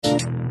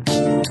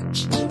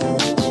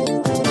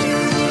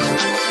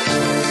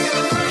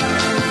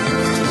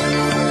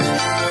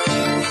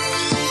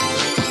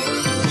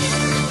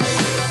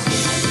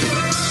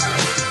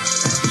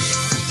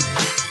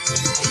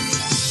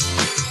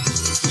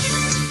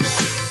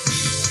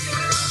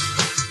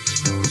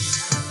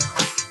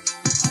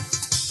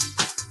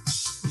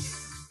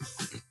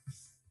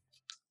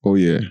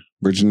yeah.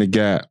 Bridging the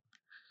Gap.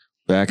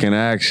 Back in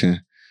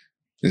action.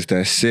 It's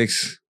that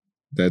 6,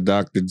 that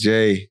Dr.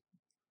 J,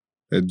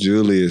 that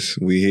Julius.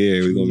 We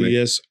here. We gonna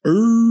Julius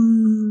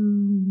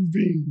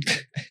Irving.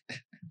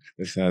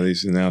 That's how they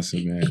used to announce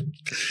it, man.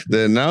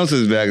 The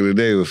announcers back in the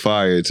day were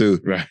fire too.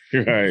 Right.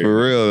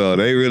 For real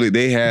though.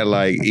 They had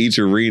like each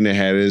arena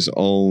had its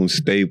own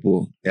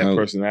staple. That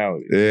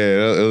personality.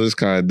 Yeah, it was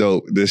kind of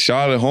dope. The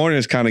Charlotte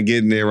Hornets kind of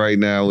getting there right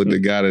now with the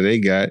guy that they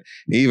got.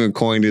 He even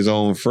coined his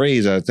own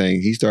phrase, I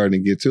think. He's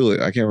starting to get to it.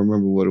 I can't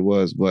remember what it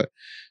was, but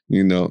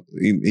you know,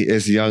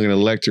 it's young and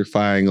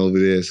electrifying over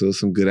there. So it's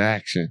some good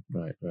action.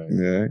 Right.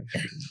 Yeah.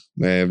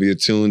 Man, if you're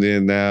tuned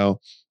in now,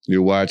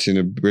 you're watching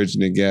the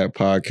Bridging the Gap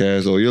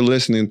podcast, or you're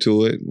listening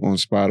to it on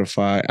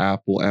Spotify,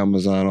 Apple,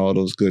 Amazon, all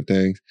those good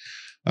things.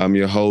 I'm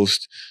your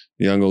host,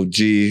 young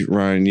OG,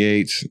 Ryan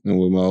Yates, and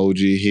with my OG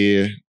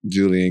here,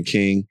 Julian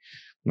King.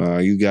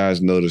 You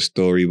guys know the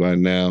story by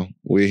now.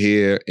 We're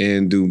here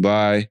in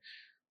Dubai,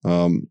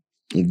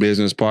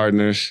 business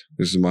partners.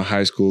 This is my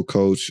high school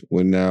coach.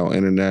 We're now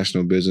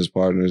international business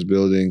partners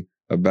building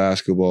a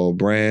basketball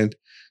brand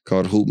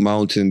called Hoop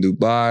Mountain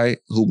Dubai,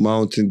 Hoop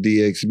Mountain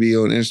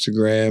DXB on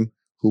Instagram,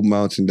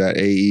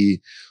 hoopmountain.ae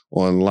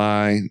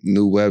online,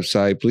 new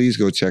website. Please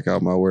go check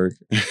out my work.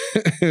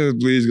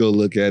 Please go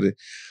look at it.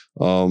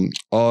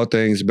 All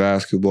things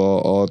basketball,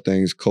 all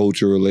things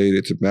culture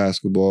related to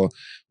basketball.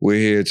 We're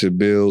here to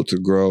build, to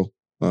grow,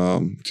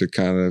 to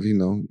kind of,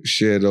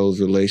 share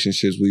those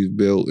relationships we've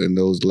built and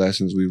those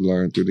lessons we've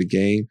learned through the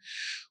game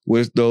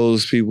with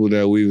those people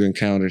that we've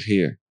encountered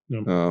here.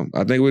 Yep.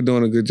 I think we're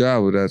doing a good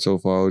job with that so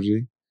far, OG.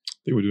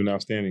 I think we're doing an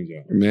outstanding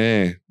job.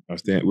 Man.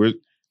 We're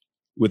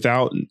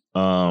without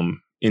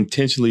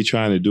intentionally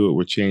trying to do it,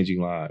 we're changing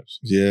lives.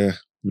 Yeah.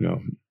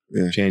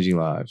 Changing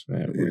lives,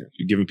 man. We're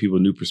giving people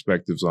new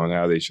perspectives on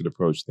how they should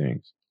approach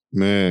things.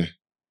 Man.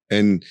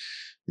 And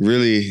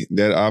really,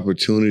 that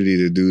opportunity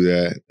to do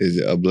that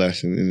is a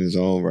blessing in its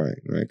own right?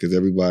 Because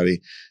everybody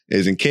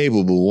isn't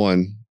capable,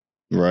 one,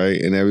 right?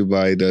 And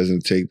everybody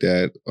doesn't take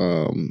that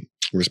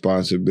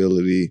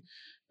responsibility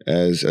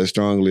as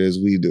strongly as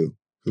we do.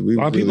 A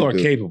lot of people are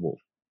capable.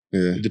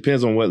 Yeah. It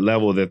depends on what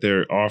level that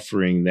they're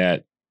offering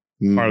that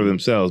part of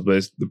themselves.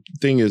 But the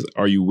thing is,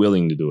 are you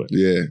willing to do it?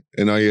 Yeah.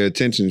 And are your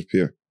intentions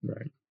pure?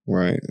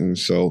 Right. And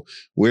so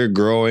we're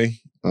growing,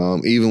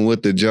 even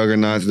with the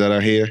juggernauts that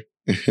are here.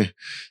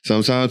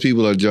 Sometimes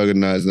people are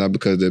juggernauts not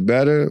because they're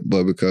better,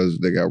 but because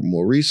they got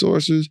more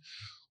resources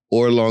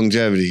or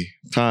longevity,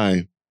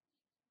 time.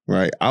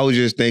 Right. I was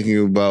just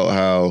thinking about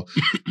how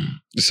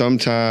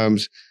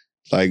sometimes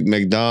like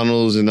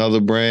McDonald's and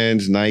other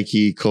brands,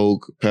 Nike,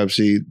 Coke,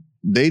 Pepsi,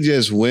 they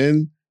just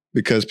win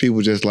because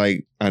people just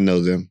like, I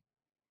know them.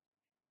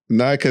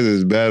 Not because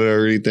it's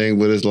better or anything,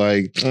 but it's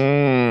like, I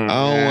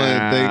don't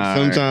want to think.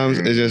 Sometimes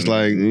it's just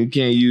like, you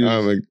can't use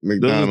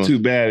McDonald's. Those are two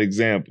bad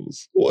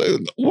examples.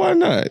 Why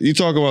not? You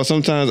talk about,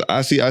 sometimes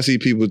I see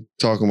people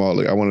talking about,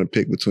 like, I want to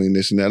pick between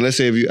this and that. Let's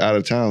say if you're out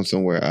of town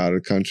somewhere, out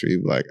of the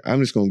country, like, I'm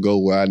just going to go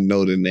where I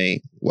know the name,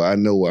 where I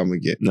know what I'm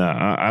going to get.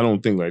 Nah, I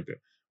don't think like that.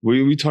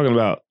 We talking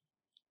about,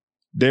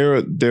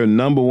 they're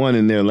number one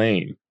in their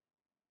lane.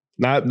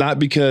 Not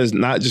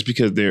just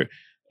because they're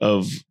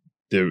of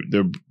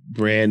their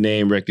brand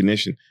name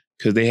recognition,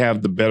 because they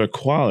have the better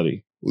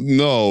quality.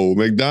 No,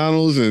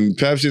 McDonald's and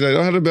Pepsi, they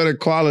don't have the better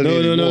quality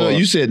anymore. No.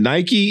 You said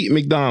Nike,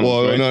 McDonald's.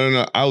 Well, right?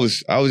 No. I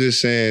was just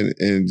saying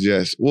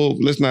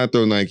let's not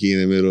throw Nike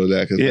in the middle of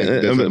that.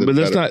 But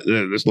let's not.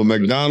 But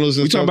McDonald's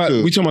and stuff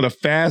too. We talking about a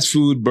fast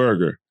food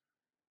burger.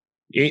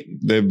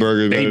 Their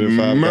burger better than Five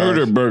Guys. They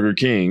murder Burger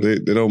King. They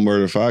don't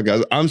murder Five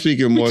Guys. I'm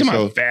speaking more so. We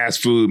talking about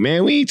fast food,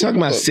 man. We ain't talking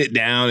about sit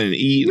down and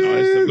eat and all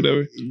that stuff,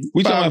 whatever.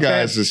 We talking Five about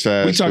Guys is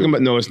fast. We talking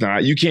about, no, it's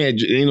not. You can't,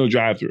 ain't no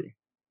drive-through.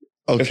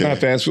 Okay. That's not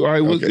fast food. All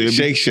right. Okay.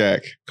 Shake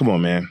Shack. Come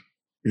on, man.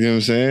 You know what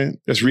I'm saying?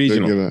 That's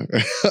regional.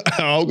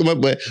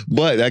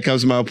 But that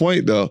comes to my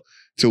point, though,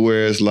 to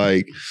where it's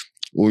like,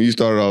 when you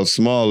started off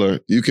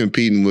smaller, you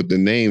competing with the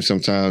name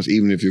sometimes,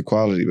 even if your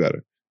quality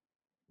better.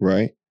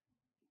 Right?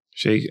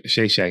 Shake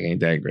Shack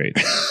ain't that great.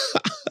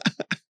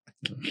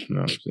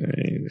 No, I'm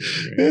saying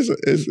it's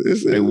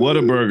like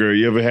Whataburger.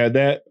 You ever had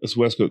that? It's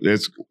West Coast.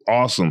 It's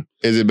awesome.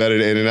 Is it better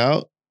than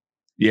In-N-Out?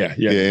 Yeah.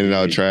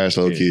 In-N-Out trash,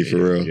 low key, for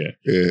real.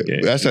 Yeah.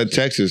 That's how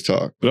Texas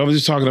talk. But I was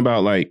just talking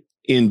about, like,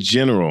 in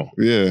general.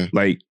 Yeah.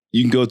 Like,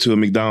 you can go to a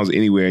McDonald's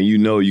anywhere and you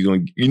know what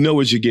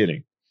you're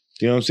getting.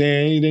 You know what I'm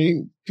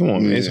saying? Come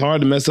on, man. It's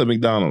hard to mess up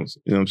McDonald's.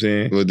 You know what I'm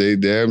saying? Well, they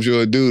damn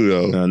sure do,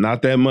 though. No,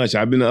 not that much.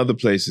 I've been to other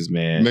places,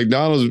 man.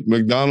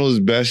 McDonald's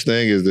best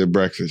thing is their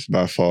breakfast,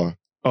 by far.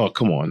 Oh,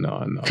 come on.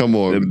 No. Come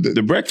on.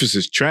 The breakfast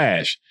is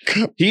trash.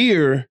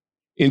 Here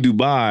in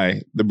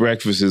Dubai, the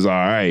breakfast is all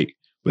right.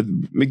 But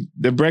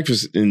the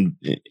breakfast in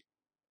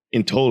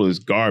total is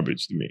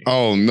garbage to me.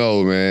 Oh,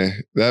 no, man.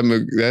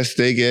 That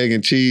steak, egg,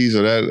 and cheese,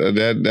 or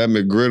that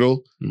McGriddle,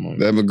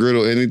 that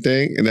McGriddle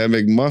anything, and that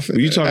McMuffin. When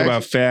you talking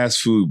about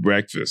fast food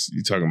breakfast,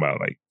 you talking about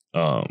like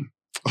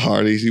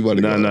Hardee's. You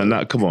want to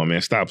No. Come on,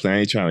 man. Stop playing. I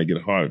ain't trying to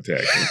get a heart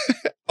attack.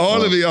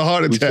 All of it a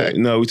heart we attack.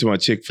 talking about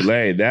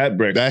Chick-fil-A. That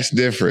breakfast, That's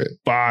different.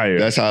 fire.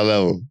 That's high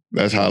level.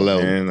 That's high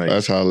level. Man, like-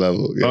 That's high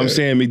level. But I'm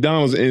saying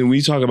McDonald's, and when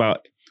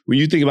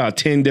you think about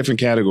 10 different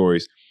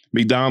categories,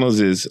 McDonald's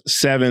is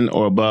 7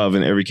 or above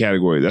in every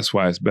category. That's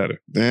why it's better.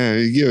 Damn,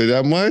 you give it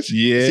that much?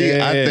 Yeah. See,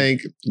 I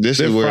think this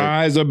Their is where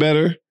fries are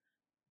better.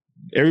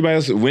 Everybody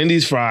else,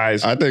 Wendy's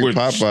fries. I think were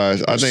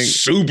Popeyes. I think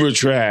super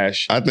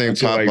trash. I think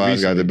until, like, Popeyes got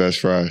recently. the best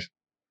fries.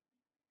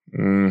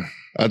 Mm,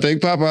 I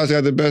think Popeyes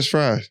got the best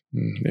fries.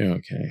 yeah,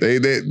 okay.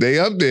 They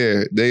up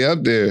there. They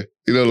up there.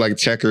 You know, like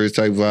Checkers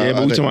type vibe. Yeah, but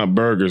I we think- talking about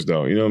burgers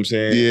though. You know what I'm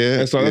saying? Yeah,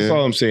 That's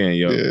all I'm saying,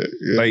 yo. Yeah,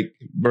 yeah. Like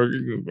burger,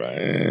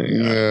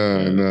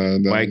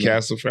 no. White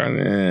Castle fries.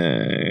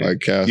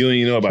 White Castle. You don't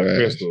even know about trash.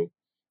 Crystal.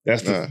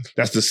 That's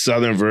the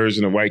southern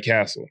version of White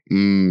Castle.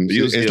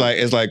 It's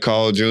still- like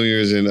Carl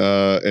Juniors and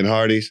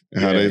Hardee's.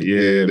 How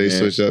they man.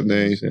 switch up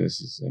names.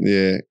 It's-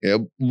 Yeah.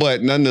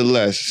 But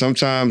nonetheless,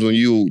 sometimes when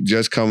you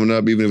just coming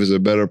up, even if it's a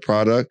better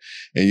product,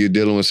 and you're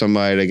dealing with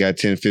somebody that got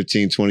 10,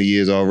 15, 20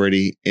 years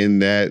already in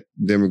that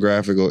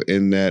demographic or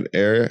in that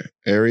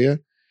area,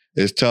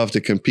 it's tough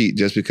to compete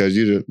just because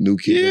you're the new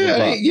kid.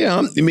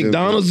 on the block.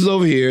 McDonald's is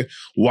over here.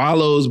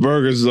 Wallow's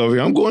Burgers is over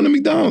here. I'm going to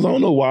McDonald's. I don't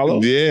know Wallow.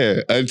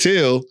 Yeah,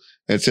 until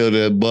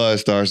the buzz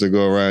starts to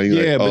go around.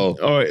 You're like,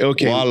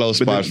 okay. Wallow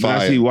spot But I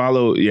fire. see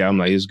Wallow. Yeah, I'm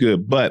like, it's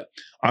good, but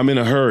I'm in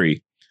a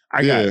hurry.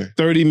 I got Yeah.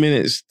 30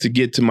 minutes to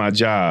get to my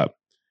job.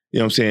 You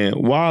know what I'm saying?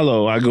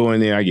 Wallow, I go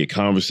in there, I get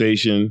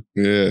conversation.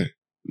 Yeah,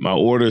 My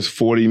order's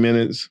 40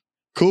 minutes.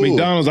 cool.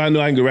 McDonald's, I know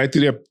I can go right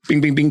through there.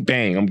 Bing, bing, bing,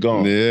 bang. I'm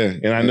gone. Yeah,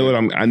 And I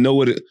know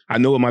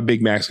what my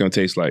Big Mac's gonna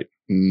taste like.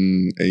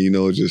 And you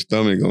know what your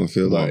stomach gonna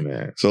feel Come on, like.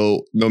 man.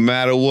 So no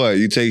matter what,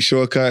 you take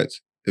shortcuts.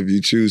 If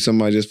you choose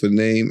somebody just for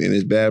name and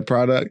it's bad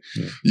product,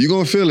 you're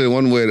gonna feel it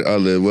one way or the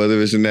other,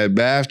 whether it's in that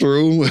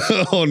bathroom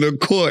on the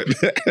court.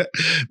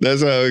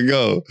 That's how it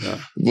go. Yeah.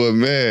 But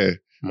man,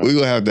 we're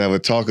gonna have to have a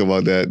talk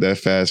about that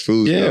fast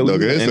food Yeah, stuff. Though,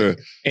 'cause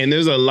And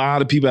there's a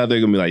lot of people out there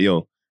gonna be like,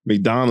 yo,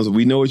 McDonald's,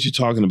 we know what you're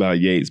talking about,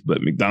 Yates,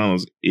 but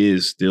McDonald's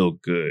is still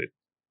good.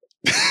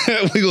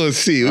 we're gonna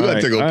see. We're All gonna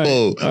right, take a all right,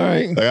 poll. all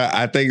right. Like,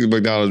 I think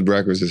McDonald's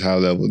breakfast is high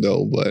level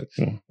though, but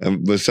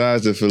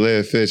besides the filet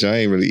of fish, I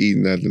ain't really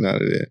eating nothing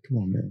out of there. Come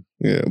on, man.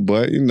 Yeah,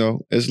 but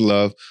it's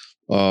love.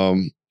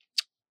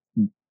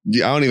 I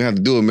don't even have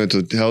to do a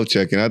mental health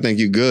check, and I think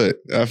you're good.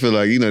 I feel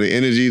like the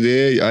energy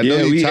there. I know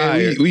you're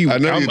tired. I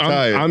know you're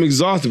tired. I'm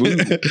exhausted.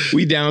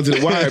 We down to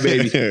the wire,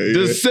 baby. Yeah.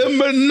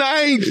 December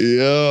 9th.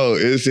 Yo,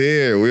 it's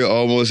here. We're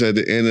almost at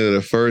the end of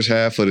the first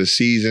half of the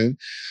season.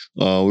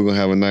 We're gonna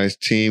have a nice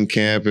team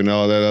camp and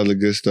all that other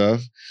good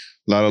stuff.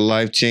 A lot of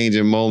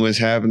life-changing moments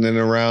happening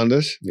around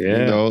us.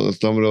 Yeah.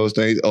 Some of those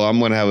things. Oh, I'm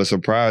gonna have a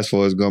surprise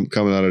for us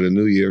coming out of the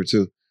new year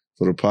too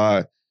for the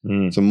pod.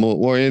 Some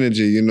more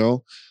energy.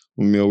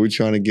 We're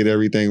trying to get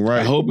everything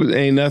right. I hope it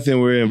ain't nothing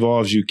where it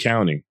involves you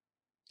counting.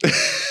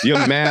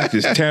 Your math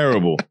is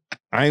terrible.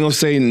 I ain't gonna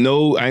say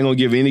no. I ain't gonna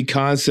give any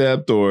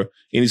concept or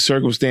any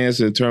circumstance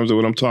in terms of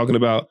what I'm talking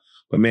about.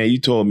 But man, you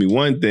told me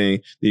one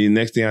thing, the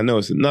next thing I know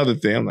it's another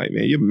thing. I'm like,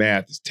 man, your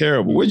math is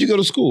terrible. Where'd you go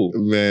to school?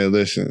 Man,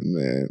 listen,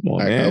 man. Come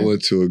on, I man.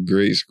 went to a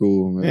great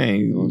school, man. Man,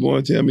 you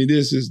going to tell me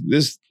this is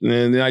this,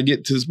 and then I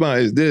get to the spot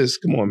is this.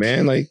 Come on,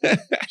 man. Like,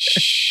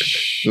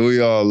 shh. We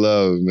all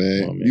love,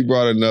 man. Come on, man. You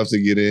brought enough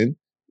to get in.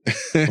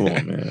 Come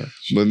on, man.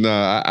 But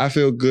nah, I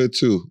feel good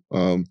too.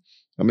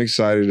 I'm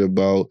excited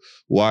about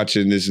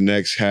watching this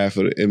next half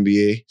of the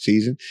NBA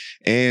season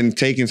and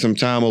taking some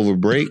time over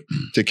break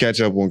to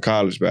catch up on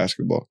college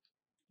basketball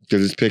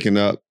because it's picking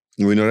up.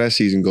 We know that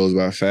season goes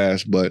by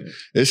fast, but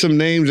there's some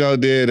names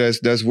out there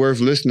that's worth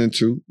listening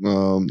to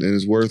and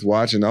it's worth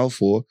watching out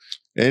for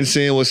and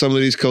seeing what some of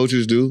these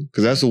coaches do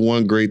because that's the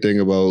one great thing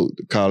about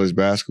college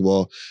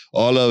basketball.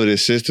 All of it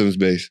is systems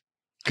based.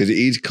 Because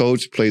each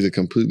coach plays a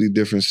completely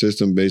different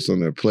system based on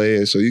their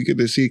players. So you get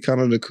to see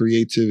kind of the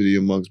creativity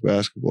amongst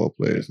basketball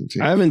players and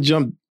teams. I haven't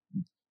jumped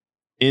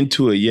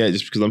into it yet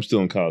just because I'm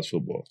still in college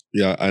football.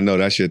 Yeah, I know.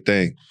 That's your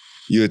thing.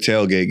 You're a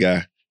tailgate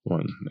guy.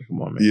 Come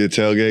on, man. You're a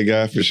tailgate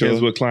guy for sure?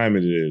 Depends what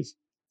climate it is.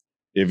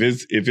 If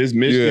it's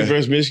Michigan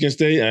versus Michigan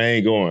State, I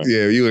ain't going.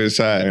 Yeah, you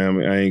inside.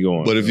 I ain't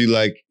going. But if you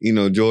like,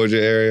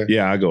 Georgia area.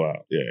 Yeah, I go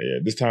out. Yeah.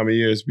 This time of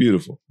year it's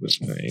beautiful.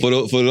 For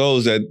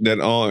those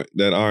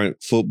that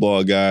aren't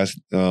football guys,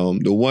 the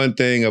one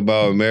thing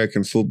about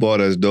American football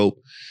that's dope,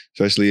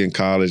 especially in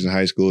college and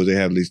high school, is they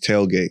have these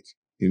tailgates.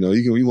 You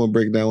want to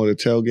break down what a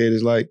tailgate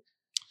is like?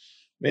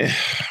 Man,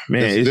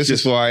 this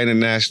is for our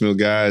international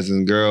guys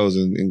and girls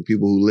and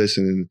people who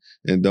listen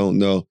and don't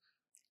know.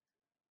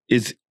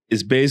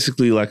 It's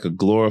basically like a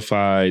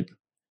glorified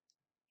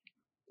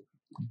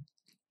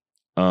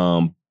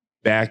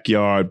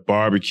backyard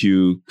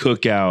barbecue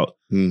cookout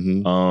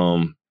in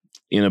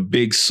a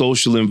big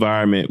social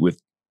environment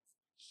with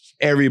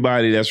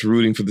everybody that's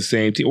rooting for the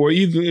same team or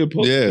even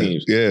opposing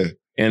teams. Yeah.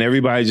 And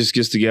everybody just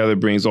gets together,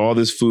 brings all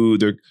this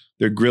food.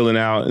 They're grilling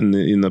out in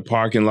the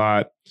parking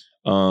lot.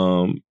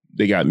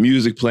 They got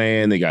music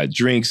playing. They got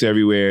drinks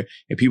everywhere,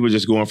 and people are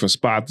just going from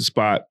spot to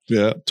spot,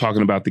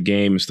 talking about the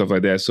game and stuff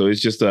like that. So it's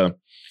just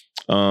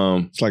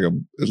It's like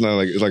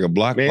a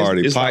block Man,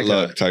 party, it's like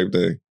potluck type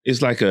thing.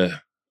 It's like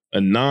a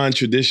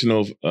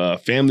non-traditional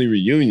family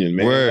reunion,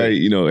 man. Word.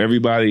 Like,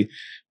 everybody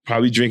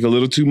probably drink a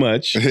little too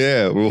much.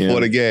 Yeah,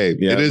 before the game.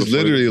 Yeah, it is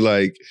literally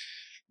like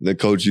the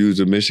coach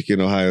used a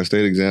Michigan-Ohio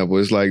State example.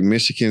 It's like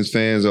Michigan's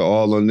fans are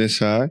all on this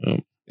side,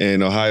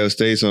 and Ohio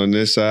State's on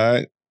this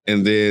side,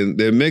 and then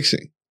they're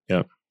mixing.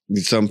 Yeah.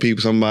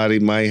 Somebody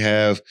might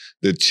have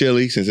the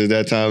chili, since it's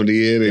that time of the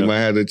year. They might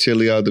have the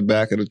chili out the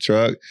back of the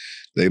truck.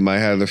 They might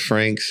have the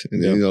Franks,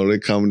 and they're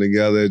coming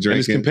together,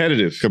 drinking. And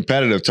it's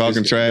competitive,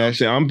 talking trash.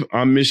 You know what I'm saying?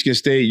 I'm Michigan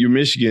State, you're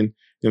Michigan.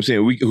 You know what I'm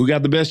saying? Who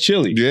got the best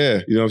chili?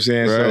 Yeah. You know what I'm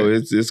saying?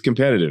 Right. So it's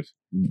competitive.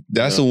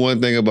 That's the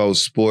one thing about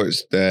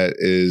sports that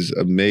is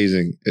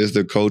amazing. It's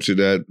the culture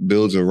that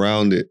builds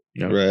around it,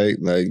 right?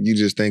 Like, you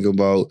just think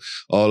about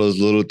all those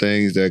little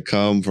things that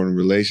come from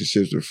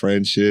relationships or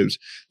friendships.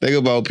 Think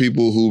about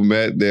people who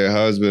met their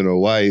husband or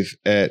wife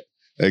at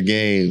a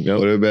game or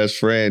their best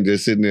friend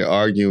just sitting there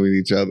arguing with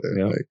each other.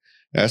 Like,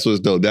 that's what's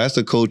dope. That's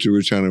the culture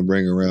we're trying to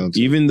bring around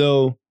to. Even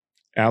though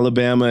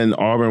Alabama and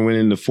Auburn went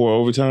into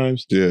 4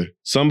 overtimes,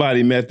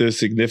 somebody met their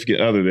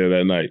significant other there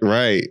that night.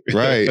 Right.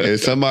 And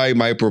somebody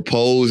might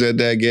propose at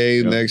that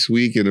game next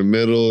week in the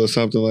middle or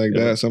something like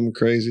that, something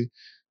crazy.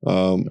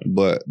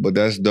 But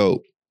that's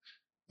dope.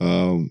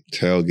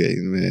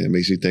 Tailgating, man, it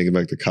makes you think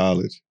back to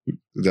college.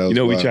 They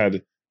tried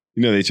to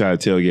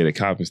tailgate at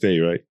Coppin State,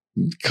 right?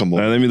 Come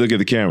on. Now, let me look at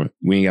the camera.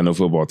 We ain't got no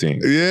football team.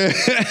 Yeah.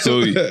 So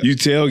you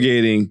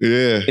tailgating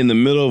in the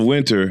middle of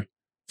winter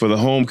for the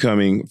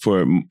homecoming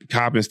for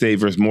Coppin State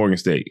versus Morgan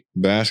State.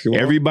 Basketball.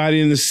 Everybody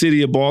in the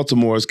city of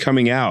Baltimore is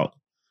coming out.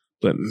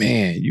 But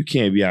man, you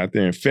can't be out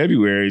there in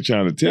February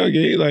trying to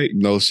tailgate. Like,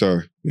 no,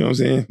 sir. You know what I'm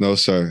saying? No,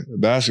 sir.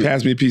 Basketball.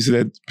 Pass me a piece of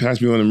that. Pass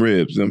me one of them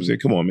ribs. You know what I'm saying?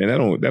 Come on, man. That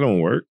don't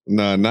work.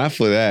 No, not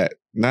for that.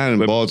 Not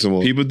in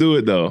Baltimore. People do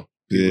it though.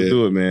 People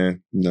do it,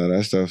 man. No,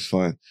 that stuff's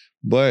fun.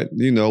 But,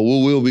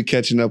 we'll be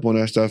catching up on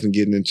that stuff and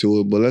getting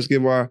into it. But let's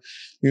give our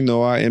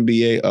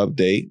NBA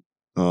update.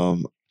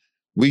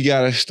 We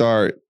got to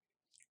start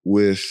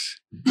with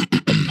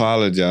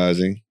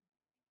apologizing,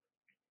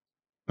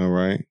 all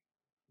right,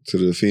 to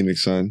the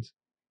Phoenix Suns.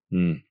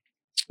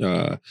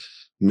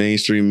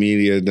 Mainstream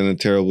media has done a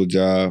terrible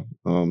job.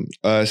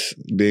 Us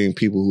being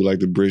people who like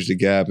to bridge the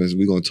gap, as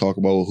we're going to talk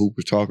about what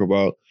Hoopers talk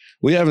about,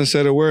 we haven't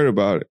said a word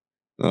about it.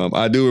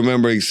 I do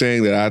remember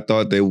saying that I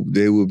thought they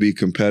would be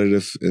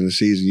competitive in the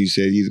season. You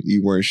said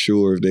you weren't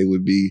sure if they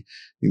would be,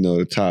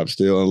 the top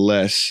still,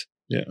 unless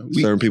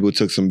certain people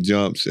took some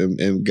jumps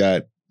and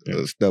got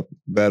a step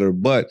better.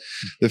 But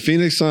the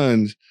Phoenix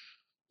Suns,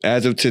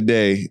 as of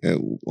today,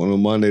 on a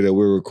Monday that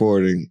we're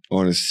recording,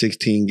 on a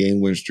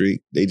 16-game win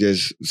streak. They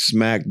just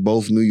smacked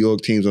both New York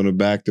teams on a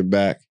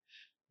back-to-back,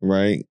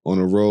 right, on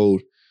the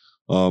road,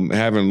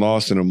 haven't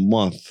lost in a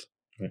month.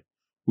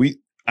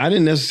 I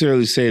didn't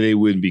necessarily say they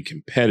wouldn't be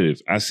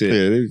competitive. I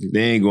said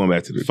they ain't going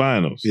back to the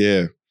finals.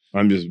 Yeah.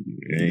 I'm just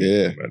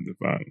going back to the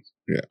finals.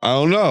 Yeah. I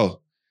don't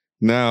know.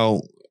 Now,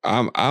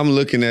 I'm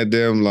looking at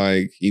them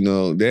like,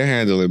 they're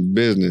handling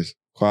business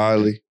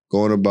quietly,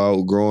 going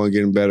about growing,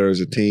 getting better as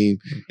a team.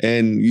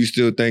 And you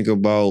still think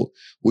about,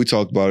 we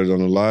talked about it on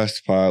the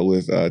last pod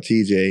with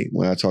TJ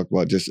when I talked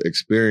about just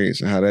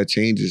experience and how that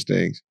changes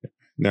things.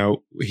 Now,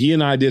 he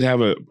and I did have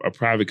a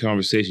private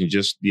conversation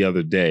just the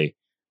other day,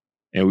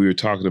 and we were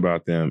talking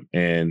about them.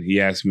 And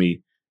he asked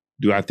me,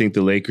 do I think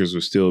the Lakers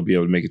will still be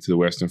able to make it to the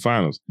Western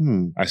Finals?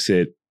 I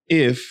said,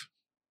 if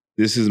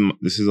this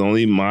is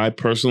only my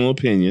personal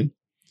opinion,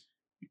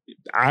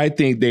 I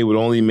think they would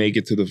only make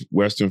it to the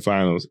Western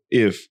Finals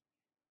if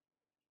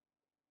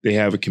they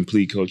have a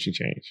complete coaching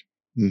change.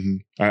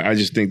 I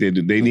just think they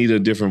do. They need a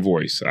different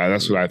voice.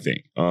 That's what I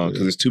think. Because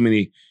there's too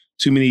many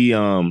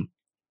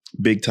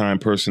big time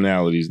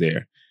personalities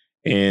there.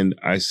 And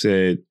I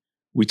said,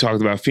 we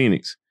talked about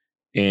Phoenix,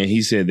 and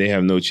he said they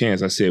have no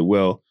chance. I said,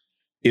 well,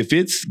 if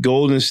it's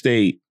Golden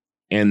State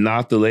and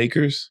not the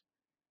Lakers,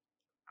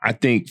 I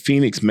think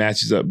Phoenix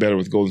matches up better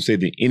with Golden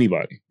State than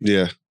anybody.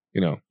 Yeah.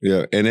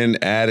 Yeah. And then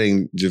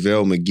adding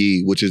JaVale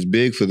McGee, which is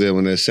big for them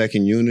in their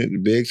second unit,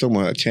 big,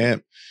 someone, a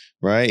champ,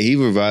 right? He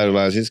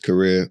revitalized his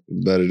career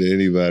better than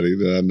anybody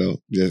that I know.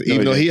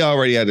 Even though he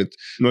already had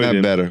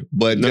better,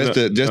 but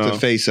the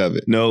face of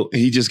it. No,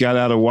 he just got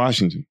out of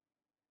Washington.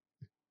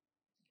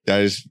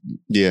 That is,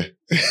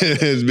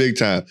 it's big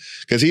time.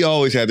 Because he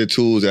always had the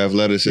tools,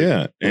 athleticism.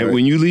 Yeah, and right?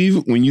 when you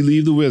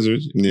leave the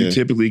Wizards, you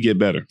typically get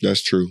better.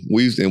 That's true.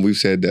 We've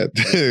said that.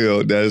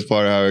 That is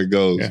part of how it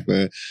goes,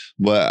 man.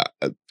 But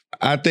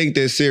I think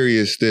they're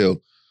serious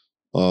still.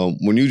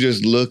 When you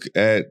just look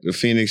at the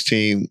Phoenix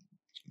team,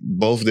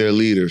 both their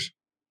leaders,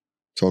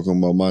 talking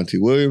about Monty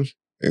Williams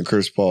and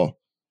Chris Paul,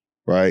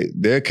 right?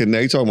 They're talking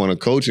about a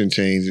coaching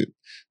change.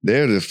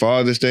 They're the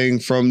farthest thing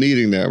from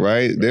needing that,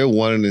 right? They're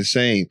one and the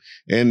same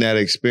in that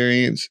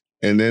experience.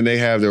 And then they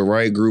have the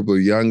right group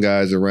of young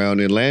guys around.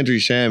 And Landry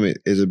Shamet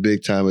is a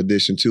big-time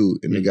addition, too.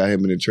 And they got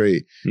him in the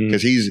trade.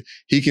 Because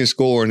he can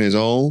score on his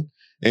own,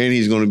 and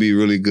he's going to be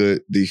really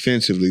good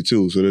defensively,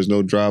 too. So there's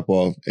no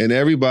drop-off. And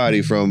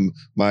everybody from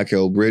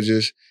Mikal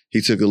Bridges,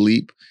 he took a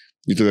leap.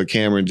 You look at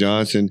Cameron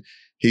Johnson,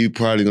 he's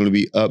probably going to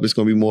be up. It's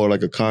going to be more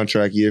like a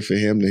contract year for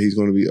him that he's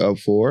going to be up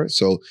for.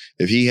 So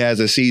if he has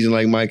a season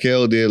like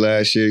Michael did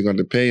last year, you're going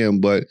to pay him,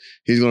 but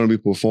he's going to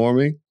be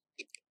performing.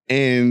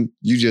 And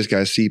you just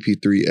got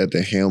CP3 at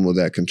the helm of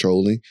that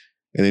controlling.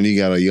 And then you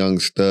got a young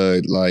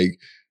stud like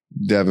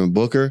Devin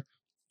Booker,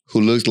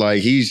 who looks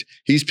like he's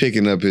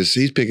picking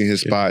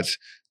his spots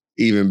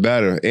even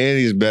better. And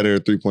he's better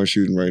at 3-point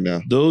shooting right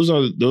now. Those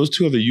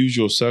two are the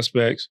usual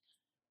suspects.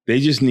 They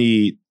just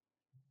need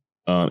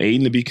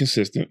Ayton to be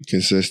consistent.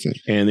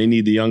 And they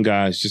need the young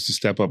guys just to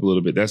step up a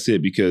little bit. That's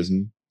it, because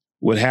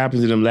what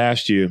happened to them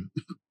last year,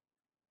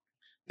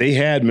 they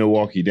had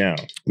Milwaukee down.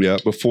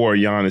 Before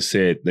Giannis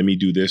said, let me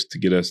do this to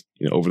get us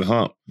over the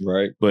hump.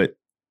 Right. But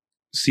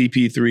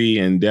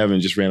CP3 and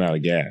Devin just ran out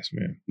of gas,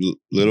 man.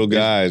 Little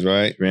guys,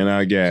 right? Ran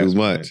out of gas. Too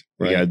much.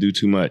 Right? They got to do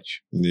too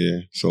much. Yeah.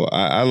 So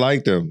I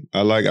like them.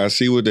 I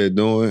see what they're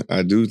doing.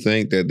 I do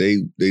think that they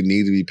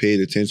need to be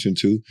paid attention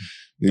to.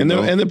 And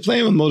they're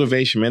playing with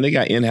motivation, man. They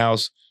got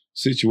in-house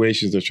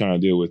situations they're trying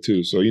to deal with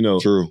too. So,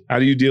 True. How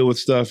do you deal with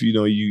stuff?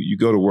 You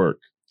go to work.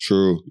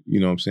 True.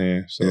 You know what I'm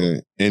saying? So yeah.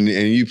 And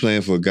you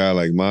playing for a guy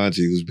like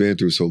Monty who's been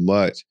through so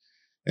much.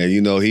 And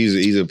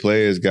he's a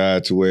player's guy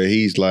to where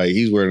he's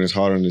wearing his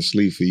heart on his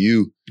sleeve for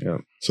you. Yeah.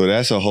 So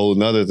that's a whole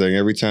nother thing.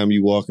 Every time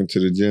you walk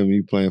into the gym,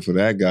 you playing for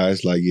that guy,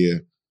 it's like, yeah,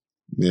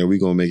 we're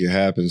gonna make it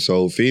happen.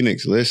 So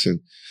Phoenix, listen,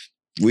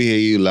 we hear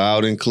you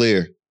loud and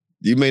clear.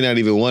 You may not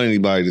even want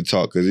anybody to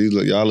talk because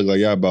y'all look like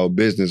y'all about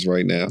business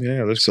right now.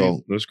 Yeah, let's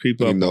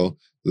creep up.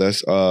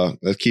 Let's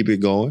keep it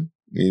going.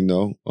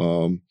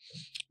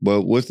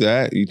 But with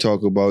that, you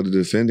talk about the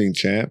defending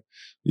champ.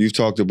 You've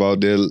talked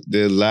about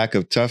their lack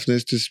of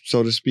toughness,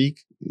 so to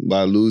speak,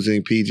 by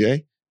losing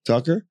PJ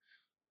Tucker.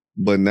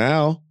 But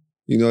now,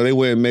 they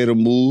went and made a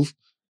move,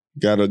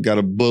 got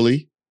a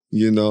bully.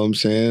 You know what I'm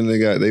saying?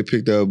 They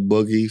picked up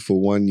Boogie for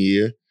 1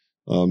 year,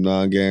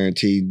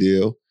 non-guaranteed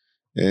deal.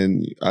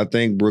 And I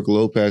think Brook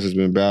Lopez has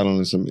been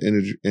battling some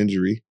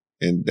injury,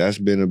 and that's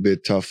been a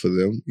bit tough for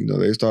them.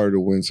 They started to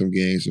win some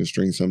games and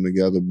string some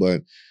together,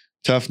 but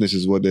toughness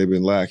is what they've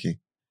been lacking.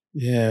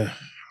 Yeah.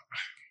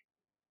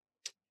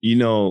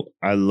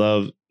 I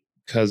love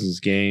Cousins'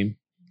 game,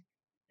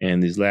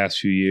 and these last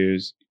few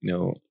years,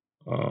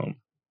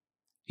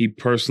 he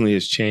personally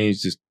has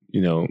changed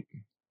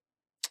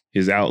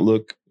his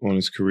outlook on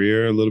his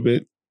career a little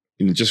bit,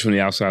 just from the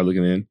outside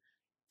looking in,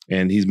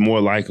 and he's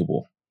more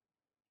likable.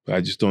 But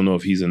I just don't know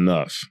if he's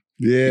enough.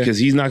 Yeah, because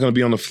he's not going to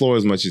be on the floor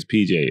as much as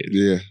PJ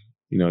is.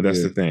 Yeah,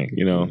 that's the thing.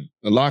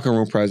 A locker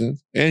room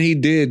presence, and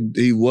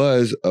he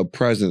was a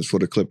presence for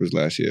the Clippers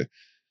last year.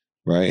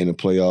 Right, in the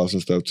playoffs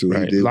and stuff too.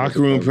 Right.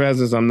 Locker room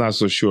presence, I'm not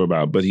so sure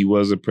about, but he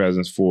was a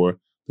presence for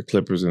the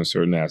Clippers in a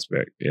certain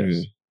aspect. Yes.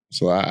 Yeah.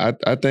 So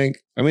I think,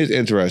 it's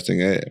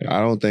interesting. I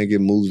don't think it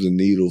moves the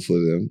needle for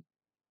them.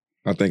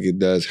 I think it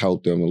does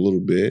help them a little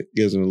bit,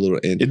 gives them a little.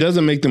 It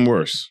doesn't make them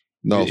worse.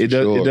 No, it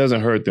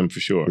doesn't hurt them for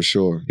sure. For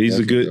sure, he's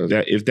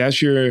if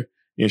that's your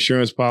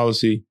insurance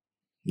policy,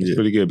 it's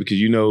pretty good because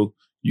you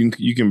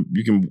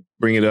can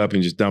bring it up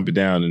and just dump it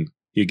down and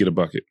he'll get a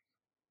bucket.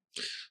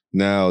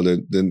 Now,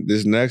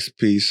 this next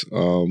piece,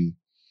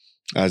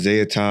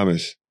 Isaiah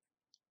Thomas,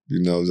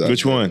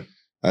 which one?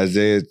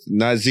 Isaiah,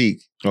 not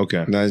Zeke.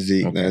 Okay. Not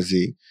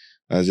Zeke.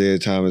 Isaiah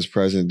Thomas,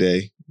 present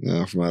day,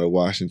 from out of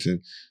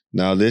Washington.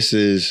 Now, this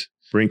is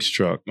Brinks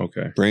truck.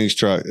 Okay. Brinks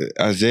truck.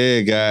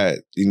 Isaiah got,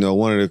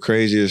 one of the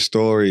craziest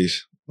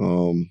stories.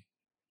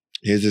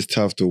 His is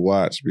tough to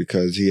watch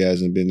because he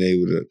hasn't been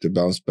able to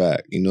bounce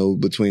back.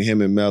 Between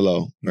him and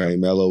Melo, right?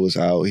 Melo was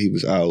out. He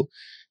was out.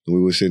 And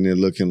we were sitting there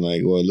looking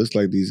like, well, it looks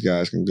like these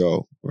guys can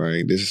go,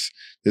 right? This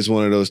is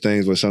one of those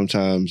things where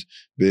sometimes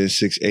being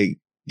 6'8"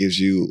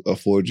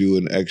 affords you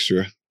an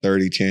extra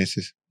 30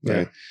 chances,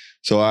 right? Yeah.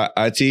 So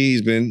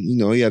he's been,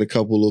 he had a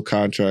couple little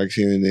contracts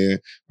here and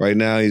there. Right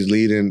now, he's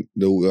leading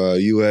the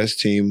U.S.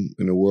 team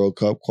in the World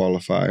Cup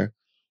qualifier.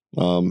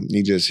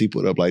 He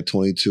put up like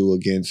 22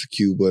 against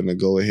Cuba and a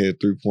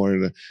go-ahead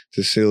 3-pointer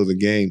to seal the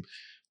game.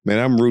 Man,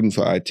 I'm rooting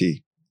for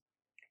IT.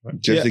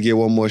 Just to get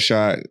one more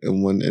shot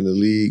in the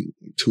league,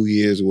 2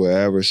 years or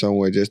wherever,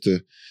 somewhere, just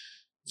to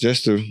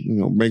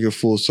make it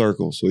full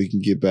circle so he can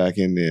get back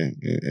in there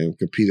and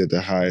compete at the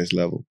highest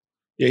level.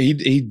 Yeah,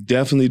 he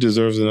definitely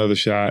deserves another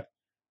shot.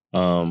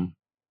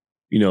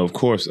 Of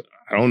course,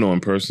 I don't know him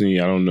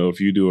personally. I don't know if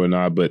you do or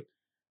not, but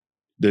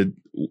the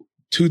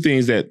two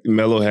things that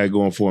Melo had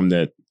going for him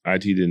that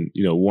IT didn't,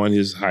 one,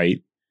 his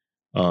height.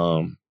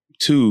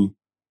 Two,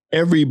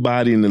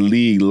 everybody in the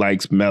league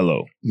likes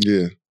Melo.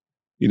 Yeah.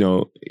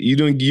 You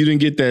didn't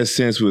get that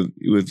sense with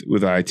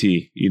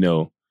IT,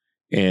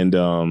 and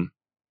the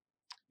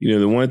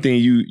one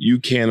thing you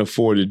can't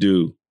afford to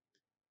do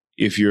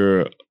if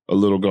you're a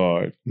little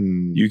guard,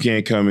 you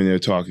can't come in there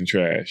talking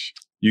trash.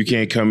 You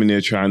can't come in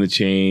there trying to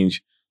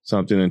change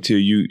something until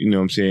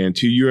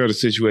until you're at a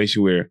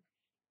situation where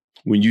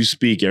when you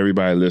speak,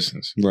 everybody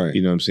listens. Right.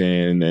 You know what I'm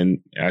saying? And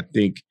I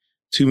think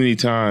too many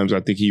times,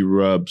 I think he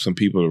rubbed some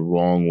people the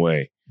wrong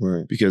way.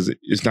 Right. Because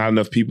it's not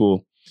enough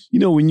people.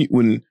 When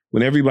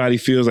when everybody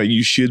feels like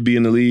you should be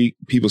in the league,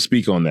 people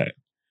speak on that.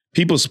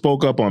 People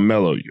spoke up on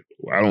Melo.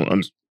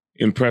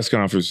 In press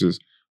conferences,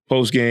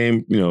 post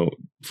game,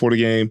 before the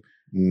game.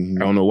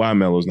 Mm-hmm. I don't know why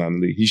Melo's not in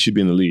the league. He should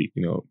be in the league.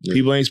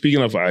 People ain't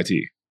speaking up for IT.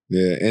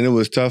 Yeah, and it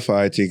was tough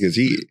for IT because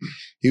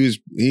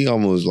he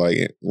almost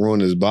like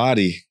ruined his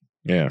body.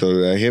 Yeah. So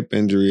that hip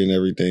injury and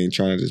everything,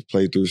 trying to just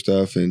play through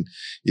stuff. And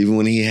even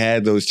when he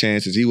had those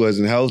chances, he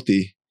wasn't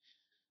healthy.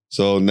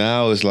 So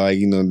now it's like,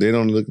 they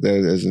don't look at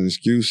that as an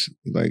excuse.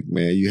 Like,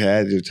 man, you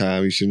had your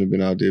time. You shouldn't have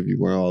been out there if you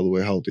weren't all the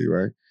way healthy,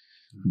 right?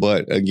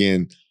 But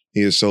again,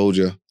 he's a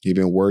soldier. He's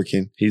been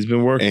working. He's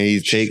been working. And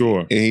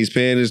and he's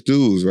paying his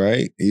dues,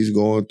 right? He's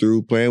going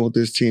through playing with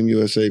this Team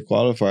USA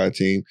qualifier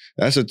team.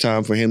 That's a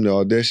time for him to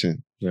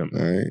audition. Yeah. All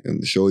right.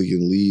 And to show he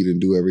can lead and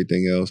do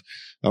everything else.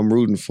 I'm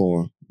rooting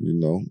for him.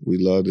 We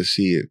love to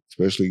see it,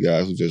 especially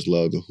guys who just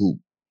love to hoop.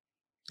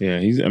 Yeah,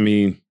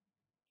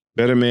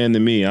 better man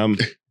than me. I'm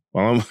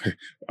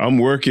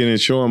working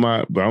and showing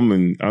but I'm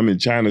in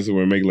China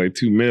somewhere making like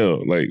 $2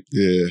 million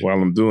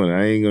while I'm doing it.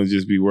 I ain't gonna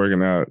just be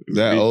working out.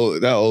 That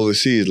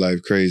overseas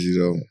life crazy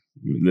though.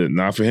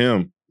 Not for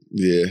him.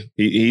 Yeah.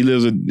 He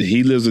lives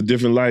a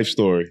different life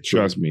story. True.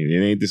 Trust me.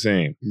 It ain't the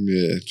same.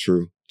 Yeah,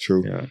 true.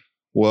 Yeah.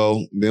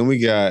 Well, then we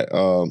got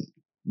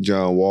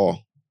John Wall,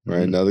 right?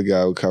 Mm-hmm. Another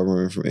guy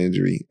recovering from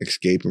injury,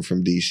 escaping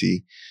from DC.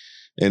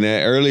 And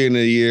then earlier in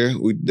the year,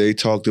 they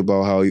talked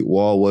about how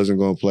Wall wasn't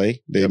going to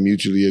play. They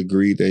mutually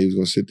agreed that he was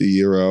going to sit the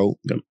year out.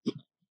 Yep.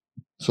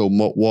 So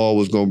Wall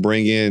was going to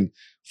bring in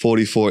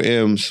 44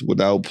 M's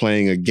without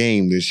playing a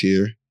game this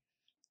year.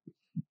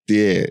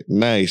 Yeah,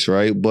 nice,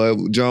 right? But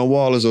John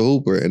Wall is a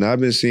hooper, and I've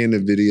been seeing the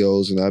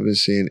videos, and I've been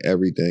seeing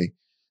everything.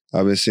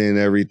 I've been seeing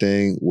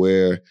everything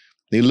where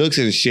he looks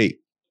in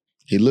shape.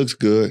 He looks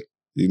good.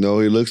 He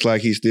looks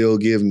like he still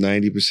gives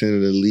 90%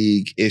 of the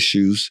league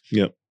issues.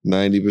 Yep.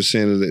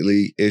 90% of the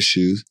league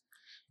issues.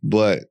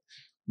 But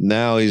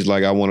now he's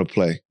like, I want to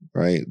play,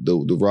 right?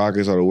 The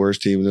Rockets are the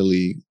worst team in the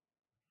league.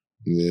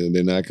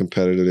 They're not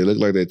competitive. They look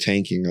like they're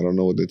tanking. I don't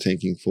know what they're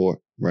tanking for,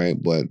 right?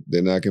 But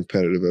they're not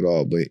competitive at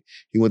all. But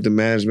he went to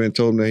management and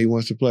told him that he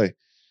wants to play.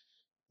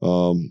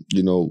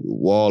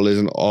 Wall is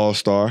an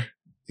all-star.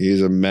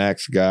 He's a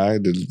max guy,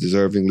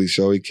 deservingly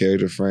so. He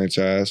carried the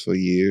franchise for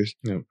years.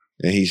 Yep.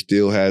 And he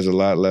still has a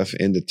lot left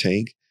in the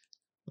tank.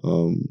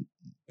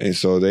 And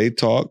so they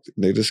talked,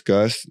 they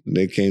discussed, and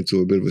they came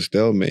to a bit of a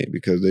stalemate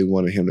because they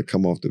wanted him to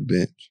come off the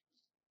bench.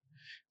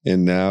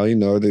 And now,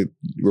 the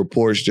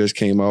reports just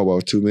came out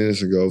about 2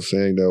 minutes ago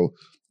saying that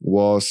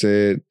Wall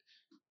said,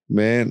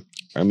 man,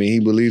 he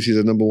believes he's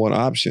a number one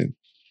option.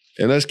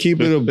 And let's keep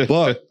it a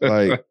buck.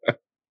 Like,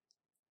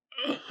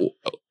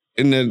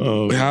 and then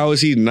how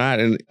is he not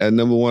a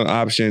number one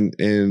option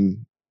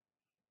in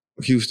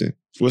Houston?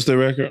 What's their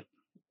record?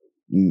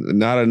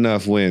 Not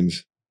enough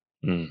wins.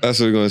 That's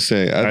what we're going to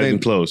say. Not even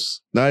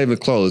close. Not even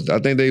close. I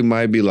think they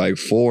might be like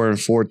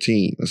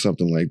 4-14 or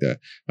something like that.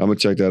 I'm going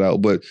to check that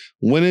out. But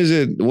when is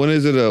it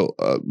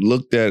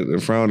looked at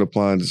and frowned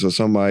upon for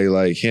somebody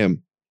like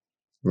him,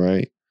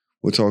 right?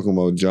 We're talking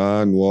about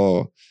John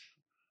Wall.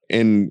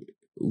 And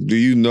do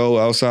you know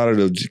outside of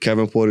the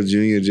Kevin Porter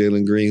Jr.,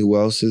 Jalen Green, who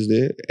else is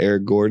there?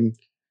 Eric Gordon?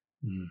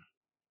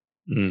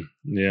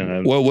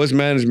 Yeah. What's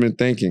management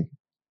thinking?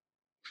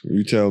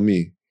 You tell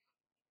me.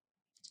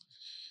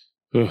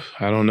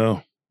 I don't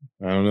know.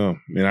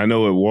 I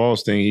know at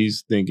Wall's thing,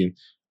 he's thinking,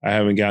 I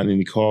haven't gotten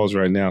any calls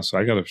right now, so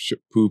I got to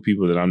prove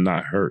people that I'm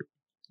not hurt.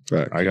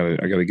 Right. I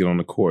gotta get on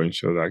the court and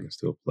show that I can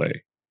still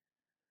play.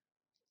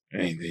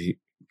 And they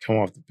come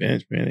off the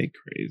bench, man. They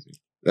crazy.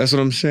 That's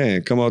what I'm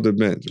saying. Come off the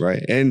bench,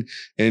 right? And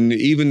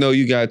even though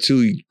you got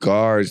two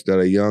guards that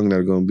are young that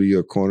are going to be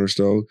your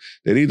cornerstone,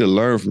 they need to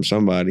learn from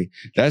somebody.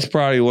 That's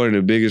probably one of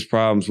the biggest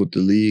problems with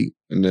the league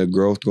and their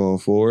growth going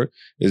forward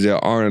is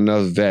there aren't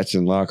enough vets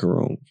in locker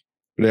rooms.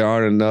 There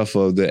aren't enough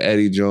of the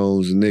Eddie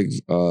Jones, Nick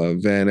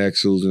Van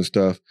Exels and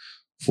stuff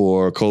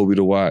for Kobe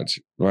to watch,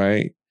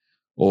 right?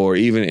 Or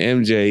even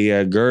MJ, he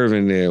had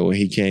Gervin there when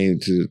he came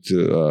to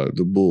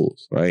the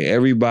Bulls, right?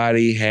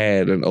 Everybody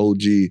had an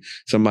OG,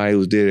 somebody who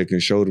was there that can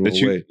show them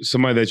the way.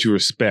 Somebody that you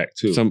respect,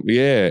 too.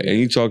 And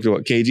you talked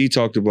about, KG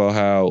talked about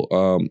how,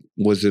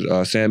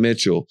 Sam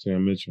Mitchell?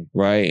 Sam Mitchell.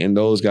 Right? And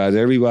those guys,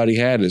 everybody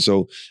had it.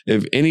 So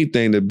if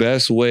anything, the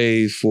best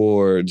way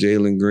for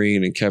Jalen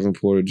Green and Kevin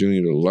Porter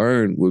Jr. to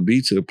learn would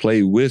be to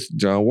play with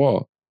John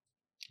Wall.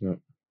 Yeah,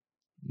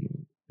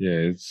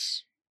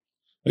 it's,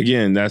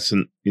 again, that's,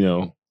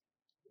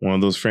 one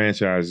of those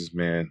franchises,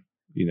 man.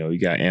 You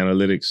got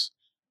analytics,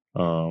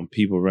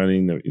 people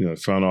running the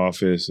front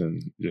office,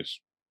 and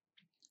just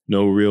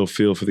no real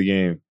feel for the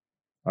game.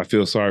 I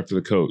feel sorry for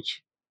the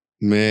coach.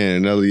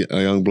 Man, a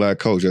young black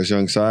coach. That's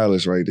young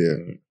Silas right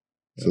there. Yeah.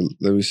 So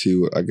let me see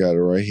what I got it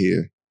right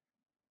here.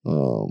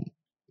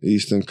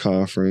 Eastern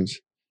Conference.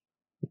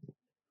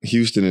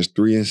 Houston is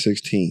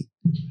 3-16.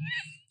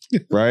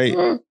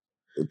 Right?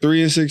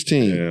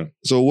 3-16. Yeah.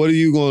 So what are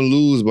you going to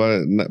lose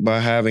by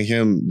having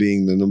him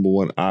being the number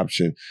one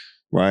option,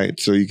 right?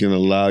 So you can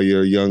allow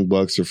your young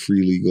bucks to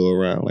freely go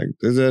around. Like,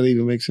 does that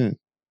even make sense?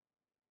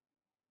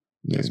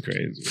 That's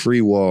crazy.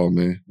 Free Wall,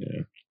 man.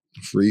 Yeah.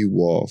 Free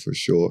Wall for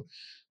sure.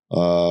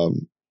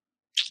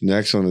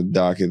 Next on the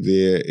docket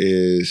there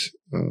is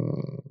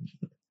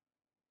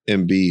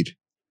Embiid.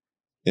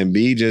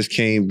 Embiid just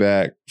came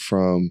back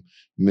from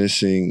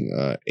missing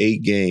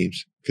 8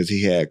 games because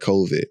he had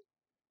COVID,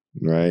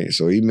 right?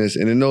 So he missed,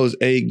 and in those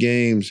 8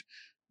 games,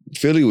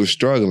 Philly was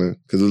struggling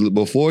because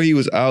before he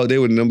was out, they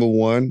were number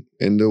 1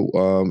 in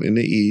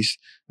the East.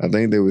 I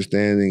think they were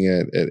standing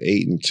at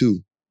 8-2,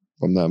 if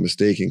I'm not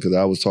mistaken, because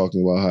I was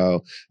talking about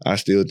how I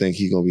still think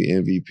he's gonna be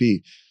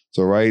MVP.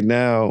 So right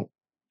now,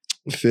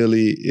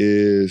 Philly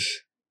is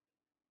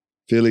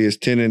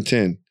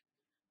 10-10,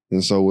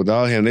 and so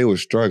without him, they were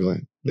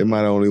struggling. They might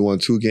have only won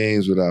 2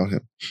 games without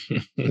him.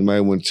 They might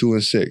have won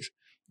 2-6.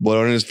 But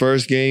on his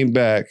first game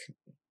back,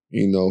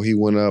 he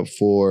went up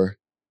for.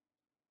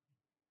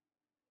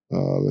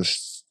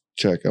 Let's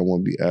check. I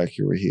want to be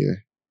accurate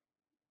here.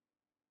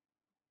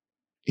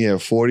 He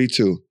had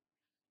 42.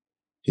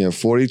 He had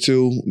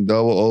 42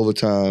 double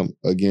overtime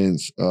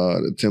against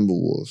the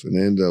Timberwolves, and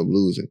they ended up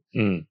losing.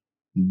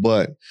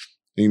 But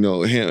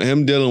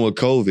him dealing with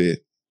COVID,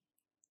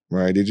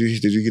 right? Did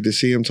you get to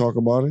see him talk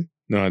about it?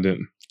 No, I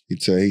didn't.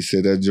 He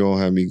said that John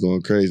had me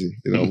going crazy.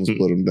 It almost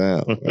put him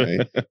down,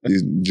 right?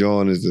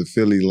 John is the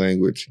Philly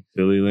language.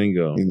 Philly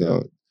lingo.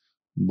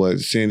 But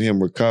seeing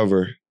him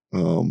recover,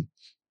 how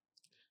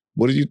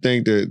do you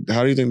think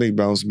they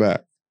bounce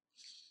back?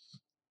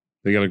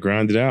 They got to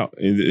grind it out.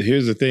 And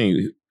here's the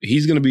thing.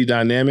 He's going to be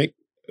dynamic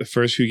the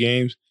first few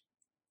games.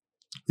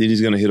 Then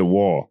he's going to hit a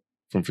wall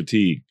from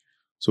fatigue.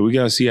 So we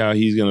got to see how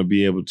he's going to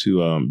be able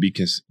to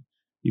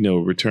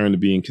return to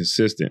being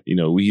consistent.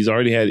 He's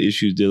already had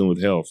issues dealing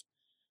with health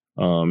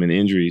and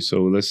injury.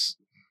 So let's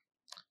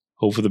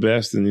hope for the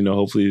best. And,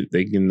 hopefully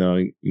they can,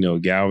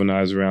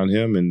 galvanize around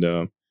him and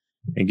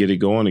get it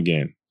going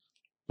again.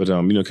 But,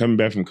 coming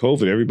back from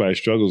COVID, everybody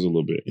struggles a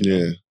little bit.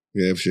 Yeah,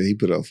 for sure. He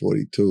put up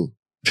 42.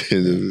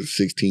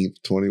 16,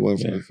 21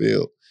 from the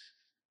field.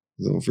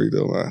 On free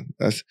throw line.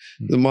 That's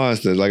the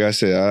monster. Like I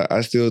said,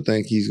 I still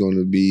think he's going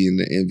to be in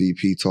the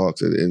MVP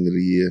talks at the end of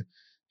the year.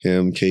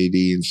 Him,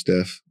 KD, and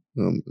Steph.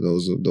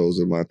 Those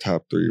are my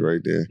top 3 right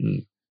there.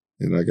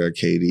 And I got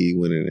KD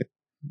winning it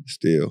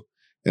still.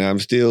 And I'm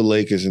still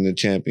Lakers in the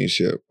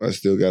championship. I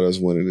still got us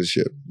winning the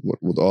ship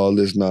with all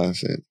this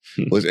nonsense.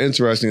 What's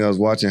interesting, I was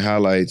watching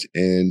highlights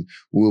and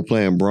we were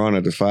playing Braun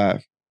at the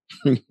 5.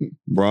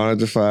 Braun at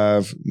the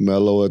 5,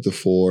 Melo at the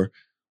 4.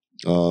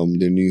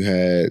 Then you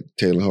had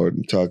Taylor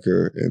Horton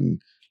Tucker and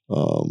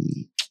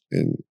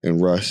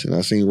Russ. And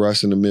I seen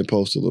Russ in the mid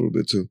post a little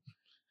bit too.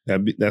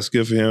 That's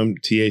good for him.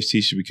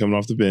 THT should be coming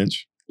off the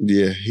bench.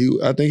 Yeah,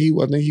 I think he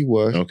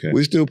was. Okay.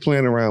 We're still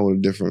playing around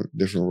with different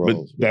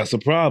roles. But that's the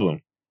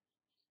problem.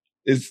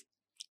 It's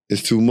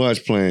too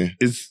much playing.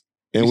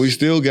 And we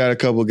still got a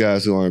couple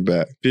guys who aren't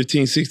back.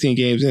 15, 16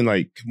 games in,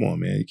 like, come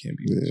on, man, you can't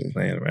be just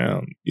playing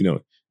around.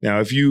 Now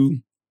if you're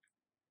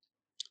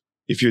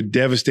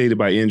devastated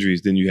by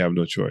injuries, then you have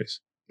no choice.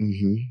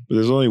 Mm-hmm. But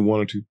there's only 1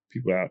 or 2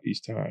 people out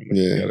each time.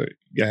 You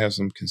gotta have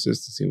some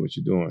consistency in what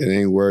you're doing. It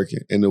ain't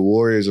working. And the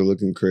Warriors are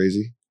looking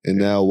crazy. And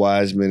now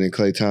Wiseman and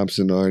Klay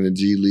Thompson are in the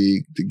G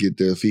League to get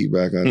their feet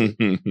back on it.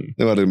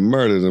 They're about to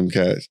murder them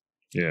cats.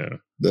 Yeah.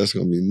 That's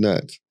going to be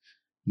nuts.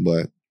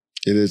 But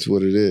it is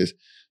what it is.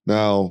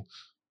 Now,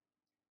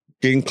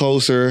 getting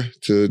closer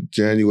to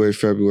January,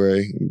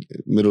 February,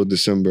 middle of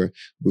December,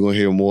 we're going to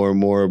hear more and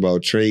more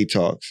about trade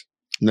talks.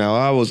 Now,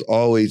 I was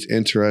always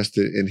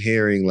interested in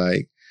hearing,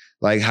 like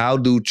how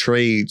do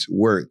trades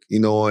work? On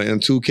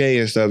 2K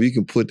and stuff, you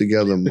can put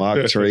together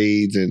mock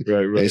trades and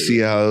see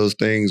how those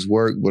things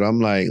work. But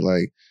I'm like,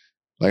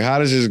 how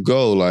does this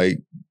go? Like,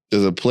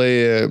 does a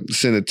player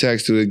send a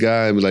text to the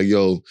guy and be like,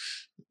 yo,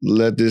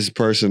 let this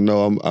person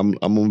know I'm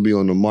gonna be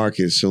on the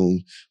market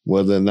soon,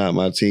 whether or not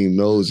my team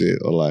knows it,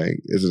 or like,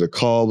 is it a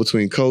call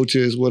between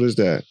coaches? What is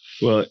that?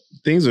 Well,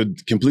 things are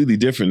completely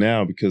different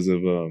now because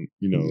of the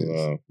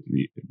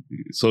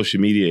social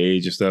media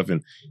age and stuff,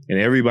 and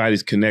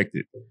everybody's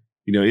connected.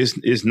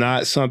 It's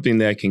not something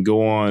that can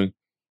go on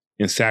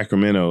in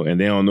Sacramento and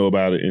they don't know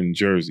about it in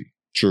Jersey.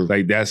 True.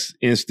 Like that's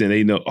instant.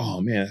 They know,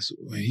 oh man,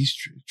 he's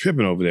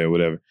tripping over there, or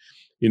whatever.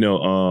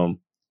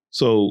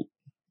 So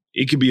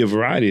it could be a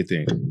variety of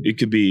things. It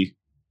could be,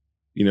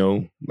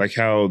 like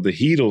how the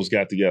Heatles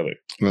got together.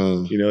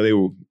 They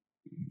were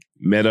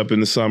met up in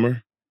the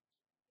summer,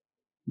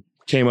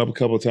 came up a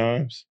couple of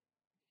times,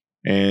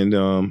 and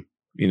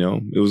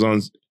it was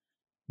on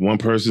one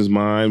person's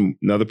mind,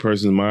 another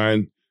person's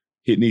mind,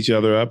 hitting each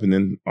other up, and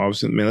then all of a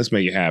sudden, man, let's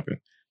make it happen.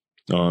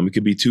 It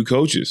could be 2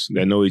 coaches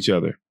that know each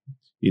other.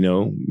 Me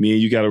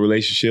and you got a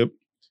relationship.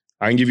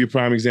 I can give you a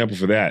prime example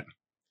for that.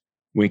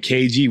 When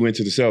KG went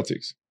to the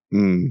Celtics.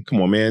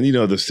 Come on, man. The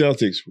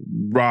Celtics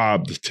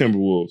robbed the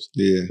Timberwolves.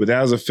 Yeah. But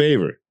that was a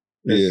favor.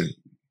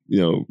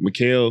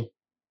 Mikhail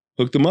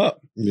hooked them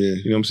up. Yeah.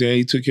 You know what I'm saying?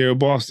 He took care of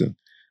Boston.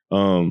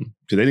 Because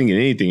they didn't get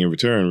anything in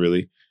return,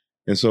 really.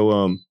 And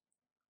so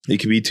it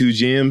could be 2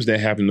 GMs that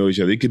happen to know each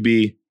other. It could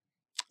be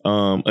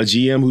a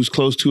GM who's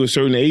close to a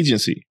certain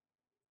agency.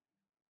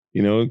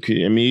 You know,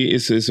 I mean,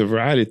 it's a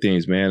variety of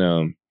things,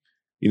 man.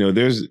 You know,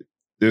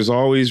 there's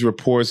always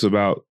reports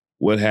about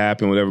what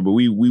happened, whatever, but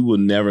we will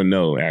never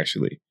know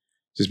actually,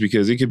 just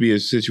because it could be a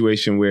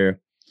situation where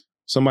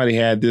somebody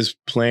had this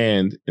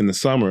planned in the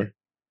summer,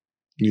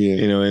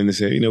 you know, and they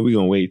say, you know, we're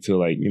gonna wait till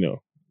like, you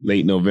know,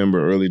 late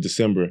November, early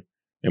December,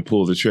 and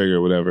pull the trigger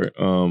or whatever.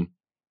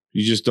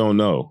 You just don't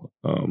know.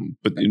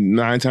 But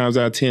 9 times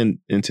out of 10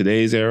 in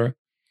today's era,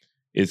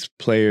 it's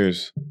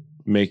players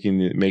making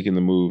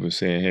the move and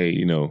saying, hey,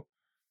 you know,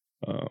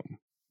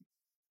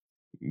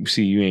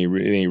 see, it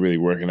ain't really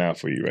working out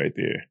for you right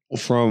there.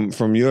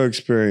 From your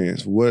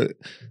experience,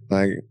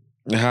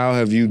 how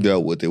have you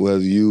dealt with it?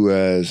 Whether you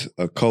as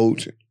a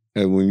coach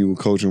and when you were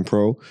coaching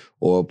pro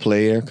or a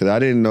player, because I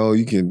didn't know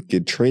you can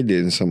get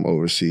traded in some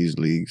overseas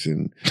leagues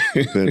and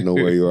depending on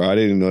where you are. I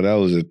didn't know that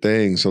was a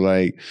thing. So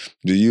like,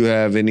 do you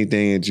have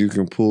anything that you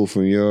can pull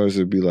from yours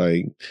to be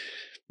like,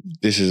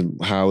 this is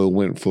how it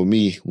went for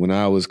me when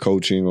I was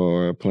coaching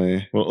or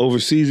playing? Well,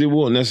 overseas, it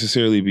won't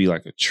necessarily be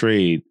like a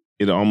trade.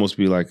 It'll almost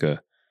be like an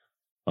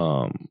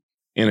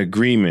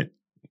agreement.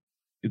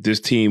 If this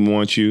team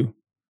wants you,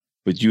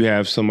 but you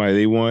have somebody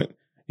they want,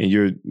 and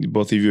you're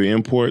both of your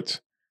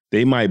imports,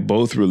 they might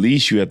both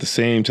release you at the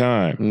same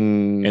time,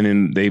 and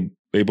then they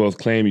both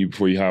claim you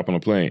before you hop on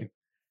a plane.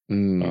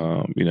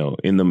 You know,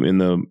 in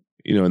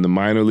the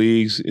minor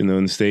leagues, in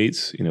the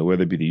States, you know,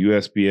 whether it be the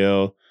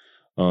USBL.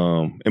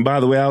 And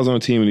by the way, I was on a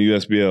team in the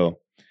USBL,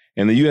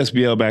 and the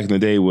USBL back in the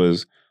day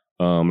was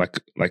like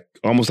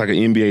almost like an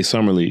NBA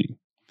summer league,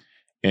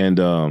 and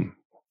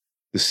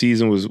the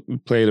season we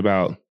played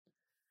about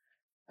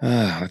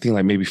I think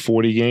like maybe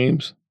 40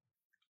 games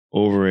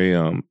over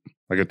a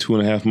like a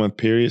 2.5 month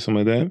period,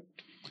 something like that.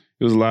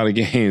 It was a lot of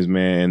games,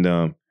 man.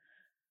 And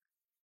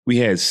we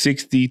had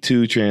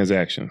 62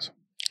 transactions.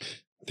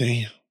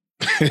 Damn.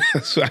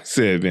 That's what I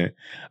said, man.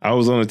 I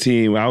was on a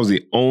team. I was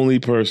the only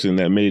person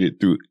that made it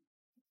through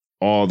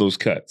all those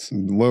cuts.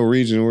 What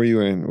region were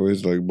you in?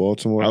 Was it like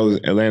Baltimore? I was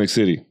in Atlantic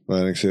City.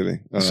 Atlantic City.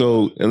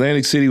 So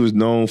Atlantic City was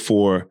known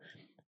for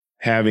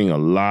having a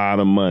lot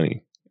of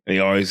money.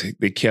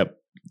 They kept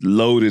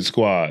loaded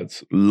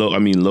squads.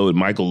 Loaded.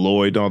 Michael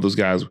Lloyd and all those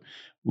guys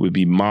would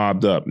be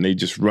mobbed up, and they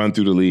just run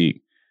through the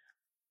league.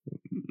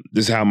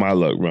 This is how my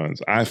luck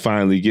runs. I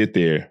finally get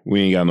there.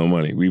 We ain't got no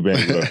money. We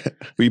bankrupt.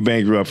 We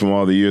bankrupt from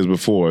all the years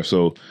before.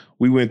 So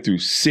we went through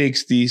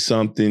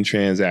 60-something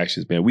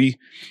transactions, man.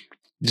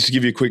 Just to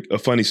give you a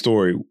funny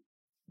story,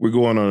 we're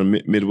going on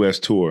a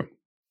Midwest tour.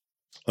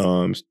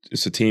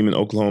 It's a team in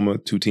Oklahoma,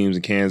 2 teams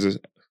in Kansas,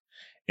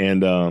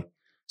 and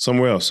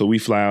somewhere else. So we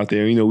fly out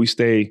there. You know, we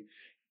stay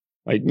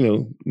like, you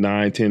know,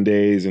 9-10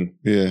 days, and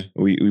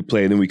we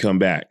play, and then we come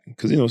back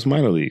because, you know, it's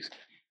minor leagues.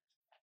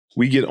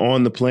 We get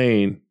on the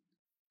plane,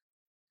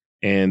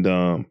 and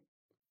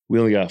we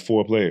only got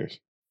 4 players.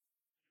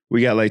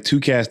 We got like 2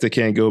 cats that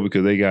can't go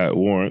because they got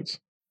warrants.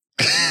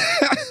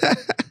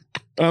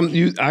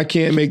 I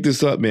can't make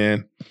this up,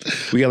 man.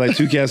 We got like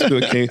 2 cats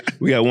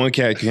we got 1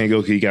 cat can't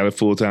go because he got a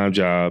full-time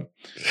job.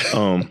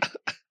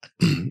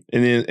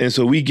 And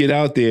so we get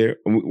out there,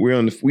 and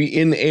we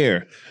in the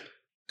air.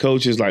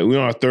 Coach is like, we're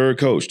on our 3rd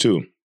coach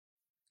too.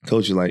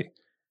 Coach is like,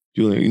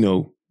 Julian, you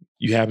know,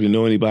 you happen to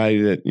know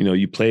anybody that, you know,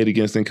 you played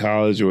against in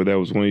college or that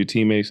was one of your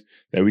teammates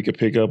that we could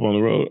pick up on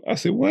the road? I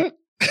said, what?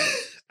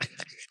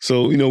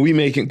 So, you know, we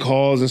making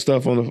calls and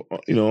stuff on the,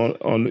 you know,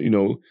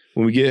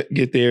 when we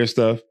get there and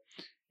stuff,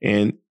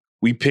 and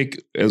we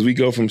pick, as we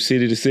go from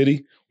city to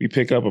city, we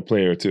pick up a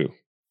player or 2.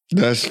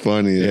 That's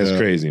funny. Yeah, it's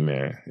crazy,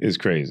 man. It's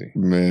crazy.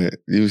 Man,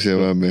 you said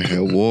my man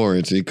had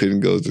warrants. He couldn't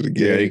go to the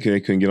game. Yeah, he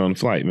couldn't get on the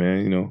flight,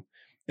 man, you know.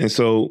 And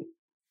so,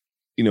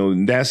 you know,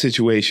 in that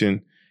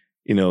situation,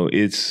 you know,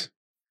 it's,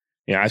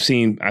 yeah, I've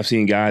seen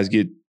guys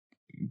get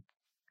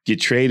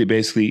traded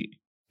basically,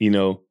 you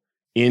know,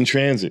 in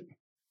transit.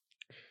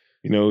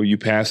 You know, you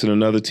pass in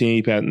another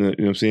team, you know what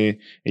I'm saying?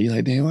 And you're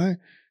like, damn, why?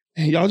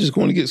 Man, y'all just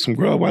going to get some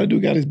grub. Why the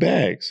dude got his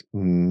bags?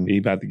 He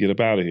about to get up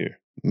out of here.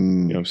 You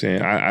know what I'm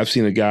saying? I've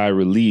seen a guy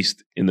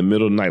released in the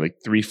middle of the night, like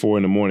 3-4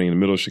 in the morning in the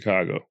middle of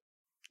Chicago.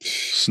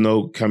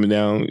 Snow coming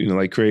down, you know,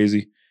 like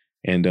crazy.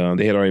 And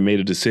they had already made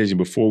a decision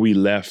before we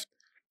left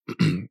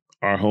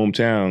our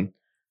hometown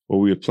where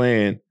we were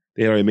playing.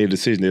 They had already made a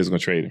decision they was going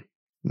to trade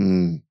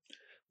him.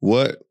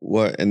 What?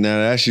 And now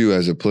that's you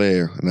as a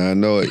player. And I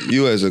know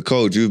you as a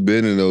coach, you've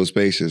been in those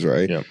spaces,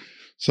 right? Yeah.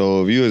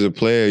 So if you as a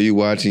player, you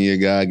watching your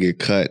guy get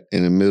cut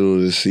in the middle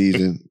of the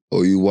season,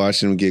 or you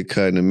watching him get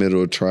cut in the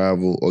middle of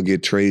travel, or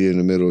get traded in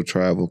the middle of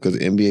travel, because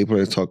NBA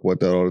players talk about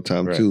that all the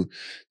time too.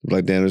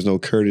 Like, damn, there's no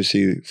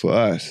courtesy for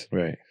us.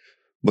 Right.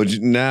 But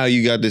now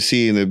you got to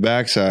see in the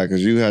backside,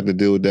 because you had to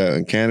deal with that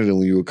in Canada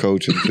when you were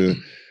coaching, to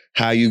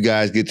how you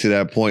guys get to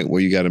that point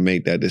where you got to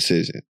make that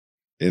decision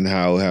and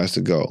how it has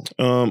to go.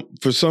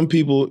 For some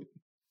people,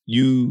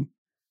 you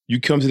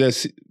come to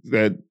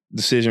that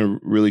decision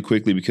really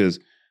quickly because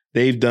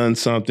they've done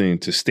something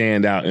to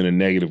stand out in a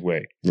negative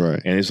way.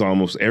 Right. And it's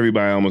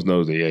everybody almost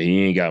knows that, yeah,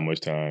 he ain't got much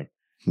time.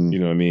 You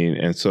know what I mean?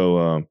 And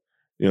so,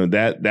 you know,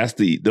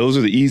 those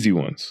are the easy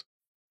ones.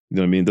 You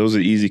know what I mean? Those are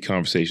the easy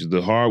conversations.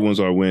 The hard ones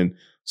are when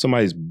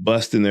somebody's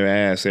busting their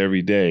ass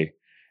every day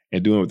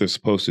and doing what they're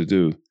supposed to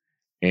do,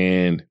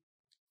 and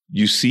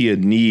you see a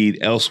need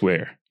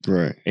elsewhere,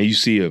 right? And you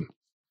see a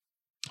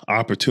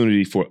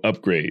opportunity for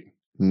upgrade.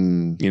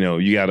 You know,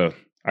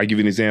 I give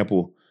you an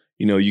example.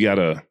 You know, you got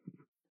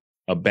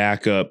a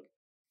backup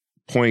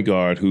point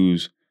guard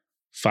who's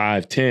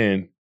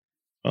 5'10",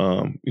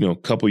 you know, a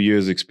couple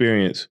years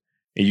experience,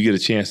 and you get a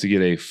chance to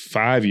get a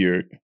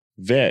 5-year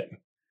vet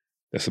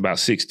that's about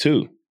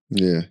 6'2".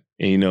 Yeah.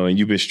 And, you know, and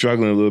you've been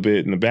struggling a little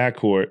bit in the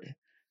backcourt,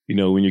 you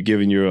know, when you're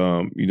giving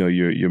your, you know,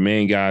 your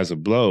main guys a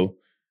blow,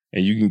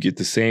 and you can get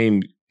the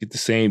same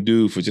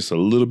dude for just a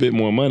little bit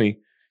more money.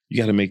 You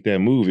got to make that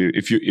move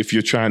if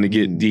you're trying to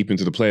get deep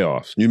into the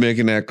playoffs. You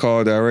making that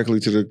call directly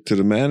to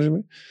the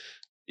management?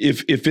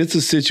 If it's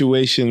a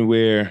situation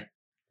where,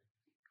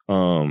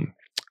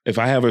 if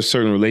I have a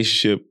certain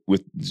relationship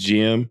with the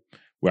GM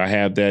where I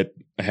have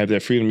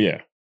that freedom,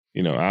 yeah,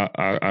 you know,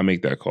 I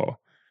make that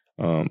call.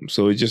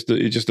 So it just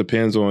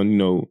depends on,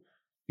 you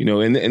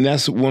know, and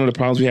that's one of the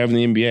problems we have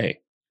in the NBA.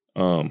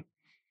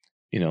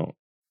 You know,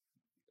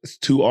 it's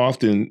too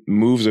often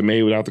moves are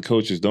made without the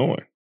coaches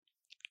knowing.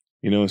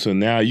 You know, so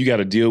now you got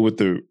to deal with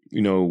the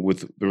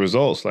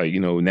results. Like,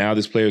 you know, now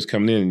this player's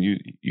coming in and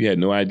you had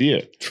no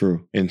idea.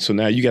 True. And so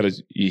now you got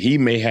to, he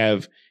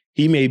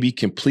may be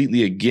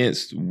completely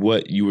against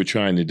what you were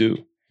trying to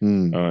do. You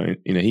know,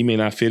 he may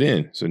not fit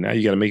in. So now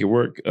you got to make it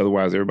work.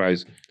 Otherwise,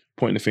 everybody's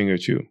pointing the finger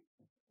at you.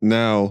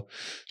 Now,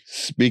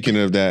 speaking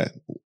of that,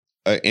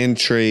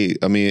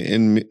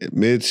 in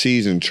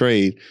mid-season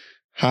trade,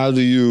 how do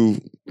you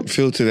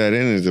filter that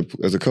in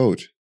as a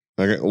coach?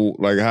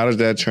 Like how does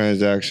that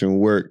transaction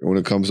work when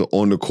it comes to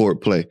on the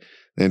court play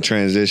and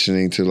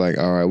transitioning to like,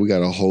 all right, we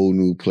got a whole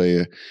new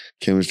player.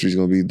 Chemistry's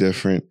going to be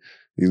different.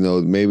 You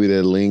know, maybe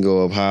the lingo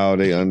of how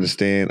they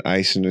understand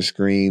icing the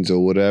screens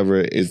or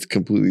whatever is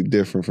completely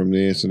different from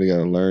there. So they got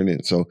to learn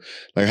it. So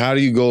like, how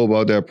do you go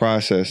about that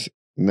process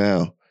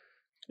now?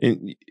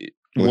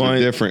 One,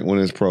 different when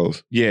it's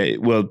pros. Yeah,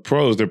 well,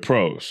 they're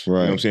pros. Right. You know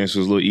what I'm saying? So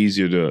it's a little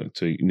easier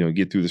to you know,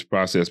 get through this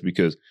process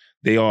because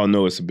they all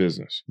know it's a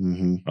business.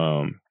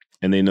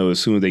 And they know as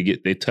soon as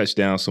they touch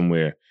down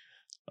somewhere.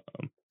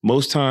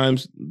 Most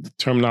times the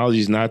terminology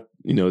is not,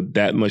 you know,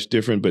 that much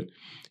different, but,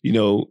 you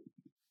know,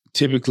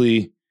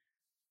 typically,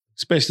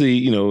 especially,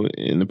 you know,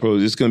 in the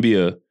pros, it's going to be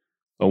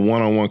a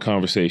one-on-one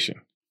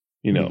conversation,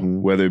 you know,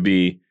 whether it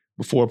be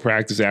before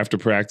practice, after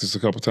practice a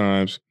couple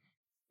times,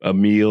 a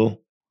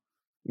meal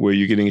where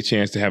you're getting a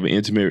chance to have an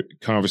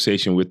intimate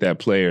conversation with that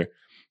player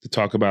to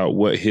talk about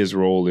what his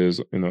role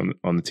is, you know,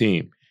 on the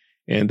team.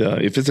 And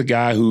if it's a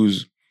guy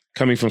who's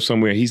coming from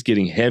somewhere, he's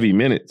getting heavy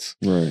minutes.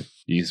 Right.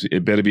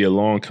 It better be a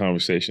long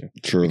conversation.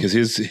 True. Because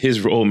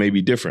his role may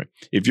be different.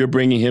 If you're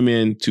bringing him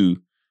in to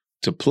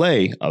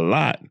play a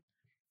lot,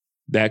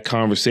 that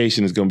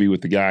conversation is going to be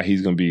with the guy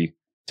he's going to be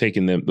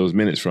taking those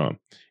minutes from.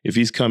 If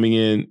he's coming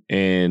in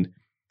and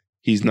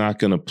he's not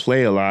going to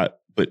play a lot,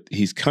 but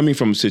he's coming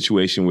from a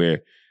situation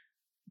where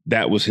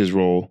that was his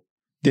role,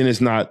 then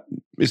it's not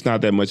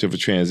that much of a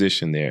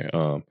transition there,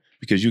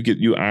 because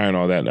you iron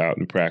all that out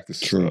in practice.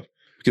 True. Stuff.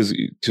 Because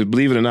to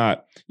believe it or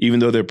not, even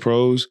though they're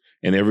pros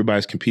and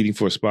everybody's competing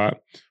for a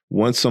spot,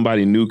 once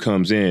somebody new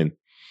comes in,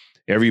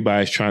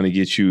 everybody's trying to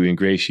get you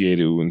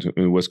ingratiated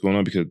in what's going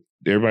on because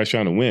everybody's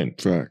trying to win.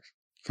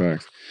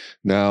 Facts.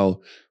 Now,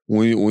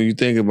 when you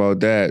think about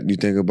that, you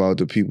think about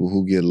the people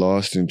who get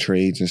lost in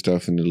trades and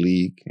stuff in the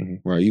league,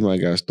 right? You might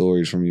got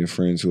stories from your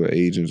friends who are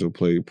agents or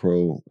play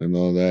pro and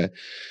all that,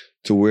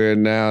 to where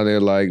now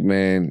they're like,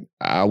 man,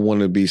 I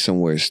want to be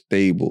somewhere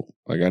stable.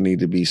 Like I need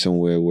to be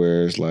somewhere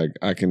where it's like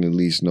I can at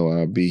least know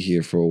I'll be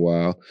here for a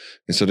while.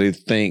 And so they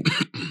think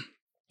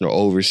the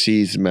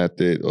overseas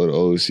method or the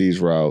overseas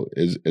route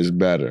is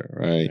better,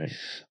 right?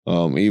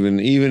 Even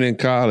in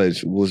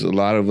college, was a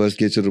lot of us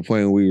get to the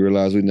point where we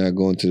realize we're not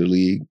going to the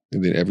league,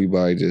 and then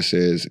everybody just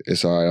says,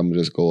 it's all right, I'm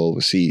gonna just go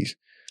overseas.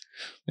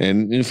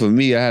 And for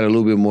me, I had a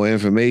little bit more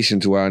information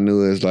to where I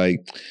knew it's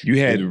like... You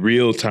had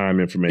real-time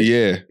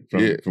information.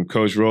 From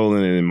Coach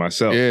Rowland and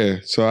myself. Yeah.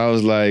 So I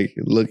was like,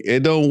 look,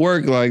 it don't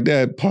work like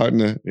that,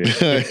 partner.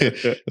 Yeah.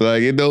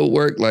 Like, it don't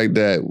work like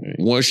that. Right.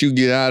 Once you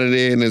get out of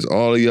there and it's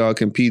all of y'all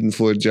competing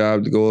for a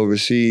job to go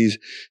overseas,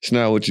 it's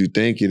not what you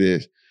think it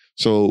is.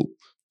 So...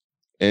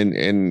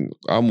 And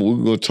we're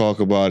going to talk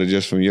about it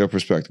just from your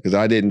perspective, because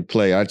I didn't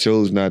play. I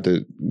chose not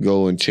to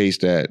go and chase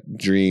that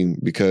dream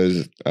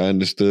because I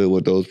understood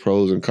what those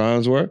pros and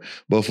cons were.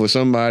 But for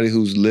somebody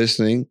who's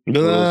listening...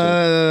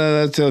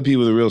 Let's tell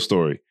people the real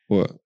story.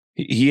 What?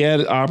 He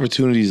had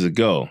opportunities to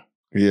go.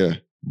 Yeah.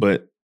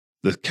 But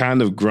the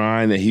kind of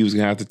grind that he was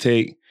going to have to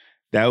take,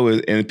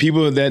 and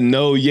people that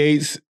know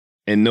Yates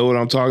and know what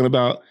I'm talking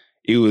about,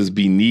 it was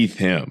beneath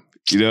him.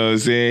 You know what I'm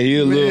saying?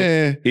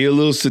 He a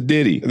little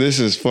sedity. This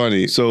is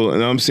funny. So,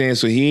 and I'm saying,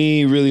 so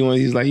he ain't really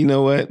he's like, you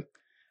know what?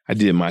 I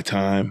did my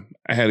time.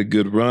 I had a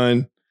good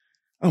run.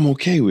 I'm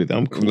okay with it.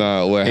 I'm cool.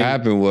 No, what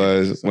happened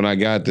was when I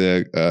got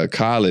to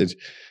college,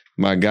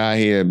 my guy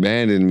here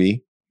abandoned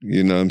me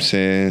You know what I'm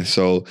saying?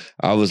 So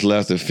I was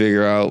left to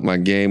figure out my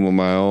game on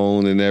my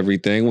own and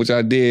everything, which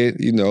I did,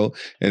 you know.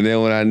 And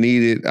then when I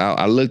needed,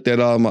 I looked at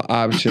all my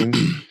options,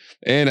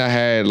 and I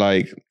had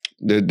like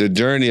the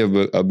journey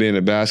of being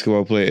a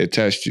basketball player. It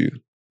tests you,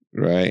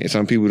 right? And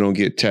some people don't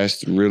get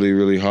tested really,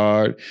 really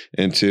hard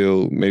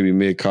until maybe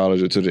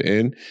mid-college or to the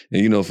end.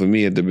 And, you know, for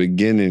me at the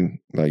beginning,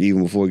 like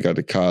even before we got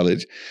to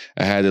college,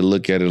 I had to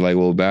look at it like,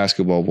 well,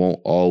 basketball won't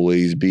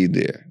always be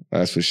there.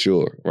 That's for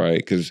sure, right?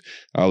 Because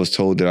I was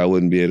told that I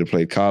wouldn't be able to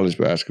play college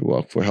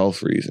basketball for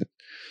health reasons.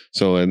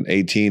 So in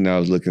 18, I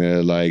was looking at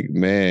it like,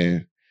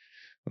 man,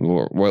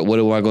 what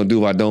am I going to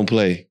do if I don't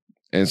play?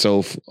 And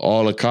so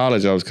all of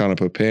college, I was kind of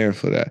preparing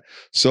for that.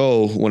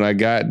 So when I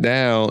got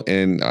down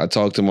and I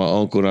talked to my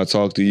uncle and I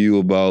talked to you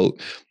about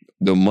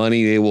the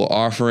money they were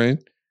offering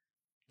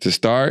to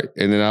start,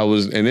 and then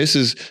and this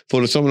is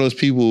for some of those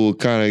people who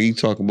kind of, you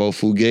talking about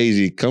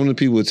fugazi, come to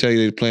people who tell you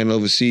they're playing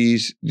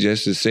overseas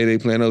just to say they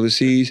playing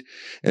overseas,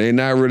 and they're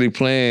not really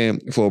playing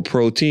for a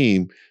pro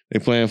team. They're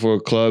playing for a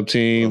club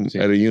team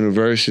at a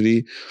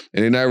university,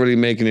 and they're not really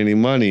making any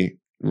money,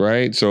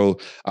 right? So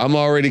I'm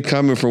already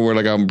coming from where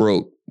like I'm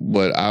broke,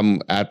 but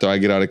after I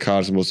get out of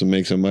college, I'm supposed to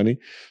make some money.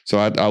 So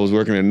I was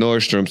working at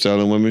Nordstrom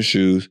selling women's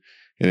shoes,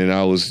 and then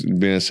I was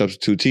being a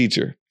substitute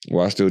teacher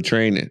while still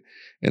training.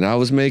 And I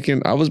was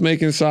making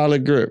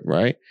solid grip,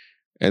 right?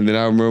 And then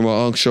I remember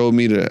my uncle showed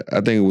me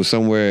I think it was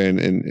somewhere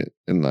in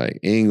like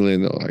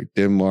England or like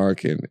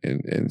Denmark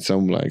and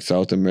some like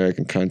South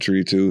American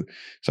country too.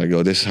 It's like,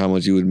 oh, this is how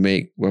much you would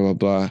make, blah, blah,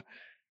 blah.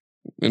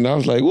 And I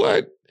was like,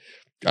 what?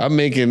 I'm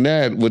making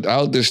that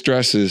without the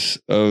stresses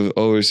of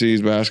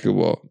overseas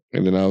basketball.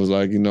 And then I was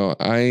like, you know,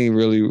 I ain't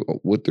really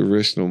with the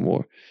risk no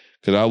more.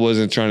 Because I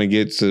wasn't trying to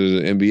get to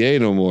the NBA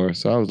no more.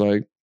 So I was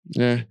like,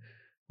 yeah.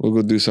 We'll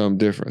go do something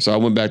different. So I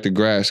went back to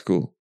grad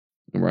school,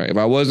 right? If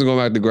I wasn't going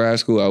back to grad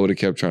school, I would have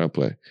kept trying to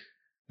play.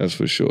 That's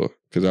for sure,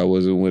 because I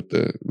wasn't with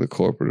the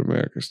corporate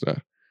America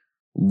stuff.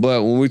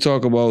 But when we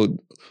talk about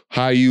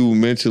how you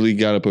mentally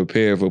got to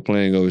prepare for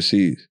playing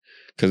overseas,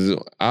 because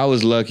I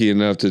was lucky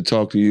enough to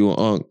talk to you and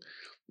Unc,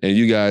 and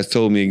you guys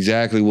told me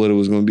exactly what it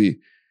was going to be.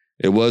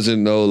 It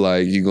wasn't no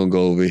like, you're going to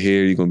go over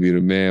here, you're going to be the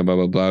man, blah,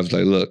 blah, blah. It's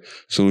like, look,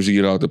 as soon as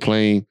you get off the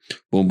plane,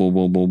 boom, boom,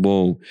 boom, boom,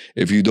 boom.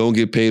 If you don't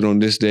get paid on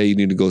this day, you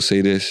need to go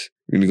say this.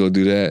 You need to go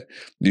do that.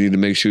 You need to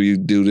make sure you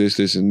do this,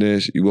 this, and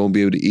this. You won't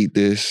be able to eat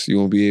this. You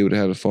won't be able to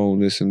have a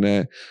phone, this and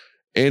that.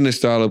 And the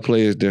style of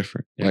play is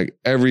different. Yeah. Like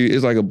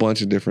it's like a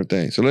bunch of different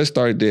things. So let's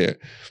start there.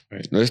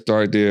 Right. Let's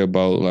start there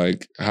about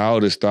like how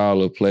the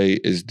style of play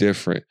is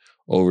different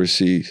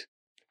overseas.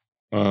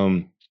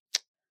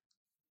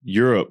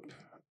 Europe.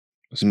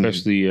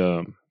 Especially,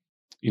 you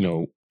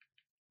know,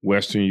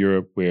 Western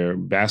Europe, where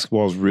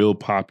basketball is real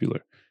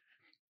popular.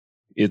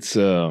 It's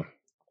a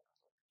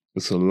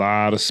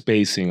lot of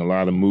spacing, a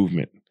lot of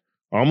movement,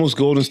 almost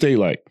Golden State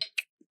like.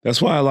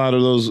 That's why a lot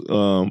of those,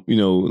 you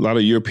know, a lot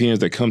of Europeans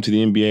that come to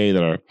the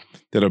NBA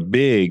that are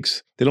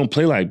bigs, they don't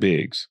play like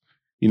bigs.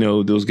 You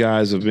know, those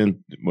guys have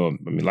been, well,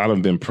 I mean, a lot of them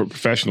have been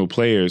professional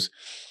players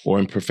or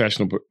in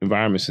professional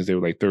environments since they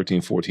were like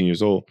 13, 14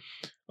 years old.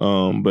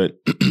 But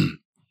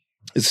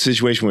it's a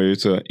situation where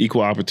it's an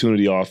equal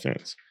opportunity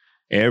offense.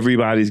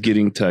 Everybody's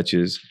getting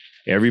touches.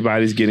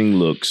 Everybody's getting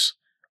looks.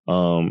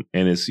 And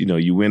it's, you know,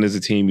 you win as a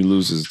team, you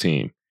lose as a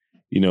team.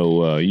 You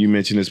know, you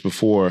mentioned this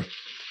before,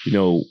 you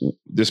know,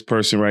 this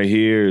person right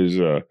here is,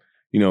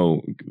 you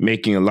know,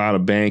 making a lot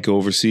of bank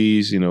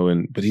overseas, you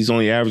know, but he's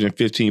only averaging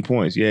 15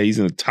 points. Yeah, he's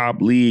in the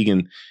top league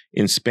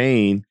in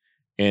Spain.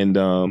 And,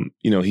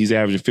 you know, he's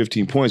averaging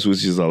 15 points,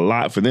 which is a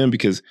lot for them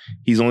because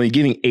he's only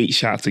getting 8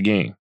 shots a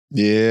game.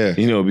 Yeah.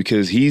 You know,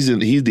 because he's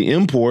the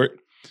import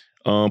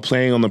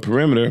playing on the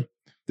perimeter.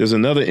 There's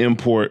another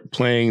import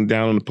playing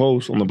down on the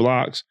post, on the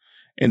blocks.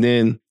 And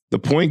then the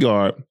point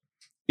guard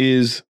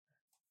is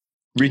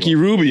Ricky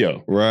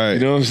Rubio. Right. You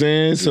know what I'm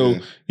saying? So,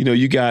 you know,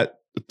 you got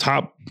the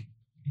top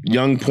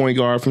young point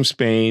guard from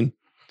Spain,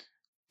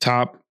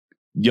 top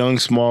young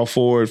small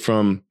forward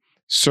from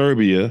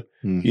Serbia.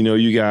 You know,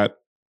 you got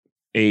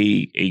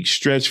a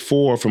stretch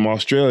 4 from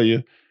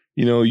Australia.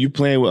 You know, you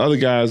playing with other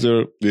guys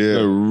that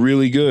are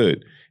really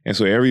good. And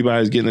so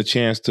everybody's getting a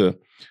chance to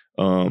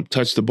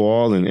touch the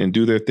ball and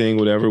do their thing,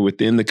 whatever,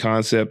 within the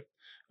concept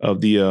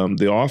of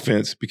the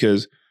offense,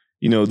 because,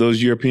 you know,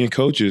 those European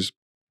coaches,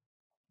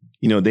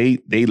 you know, they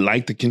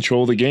like to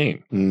control the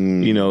game.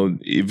 You know,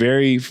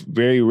 very,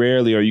 very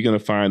rarely are you going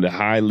to find a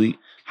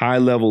high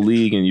level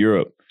league in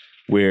Europe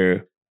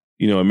where,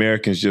 you know,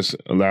 Americans just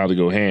allowed to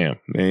go ham.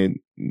 And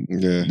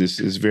this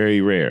is very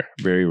rare,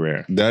 very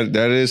rare. That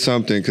is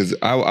something, because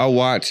I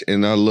watch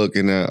and I look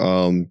in at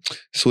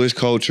Swiss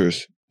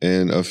Cultures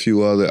and a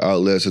few other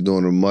outlets are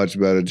doing a much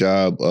better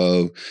job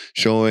of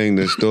showing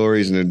the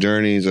stories and the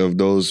journeys of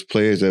those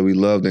players that we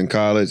loved in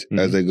college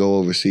as they go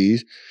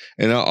overseas.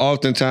 And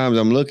oftentimes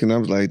I'm looking, I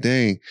was like,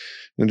 dang,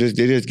 they're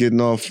just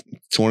getting off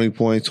 20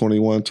 points,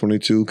 21,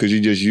 22, because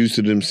you're just used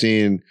to them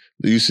seeing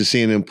used to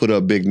seeing them put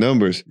up big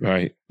numbers.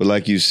 Right. But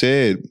like you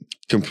said,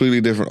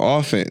 completely different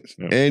offense.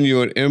 Yeah. And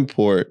you're an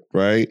import,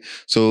 right?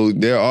 So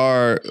there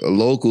are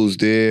locals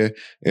there,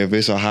 if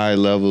it's a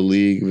high-level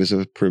league, if it's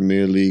a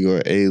Premier League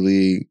or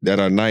A-League,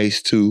 that are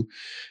nice too.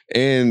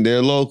 And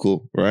they're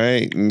local,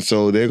 right? And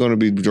so they're going to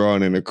be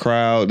drawing in a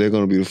crowd. They're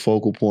going to be the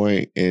focal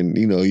point. And,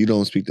 you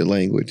don't speak the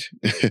language,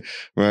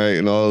 right?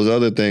 And all those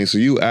other things. So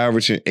you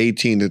averaging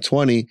 18 to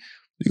 20,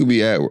 you could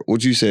be at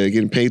what you said,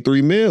 getting paid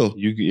 $3 million.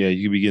 You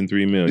could be getting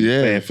 $3 million. Yeah.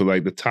 You're playing for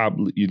like the top,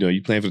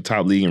 you're playing for the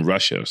top league in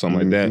Russia or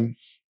something like that.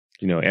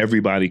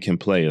 Everybody can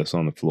play us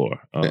on the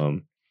floor.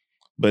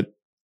 But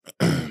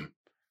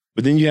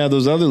then you have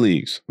those other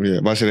leagues. Yeah,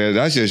 but I said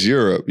that's just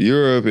Europe.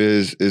 Europe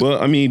is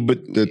well, I mean,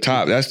 but the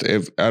top. That's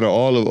out of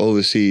all of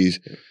overseas,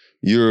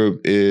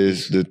 Europe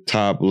is the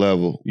top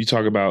level. You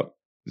talk about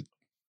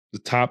the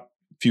top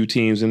few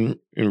teams in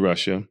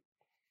Russia.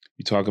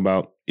 You talk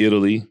about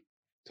Italy.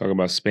 Talk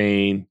about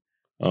Spain,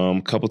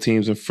 a couple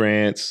teams in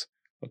France,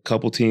 a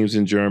couple teams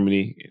in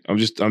Germany. I'm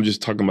just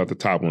talking about the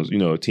top ones.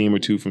 A team or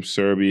two from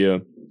Serbia,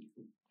 a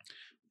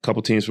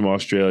couple teams from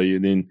Australia.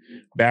 Then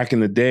back in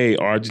the day,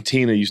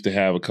 Argentina used to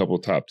have a couple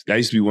of top. That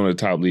used to be one of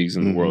the top leagues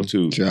in the world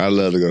too. Sure, I'd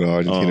love to go to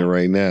Argentina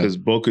right now because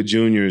Boca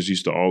Juniors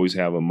used to always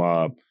have a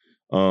mob.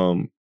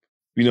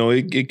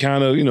 It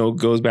kind of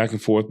goes back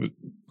and forth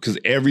because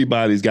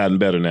everybody's gotten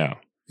better now.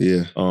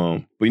 Yeah.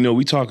 But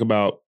we talk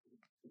about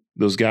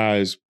those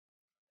guys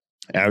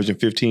averaging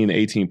 15 to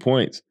 18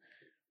 points.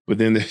 But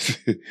then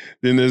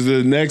there's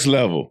the next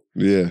level.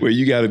 Yeah. Where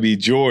you got to be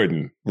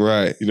Jordan.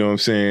 Right. You know what I'm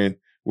saying?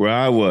 Where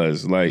I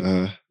was, like,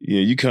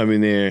 you come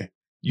in there,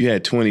 you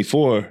had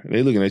 24,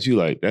 they looking at you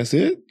like, that's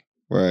it?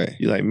 Right.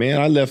 You're like, man,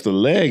 I left a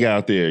leg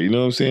out there. You know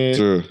what I'm saying?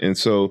 True. And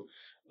so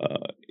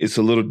it's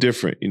a little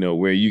different,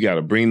 where you got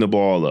to bring the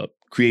ball up,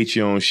 create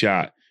your own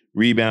shot,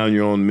 rebound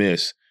your own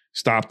miss,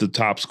 stop the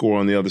top scorer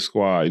on the other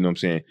squad. You know what I'm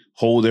saying?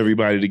 Hold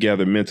everybody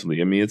together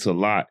mentally. I mean, it's a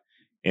lot.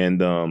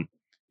 And, a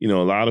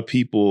lot of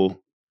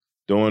people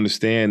don't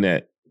understand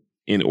that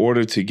in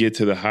order to get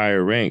to the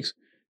higher ranks,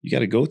 you got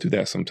to go through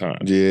that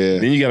sometimes. Yeah.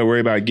 Then you got to worry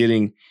about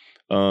getting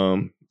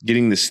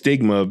the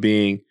stigma of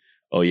being,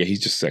 oh, yeah, he's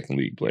just a second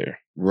league player.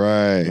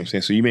 Right. You know what I'm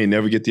saying? So you may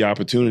never get the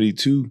opportunity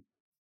to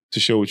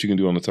show what you can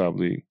do on the top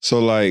league.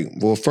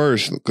 So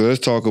first, let's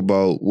talk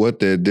about what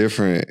the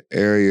different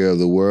area of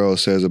the world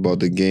says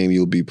about the game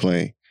you'll be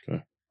playing.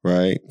 Okay.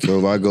 Right? So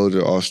if I go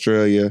to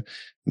Australia,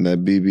 and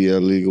that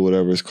BBL league or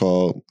whatever it's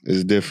called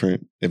is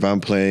different. If I'm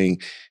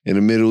playing in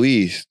the Middle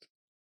East,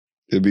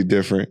 it'd be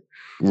different,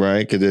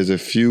 right? Because there's a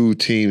few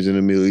teams in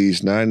the Middle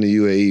East, not in the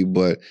UAE,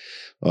 but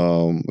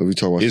if we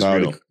talk about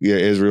Israel.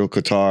 Israel,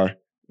 Qatar,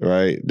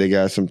 right? They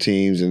got some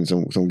teams and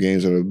some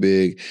games that are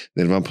big.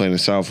 Then if I'm playing in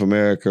South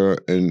America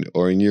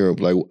or in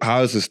Europe, like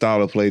how does the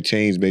style of play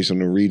change based on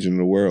the region of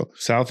the world?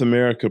 South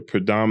America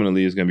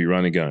predominantly is going to be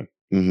run and gun.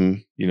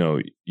 Mm-hmm.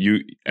 You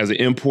as an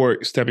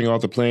import stepping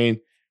off the plane,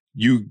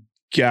 you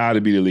got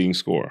to be the leading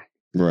scorer.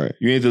 Right.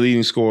 You ain't the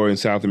leading scorer in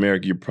South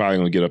America, you're probably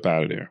going to get up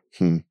out of there.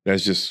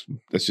 That's just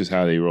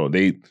how they roll.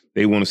 They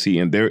want to see,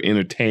 and they're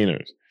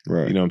entertainers.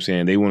 Right. You know what I'm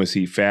saying? They want to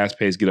see fast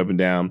pace, get up and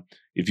down.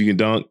 If you can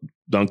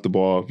dunk the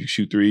ball. If you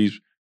shoot threes,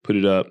 put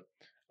it up.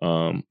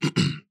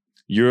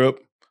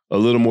 Europe, a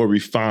little more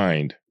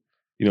refined,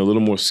 a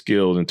little more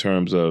skilled in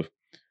terms of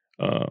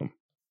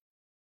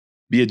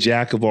be a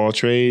jack of all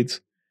trades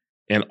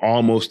and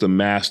almost a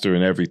master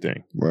in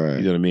everything. Right.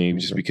 You know what I mean?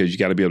 Just because you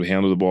got to be able to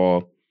handle the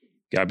ball,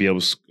 got to be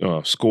able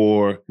to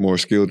score. More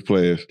skilled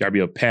players. Got to be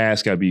able to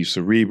pass, got to be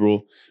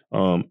cerebral,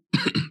 a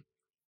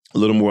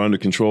little more under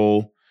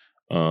control.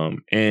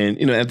 And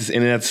at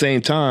the same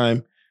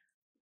time,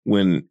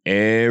 when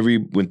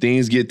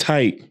things get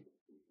tight,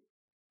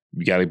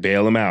 you got to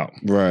bail them out.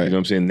 Right. You know what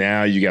I'm saying?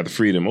 Now you got the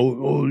freedom.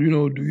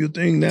 Do your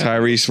thing now.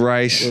 Tyrese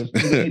Rice.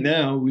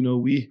 Now,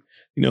 we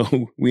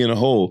in a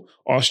hole.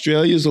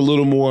 Australia's a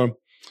little more,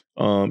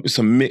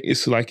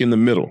 it's like in the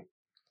middle.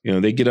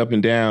 They get up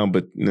and down,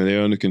 but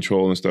they're under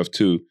control and stuff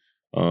too.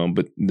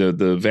 But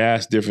the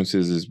vast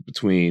differences is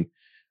between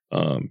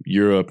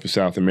Europe and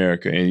South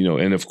America.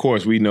 And of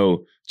course we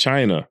know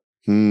China.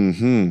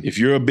 Mm-hmm. If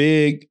you're a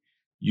big,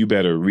 you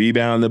better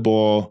rebound the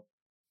ball,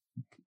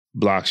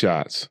 block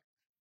shots.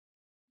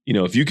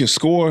 If you can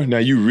score, now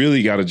you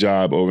really got a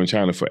job over in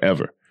China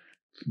forever.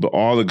 But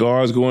all the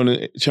guards going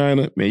to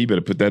China, man, you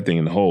better put that thing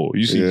in the hole.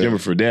 You see Jimmy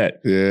Fredette.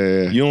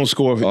 Yeah. You don't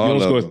score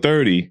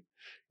 30,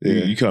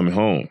 you coming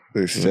home.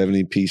 There's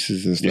 70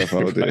 pieces and stuff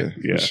out there.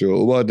 Yeah. For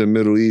sure. What about the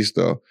Middle East,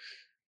 though?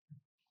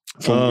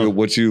 From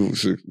what you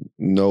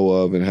know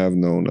of and have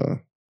known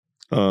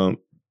of.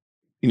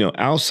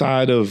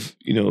 Outside of,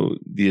 the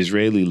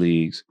Israeli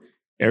leagues,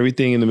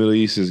 everything in the Middle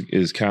East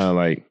is kind of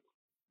like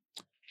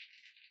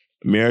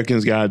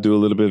Americans got to do a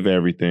little bit of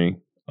everything,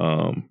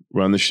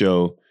 run the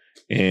show.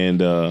 And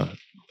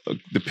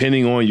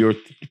depending on your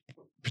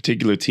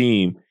particular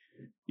team,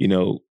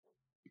 you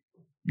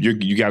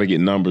got to get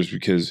numbers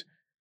because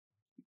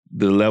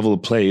the level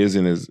of play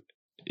isn't as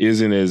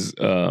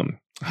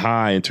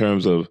high in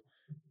terms of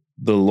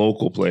the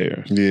local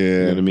players. Yeah. You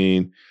know what I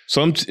mean?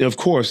 Of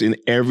course, in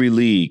every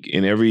league,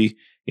 in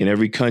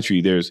every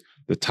country, there's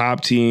the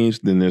top teams,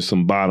 then there's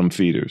some bottom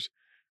feeders.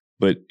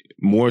 But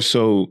more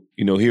so,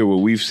 here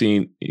what we've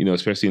seen,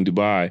 especially in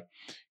Dubai,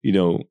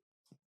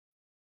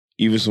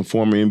 even some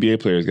former NBA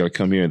players got to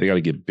come here and they got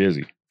to get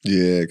busy.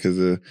 Yeah, because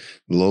the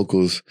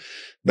locals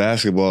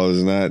basketball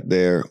is not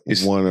their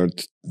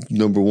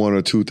number one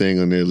or two thing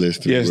on their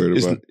list. Yes,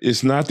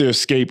 it's not their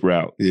escape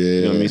route. Yeah,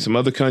 you know what I mean, some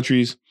other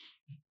countries,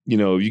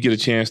 if you get a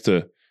chance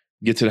to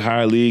get to the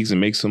higher leagues and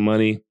make some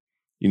money,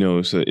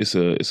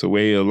 it's a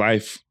way of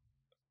life,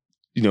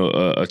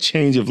 a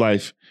change of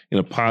life in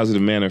a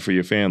positive manner for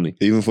your family,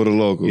 even for the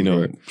locals.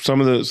 Right?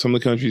 some of the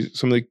countries,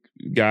 some of the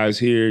guys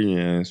here,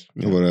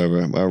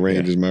 whatever. My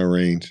range is my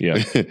range.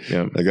 Yeah,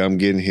 yeah. Like I'm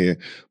getting here,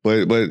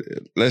 but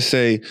let's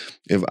say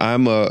if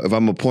I'm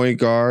a point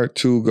guard,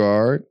 two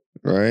guard,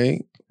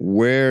 right?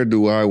 Where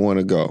do I want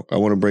to go? I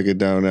want to break it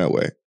down that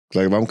way.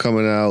 Like if I'm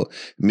coming out,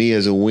 me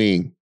as a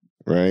wing,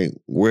 right?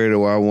 Where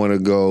do I want to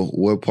go?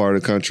 What part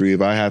of the country?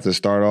 If I have to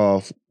start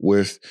off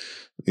with,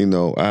 I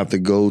have to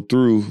go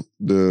through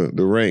the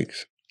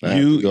ranks.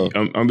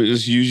 I'm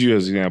just use you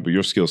as an example.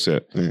 Your skill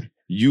set. Yeah.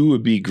 You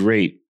would be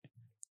great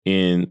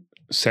in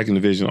second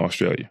division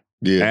Australia.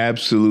 Yeah,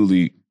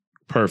 absolutely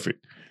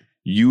perfect.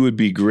 You would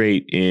be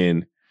great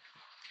in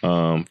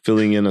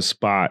filling in a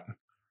spot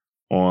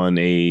on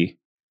a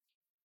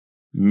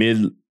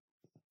middle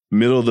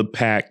of the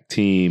pack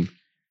team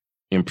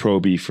in Pro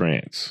B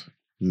France.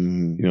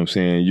 Mm-hmm. You know what I'm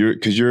saying?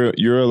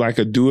 You're like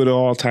a do it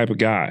all type of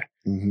guy.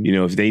 Mm-hmm.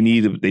 If they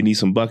need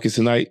some buckets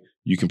tonight,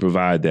 you can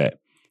provide that.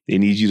 They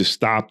need you to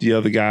stop the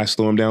other guy,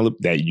 slow him down,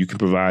 that you can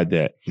provide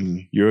that.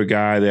 Mm-hmm. You're a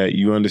guy that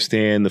you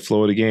understand the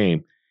flow of the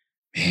game.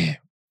 Man,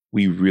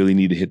 we really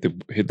need to hit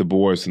the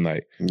boards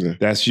tonight. Yeah.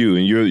 That's you.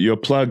 And you're a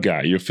plug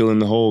guy. You're filling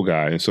the hole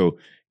guy. And so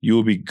you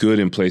will be good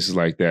in places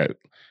like that.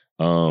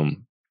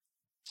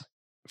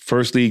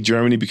 First League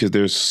Germany, because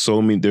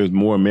there's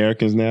more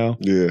Americans now.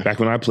 Yeah. Back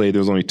when I played, there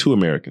was only 2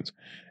 Americans.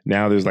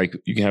 Now there's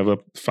you can have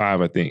up to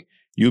 5, I think.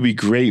 You'll be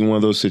great in one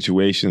of those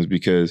situations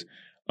because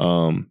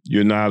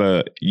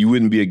you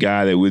wouldn't be a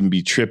guy that wouldn't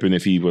be tripping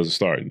if he was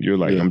starting. You're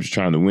like, I'm just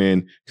trying to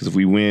win, because if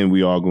we win,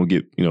 we all gonna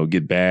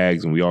get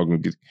bags, and we all gonna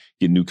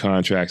get new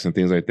contracts and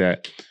things like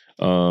that.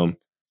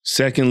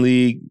 Second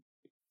league,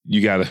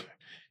 you gotta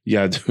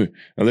do,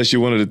 unless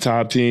you're one of the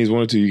top teams, 1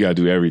 or 2, you gotta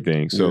do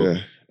everything. So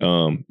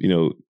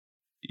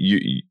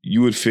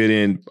you would fit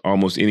in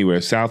almost anywhere.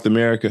 South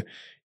America,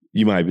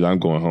 you might be like, I'm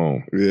going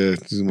home. Yeah,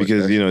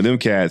 because them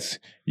cats,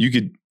 you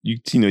get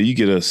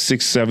a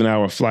 6-7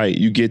 hour flight.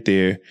 You get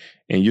there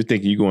and you're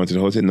thinking you're going to the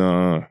hotel.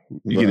 No,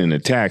 you get in a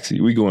taxi.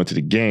 We going to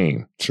the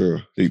game. True.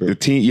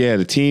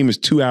 The team is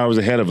 2 hours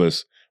ahead of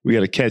us. We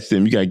got to catch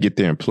them. You got to get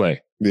there and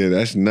play. Yeah,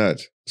 that's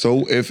nuts.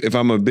 So if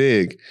I'm a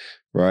big,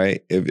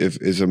 right?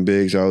 If some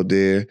bigs out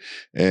there,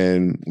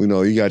 and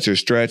you got your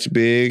stretch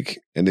big,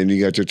 and then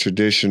you got your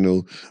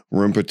traditional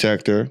rim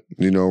protector,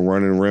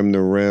 running rim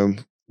to rim,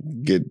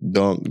 get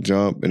dunk,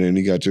 jump, and then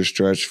you got your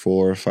stretch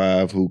 4 or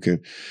 5 who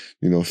can,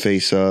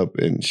 face up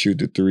and shoot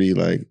the 3.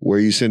 Like, where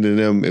are you sending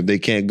them if they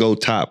can't go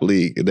top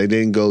league? If they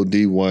didn't go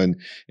D1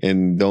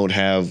 and don't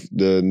have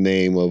the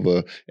name of a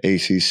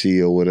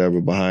ACC or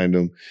whatever behind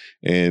them,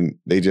 and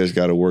they just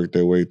got to work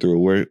their way through.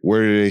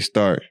 Where do they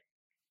start?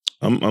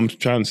 I'm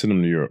trying to send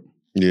them to Europe.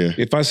 Yeah.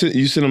 If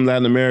you send them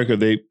Latin America,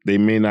 they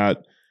may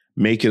not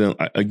make it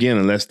again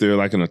unless they're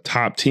like in a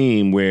top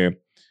team where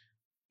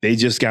they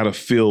just got to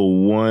fill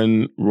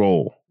one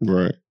role.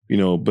 Right.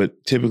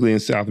 But typically in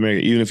South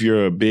America, even if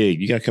you're a big,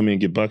 you got to come in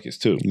and get buckets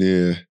too.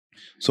 Yeah.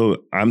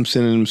 So I'm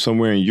sending them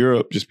somewhere in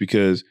Europe just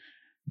because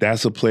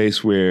that's a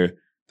place where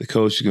the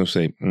coach is going to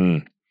say,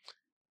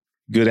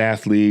 good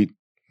athlete,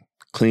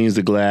 cleans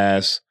the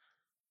glass,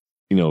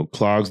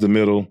 clogs the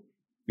middle.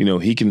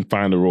 He can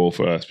find a role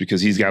for us because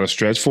he's got a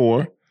stretch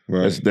 4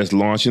 that's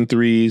launching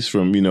 3s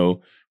from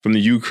the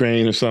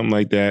Ukraine or something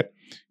like that.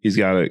 He's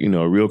got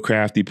a real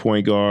crafty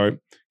point guard.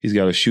 He's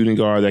got a shooting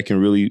guard that can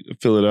really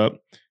fill it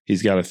up.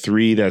 He's got a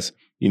 3 that's,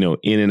 in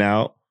and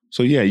out.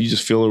 So yeah, you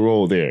just fill a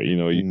role there,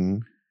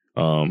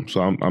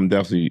 So I'm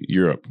definitely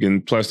Europe.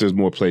 And plus there's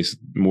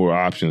more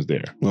options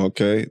there.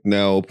 Okay.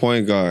 Now a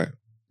point guard,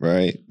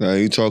 right? Now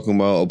you're talking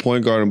about a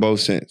point guard in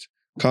both sense.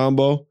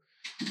 Combo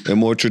and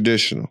more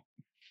traditional.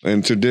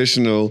 And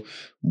traditional,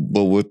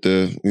 but with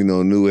the,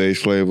 new age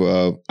flavor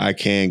of I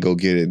can go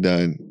get it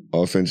done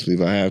offensively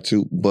if I have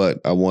to,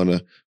 but I want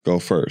to go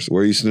first.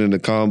 Where are you sending the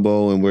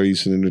combo and where are you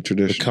sending the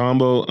traditional? The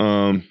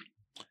combo,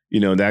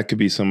 that could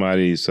be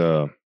somebody's,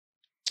 like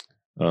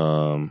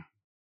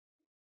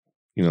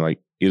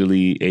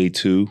Italy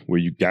A2, where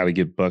you got to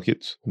get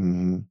buckets.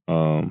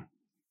 Mm-hmm.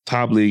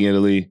 Top league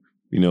Italy,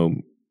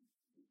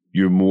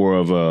 you're more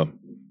of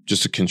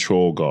just a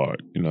control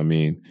guard. You know what I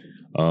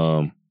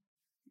mean?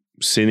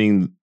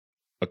 Sending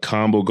a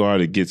combo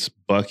guard that gets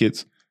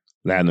buckets,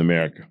 Latin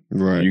America.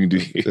 Right. You can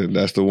do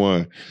that's the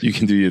one. You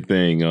can do your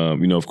thing.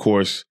 Of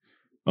course,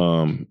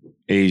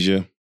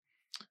 Asia,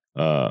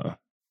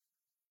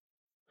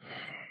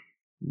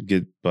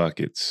 get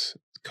buckets,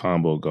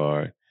 combo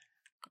guard.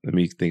 Let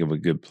me think of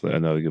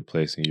another good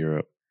place in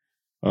Europe.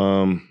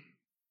 Most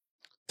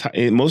of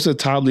the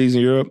top leagues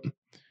in Europe,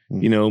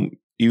 you know,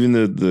 even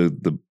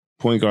the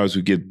point guards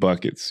who get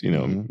buckets, you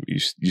know,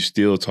 you're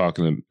still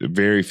talking to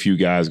very few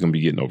guys going to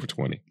be getting over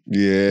 20.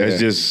 Yeah, that's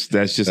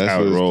just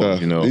how it rolls.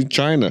 Tough. You know, in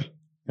China,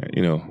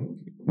 you know,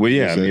 well,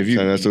 yeah, I mean, if you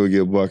that's what we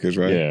get buckets,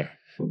 right? Yeah.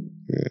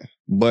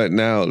 But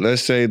now,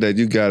 let's say that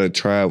you got to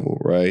travel,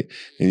 right,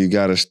 and you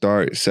got to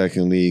start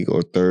second league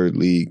or third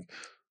league.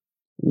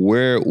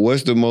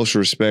 What's the most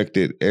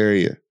respected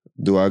area?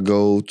 Do I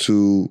go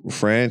to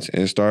France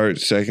and start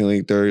second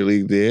league, third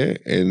league there?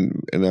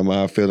 And am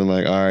I feeling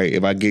like, all right,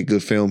 if I get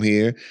good film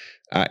here,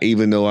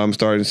 even though I'm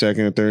starting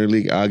second or third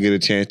league, I'll get a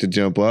chance to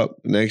jump up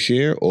next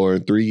year or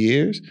in 3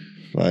 years?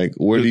 Like,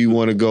 where do you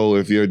want to go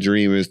if your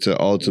dream is to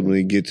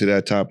ultimately get to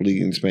that top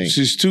league in Spain?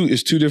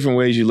 It's two different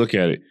ways you look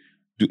at it.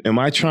 Am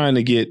I trying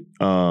to go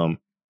to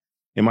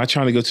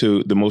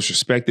the most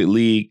respected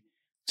league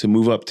to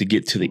move up to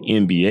get to the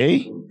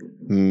NBA?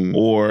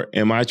 Or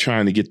am I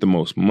trying to get the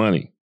most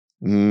money?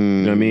 You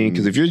know what I mean?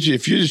 Because if you're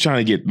just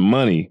trying to get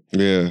money,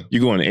 you're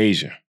going to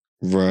Asia.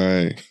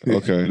 Right.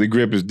 Okay. The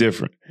grip is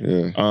different.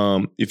 Yeah.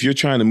 If you're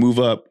trying to move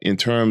up in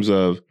terms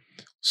of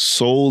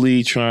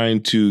solely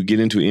trying to get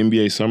into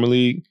NBA Summer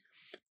League,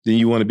 then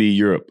you want to be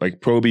Europe.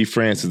 Like Pro B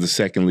France is the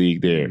second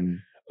league there.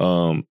 You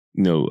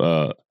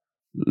know,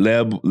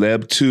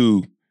 Leb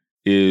 2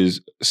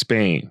 is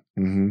Spain.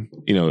 You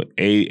know,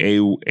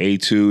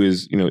 A2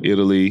 is, you know,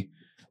 Italy.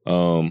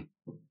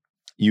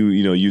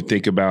 You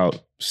think about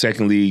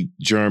second league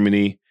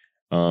Germany,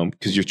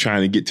 because you're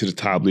trying to get to the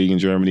top league in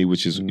Germany,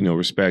 which is, you know,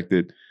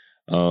 respected.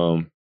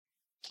 You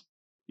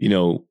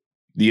know,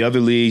 the other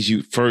leagues,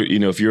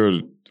 if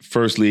you're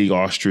first league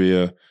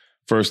Austria,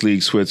 first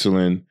league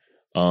Switzerland,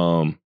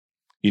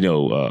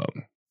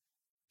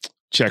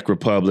 Czech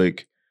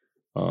Republic,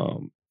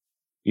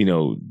 you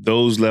know,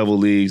 those level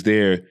leagues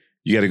there,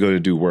 you got to go to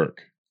do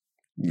work.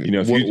 You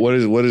know,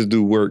 what does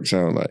do work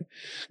sound like?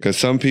 Because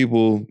some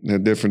people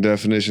have different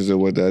definitions of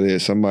what that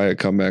is. Somebody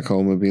come back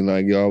home and be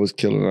like, "Yo, I was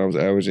killing. I was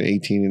averaging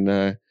 18 and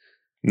 9."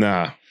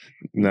 Nah.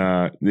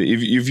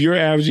 If you're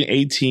averaging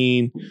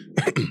 18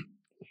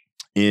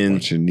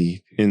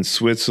 in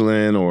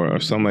Switzerland or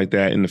something like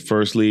that in the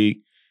first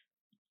league,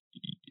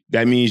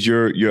 that means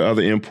your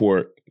other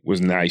import was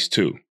nice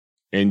too,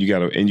 and you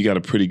got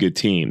a pretty good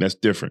team. That's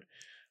different.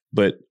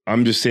 But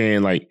I'm just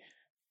saying, like,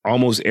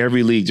 almost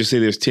every league, just say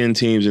there's 10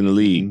 teams in the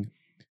league.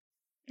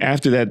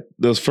 After that,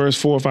 those first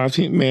 4 or 5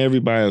 teams, man,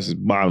 everybody else is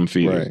bottom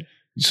feeders. Right.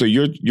 So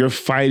you're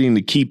fighting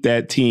to keep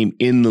that team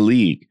in the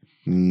league.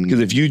 Because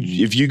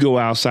if you go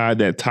outside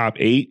that top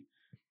 8,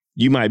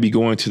 you might be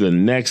going to the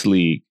next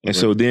league. And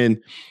so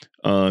then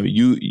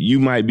you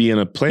might be in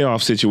a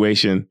playoff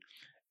situation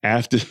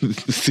after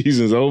the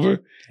season's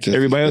over.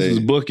 Everybody else is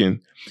booking.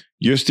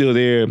 You're still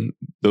there.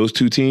 Those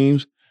 2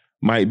 teams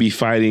might be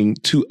fighting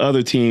 2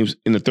 other teams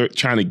in the third,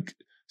 trying to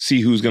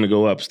see who's going to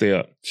go up, stay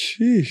up.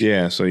 Sheesh.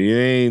 Yeah, so you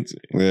ain't.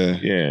 Yeah,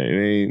 it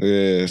ain't.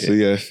 Yeah, so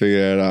you got to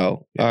figure that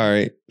out. Yeah. All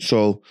right.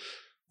 So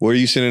where are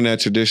you sitting that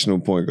traditional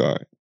point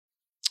guard?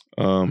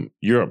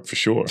 Europe for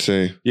sure.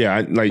 See,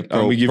 yeah,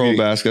 pro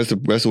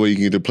basketball. That's the way you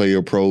can get to play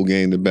your pro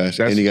game the best,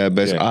 and you got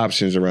best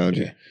options around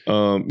you.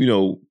 You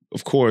know,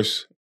 of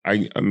course,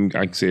 I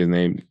can say his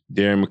name,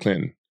 Darren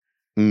McClinton.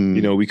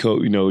 You know,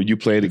 you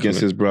played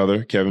against his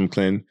brother, Kevin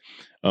McClinton.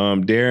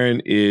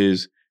 Darren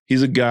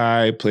he's a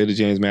guy, played at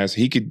James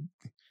Madison. He could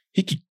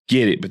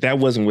get it, but that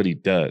wasn't what he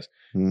does.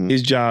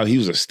 His job, he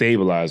was a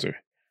stabilizer,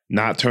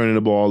 not turning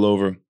the ball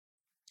over,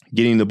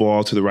 getting the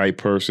ball to the right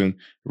person,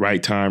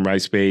 right time,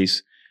 right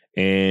space,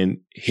 and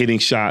hitting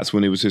shots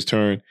when it was his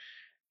turn.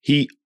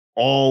 He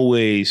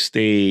always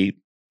stayed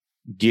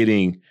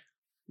getting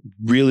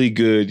really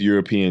good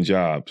European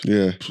jobs.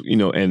 Yeah. You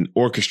know, and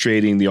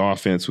orchestrating the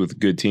offense with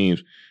good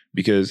teams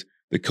because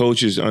the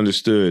coaches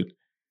understood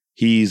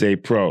he's a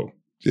pro.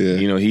 Yeah.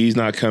 You know, he's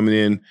not coming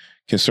in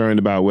concerned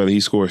about whether he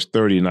scores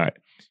 30 or not.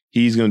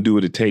 He's going to do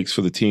what it takes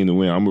for the team to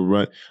win. I'm going to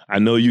run. I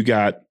know you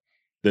got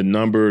the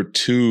number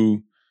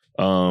 2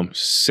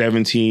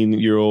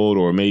 17-year-old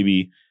or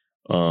maybe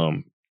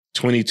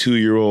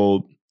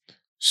 22-year-old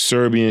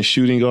Serbian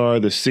shooting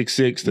guard, the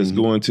 6'6", that's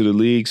going to the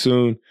league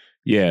soon.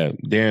 Yeah,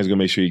 Darren's going to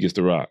make sure he gets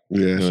the rock.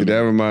 Yeah, see, that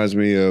reminds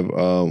me of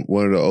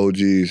one of the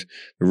OGs,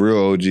 the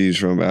real OGs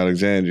from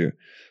Alexandria.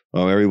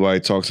 Everybody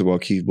talks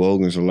about Keith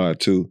Bogans a lot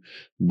too,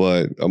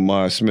 but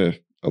Ahmad Smith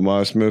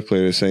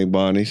played at St.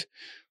 Bonnie's.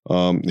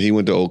 He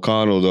went to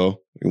O'Connell though.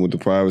 He went to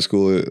private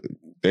school.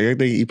 I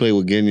think he played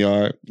with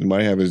Ginyard. He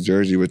might have his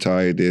jersey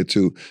retired there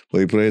too. But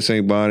he played at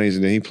St. Bonnie's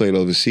and then he played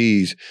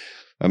overseas.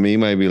 I mean, he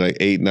might be like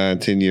 8, 9,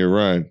 10-year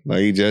run.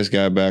 Like he just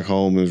got back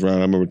home and was around.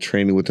 I remember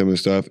training with him and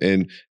stuff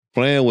and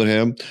playing with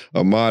him.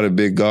 Ahmad, a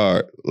big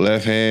guard,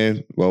 left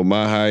hand, well,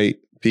 my height.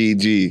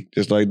 PG,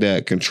 just like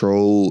that,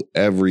 control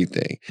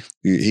everything.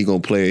 He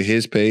gonna play at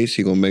his pace.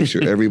 He gonna make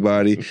sure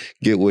everybody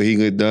get what he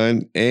get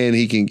done, and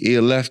he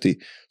a lefty,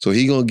 so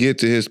he gonna get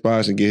to his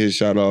spots and get his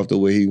shot off the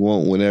way he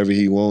want, whenever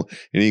he want,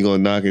 and he gonna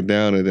knock it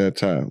down at that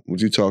time.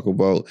 Would you talk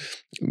about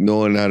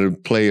knowing how to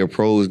play a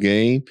pro's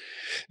game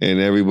and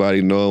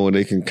everybody knowing when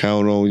they can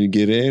count on when you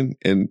get in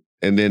and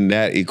then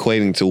that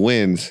equating to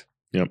wins.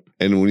 Yep.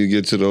 And when you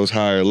get to those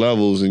higher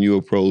levels and you're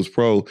a pro's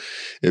pro,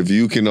 if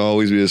you can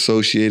always be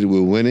associated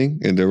with winning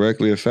and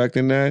directly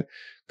affecting that,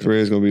 career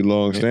is going to be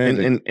long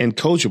standing and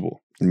coachable.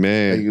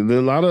 Man,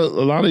 Like, a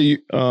lot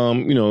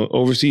of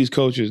overseas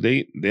coaches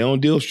they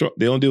don't deal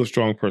with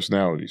strong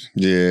personalities.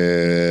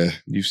 Yeah,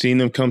 you've seen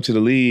them come to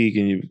the league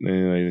and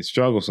they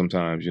struggle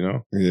sometimes.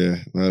 Yeah,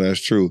 no,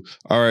 that's true.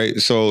 All right,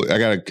 so I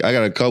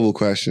got a couple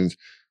questions.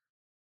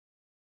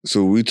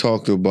 So we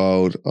talked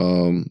about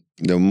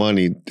the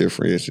money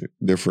difference,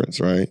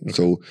 right? Okay.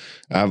 So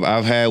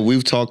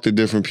we've talked to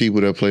different people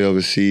that play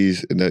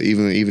overseas, and that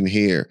even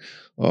here.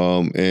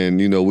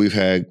 And we've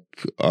had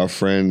our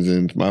friends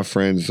and my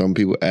friends, some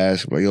people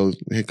ask, like, yo,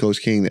 hey,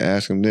 Coach King, to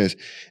ask him this.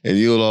 And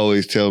you'll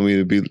always tell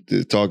me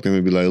to talk to him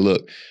and be like,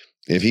 look,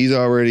 if he's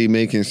already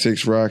making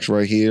 6 rocks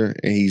right here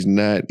and he's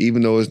not,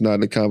 even though it's not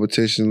the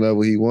competition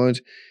level he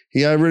wants,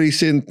 he gotta really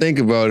sit and think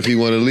about if he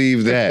want to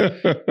leave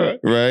that,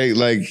 right?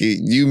 Like,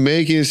 you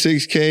making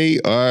 $6K,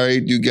 all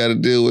right, you got to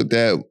deal with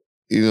that,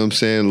 you know what I'm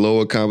saying,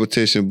 lower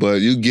competition,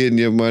 but you getting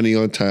your money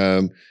on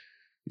time.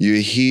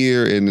 You're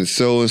here in the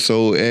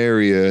so-and-so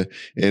area,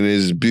 and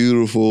it's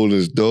beautiful and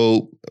it's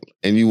dope,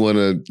 and you want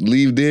to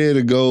leave there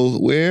to go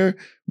where?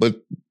 But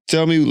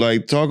tell me,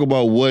 like, talk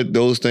about what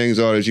those things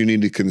are that you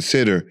need to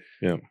consider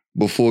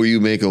before you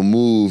make a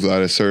move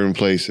out of certain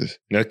places.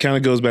 That kind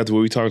of goes back to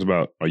what we talked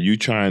about. Are you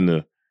trying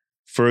to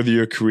further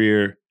your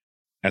career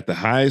at the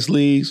highest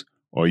leagues,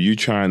 or are you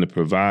trying to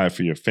provide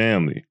for your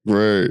family?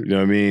 Right. You know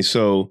what I mean?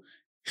 So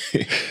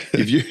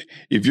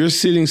if you're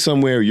sitting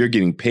somewhere, you're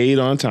getting paid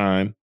on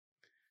time,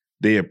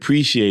 they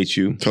appreciate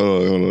you.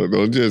 Hold on.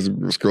 Don't just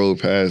scroll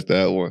past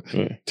that one.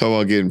 Right. Talk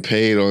about getting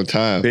paid on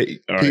time.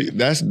 All right.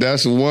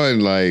 That's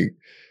one, like.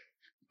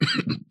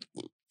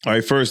 All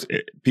right, first,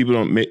 a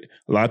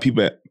lot of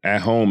people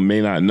at home may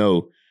not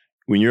know,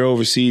 when you're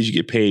overseas, you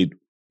get paid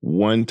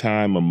one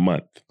time a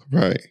month.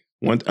 Right.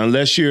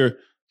 Unless you're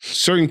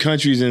certain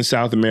countries in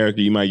South America,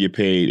 you might get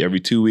paid every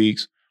 2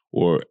 weeks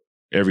or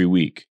every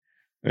week.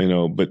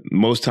 But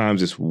most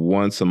times it's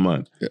once a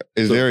month.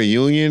 Is there a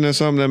union or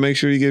something that makes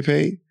sure you get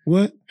paid?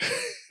 What?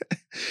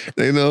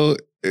 They know.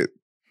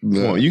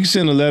 Come on, you can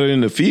send a letter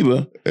into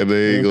FIBA. And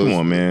they come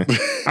on, man.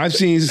 I've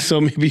seen so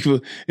many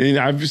people, and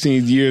I've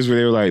seen years where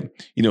they were like,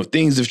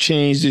 things have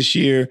changed this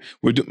year.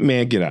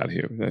 Man, get out of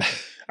here.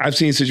 I've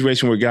seen a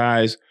situation where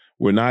guys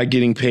were not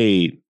getting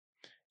paid,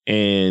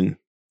 and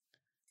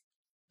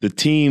the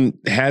team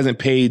hasn't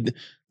paid.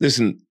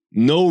 Listen,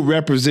 no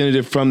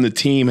representative from the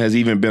team has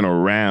even been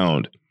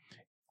around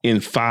in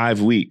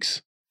 5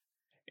 weeks.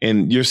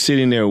 And you're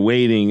sitting there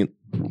waiting.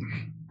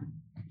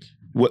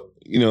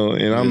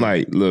 And I'm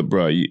like, look,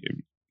 bro, you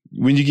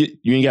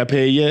ain't got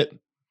paid yet,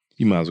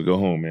 you might as well go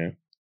home, man.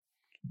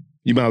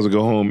 You might as well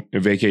go home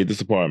and vacate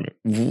this apartment.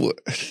 What?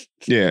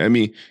 Yeah, I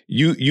mean,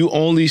 you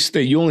only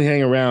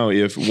hang around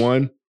if,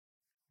 1,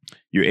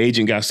 your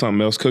agent got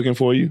something else cooking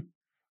for you.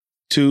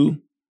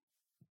 2,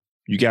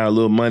 you got a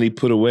little money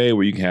put away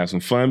where you can have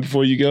some fun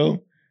before you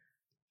go.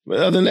 But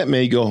other than that,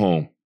 man, you go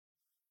home.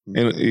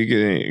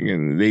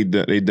 And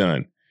they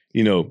done.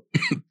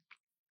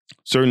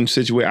 Certain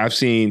situations, I've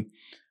seen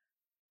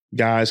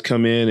guys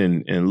come in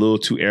and a little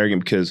too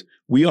arrogant because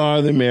we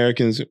are the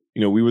Americans.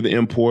 We were the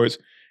imports.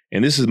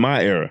 And this is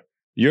my era.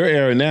 Your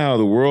era now,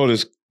 the world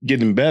is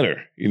getting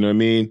better. You know what I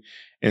mean?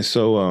 And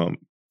so,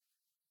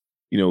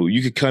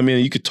 you could come in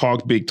and you could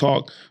talk big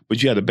talk,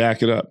 but you had to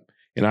back it up.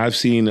 And I've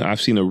seen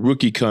a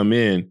rookie come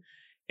in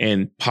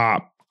and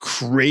pop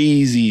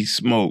crazy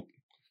smoke,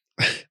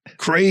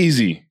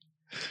 crazy.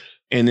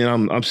 And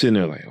then I'm sitting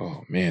there like,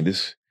 oh man,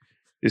 this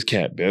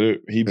cat better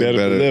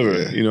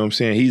deliver. Yeah. You know what I'm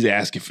saying? He's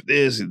asking for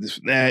this and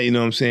that, you know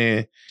what I'm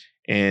saying?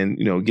 And,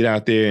 get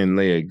out there and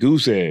lay a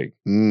goose egg.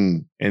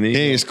 And then he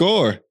ain't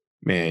score.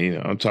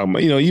 Man, I'm talking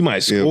about, you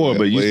might score,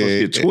 but you're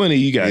supposed to get 20,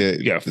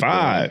 you got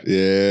 5.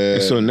 Yeah.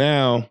 And so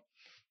now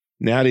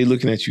they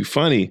looking at you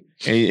funny.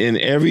 And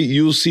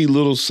you'll see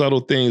little subtle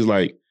things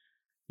like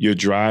your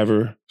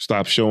driver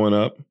stops showing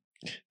up.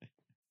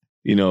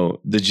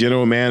 The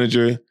general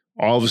manager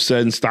all of a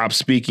sudden stops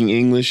speaking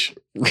English.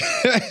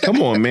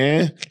 Come on,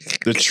 man.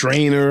 The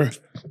trainer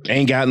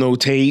ain't got no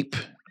tape.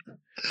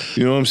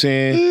 You know what I'm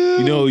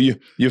saying?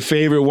 Your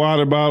favorite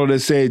water bottle that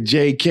said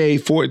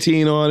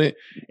JK14 on it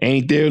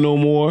ain't there no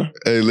more.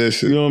 Hey,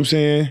 listen. You know what I'm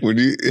saying? When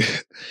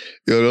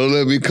don't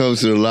let me come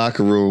to the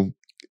locker room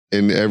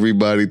and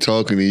everybody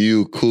talking to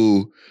you,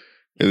 cool.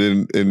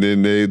 And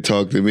then they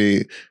talk to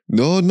me.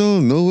 No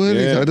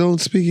way. Yeah. I don't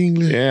speak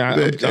English. Yeah,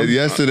 and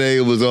yesterday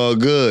it was all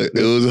good.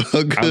 It was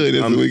all good.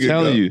 I'm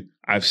telling you,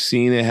 I've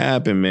seen it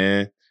happen,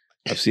 man.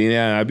 I've seen it.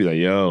 I'd be like,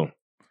 yo,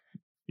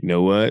 you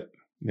know what?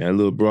 That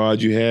little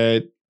broad you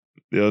had,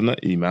 you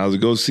might as well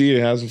go see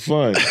her, have some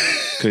fun.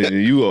 Because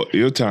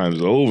your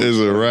time's over. It's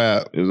a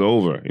wrap. It's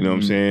over. You know what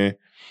I'm saying?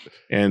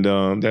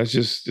 And that's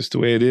just the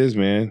way it is,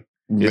 man.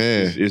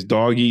 It's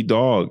dog eat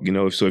dog.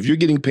 So if you're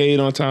getting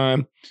paid on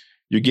time,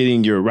 you're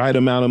getting your right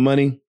amount of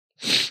money,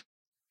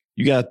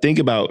 you got to think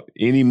about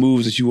any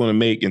moves that you want to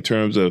make in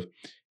terms of,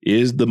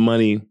 is the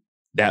money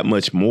that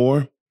much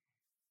more?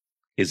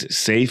 Is it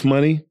safe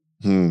money?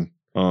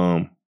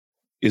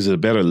 Is it a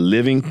better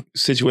living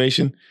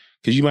situation?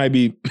 Because you might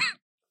be,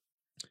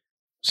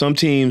 some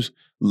teams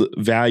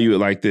value it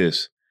like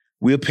this.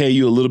 We'll pay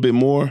you a little bit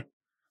more,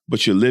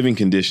 but your living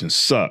conditions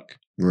suck.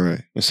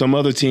 Right. And some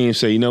other teams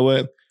say, you know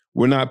what?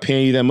 We're not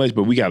paying you that much,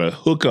 but we got to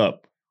hook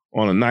up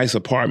on a nice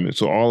apartment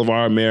so all of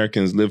our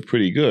Americans live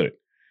pretty good.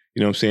 You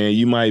know what I'm saying?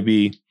 You might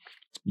be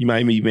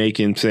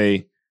making,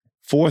 say,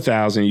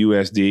 $4,000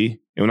 USD.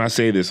 And when I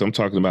say this, I'm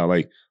talking about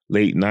like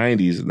late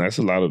 90s, and that's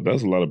a lot of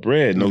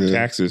bread, no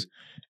taxes.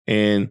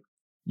 And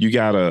you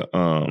got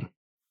an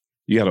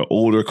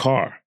older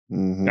car.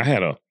 I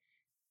had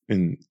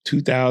in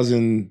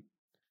 2000,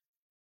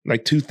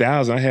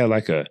 I had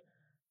like a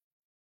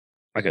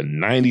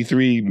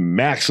 93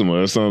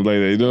 Maxima or something like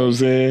that. You know what I'm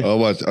saying?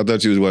 Oh, I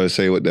thought you was going to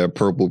say what that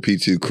purple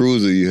P2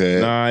 Cruiser you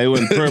had. Nah, it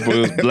wasn't purple.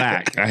 It was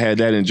black. I had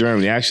that in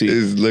Germany. Actually,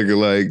 it's looking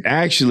like.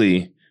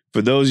 Actually,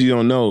 for those of you who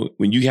don't know,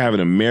 when you have an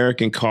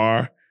American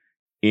car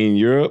in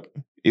Europe,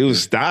 it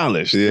was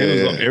stylish. Yeah.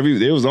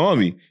 It was on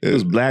me. It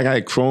was black. I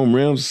had chrome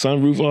rims,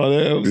 sunroof, all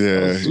that. It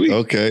was sweet.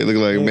 Okay.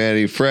 Looking like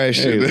Manny Fresh.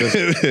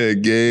 Hey,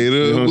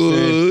 Gator. You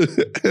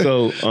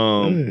know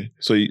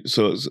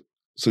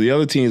so the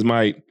other teams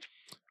might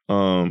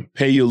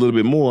pay you a little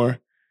bit more,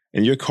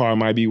 and your car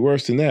might be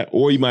worse than that.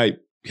 Or you might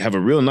have a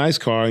real nice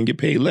car and get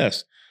paid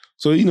less.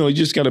 So, you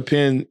just got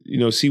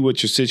to see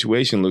what your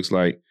situation looks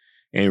like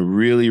and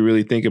really,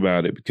 really think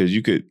about it, because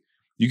you could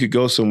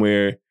go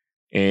somewhere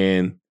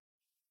and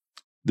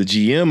the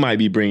GM might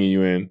be bringing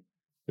you in.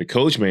 The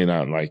coach may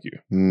not like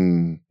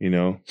you,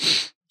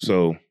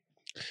 So.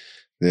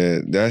 Yeah,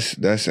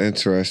 that's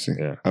interesting.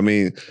 Yeah. I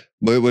mean,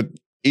 but with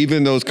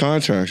even those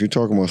contracts, you're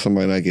talking about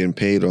somebody not getting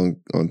paid on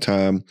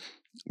time.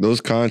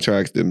 Those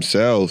contracts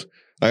themselves,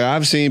 like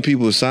I've seen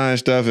people sign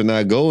stuff and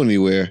not go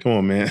anywhere. Come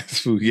on, man.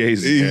 It's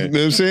fugazi. You know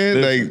what I'm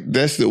saying? Like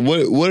that's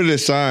what are the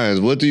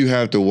signs? What do you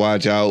have to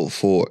watch out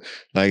for?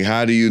 Like,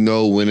 how do you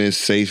know when it's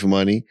safe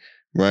money?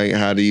 Right?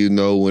 How do you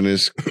know when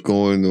it's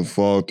going to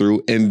fall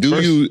through? And do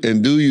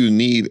you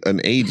need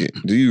an agent?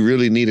 Do you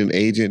really need an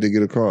agent to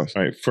get across?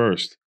 All right,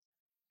 first,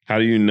 how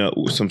do you know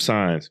some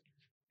signs?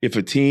 If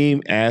a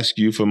team asks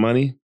you for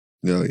money,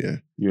 you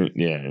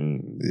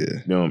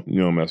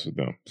don't mess with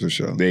them. For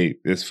sure.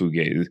 It's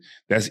fugazi.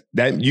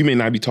 That you may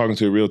not be talking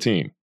to a real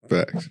team.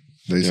 Facts.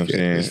 They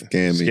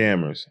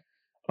Scammers.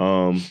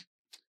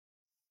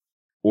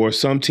 Or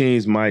some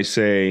teams might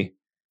say,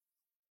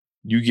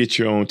 you get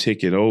your own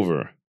ticket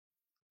over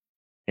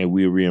and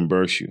we'll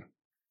reimburse you.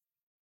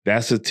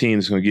 That's a team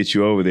that's going to get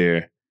you over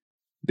there.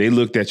 They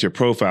looked at your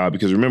profile,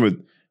 because remember,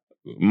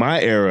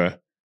 my era,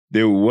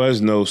 there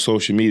was no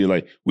social media.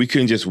 Like, we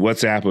couldn't just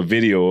WhatsApp a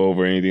video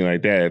over or anything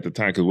like that at the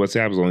time, because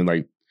WhatsApp was only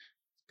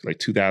like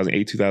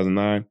 2008,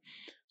 2009.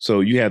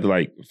 So you had to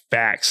like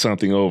fax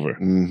something over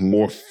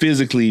or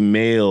physically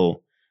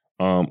mail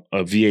a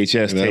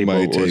VHS tape. That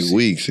might take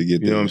weeks to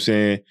get there. You know what I'm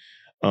saying?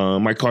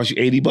 Might cost you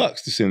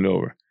 $80 to send it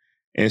over.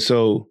 And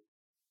so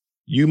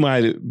you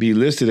might be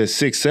listed as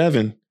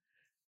 6'7".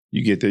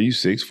 You get there, you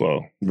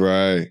 6'4".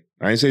 Right.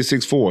 I didn't say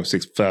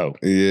 6'4", 6'4".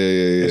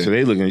 Yeah. And so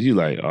they looking at you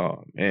like,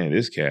 oh man,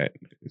 this cat.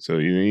 So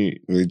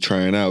you're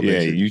trying out. Yeah,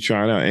 basically. you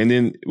trying out. And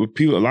then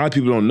a lot of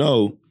people don't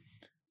know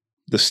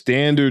the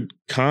standard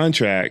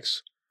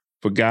contracts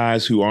for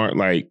guys who aren't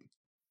like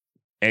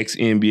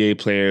ex-NBA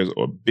players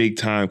or big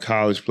time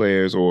college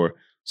players or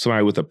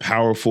somebody with a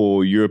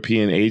powerful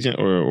European agent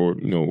or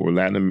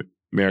Latin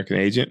American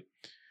agent.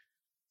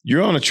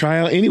 You're on a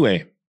tryout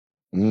anyway.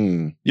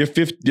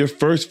 Your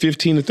first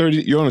 15 to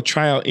 30, you're on a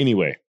tryout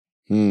anyway.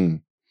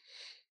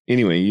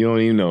 Anyway, you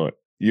don't even know it.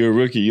 You're a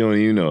rookie, you don't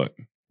even know it.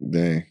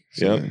 Dang.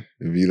 So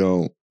if you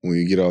don't, when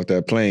you get off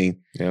that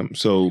plane. Yep.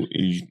 So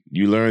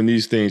you learn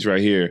these things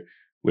right here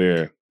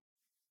where,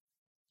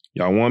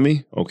 y'all want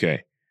me?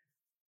 Okay.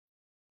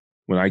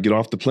 When I get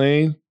off the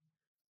plane,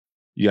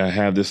 you got to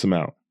have this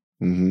amount.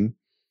 You know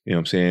what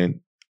I'm saying?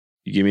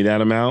 You give me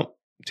that amount,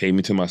 take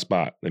me to my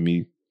spot. Let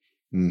me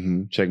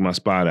check my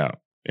spot out.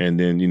 And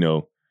then,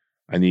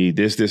 I need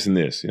this, this, and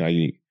this. I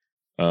need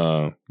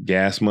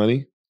gas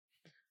money.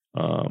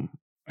 I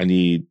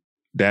need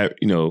that,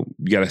 you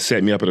got to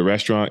set me up at a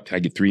restaurant. Can I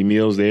get 3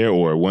 meals there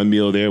or 1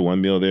 meal there,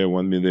 1 meal there,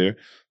 1 meal there?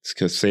 It's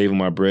because saving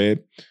my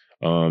bread.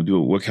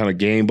 What kind of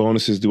game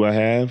bonuses do I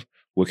have?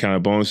 What kind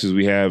of bonuses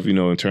we have,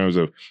 in terms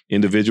of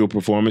individual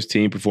performance,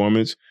 team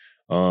performance,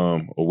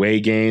 away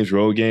games,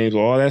 road games,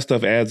 all that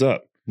stuff adds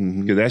up.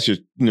 Because that's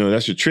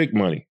your trick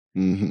money.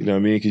 You know what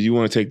I mean? Because you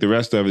want to take the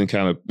rest of it and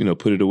kind of,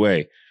 put it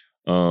away.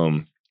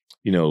 When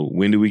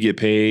do we get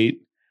paid?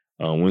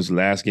 When's the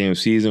last game of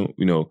season?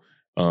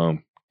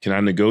 Can I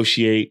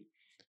negotiate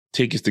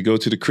tickets to go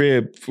to the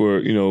crib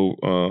for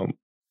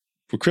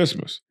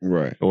Christmas?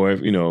 Right. Or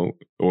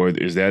or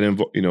is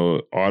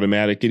that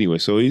automatic anyway?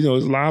 So there's a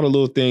lot of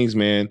little things,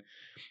 man.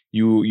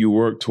 You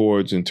work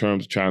towards in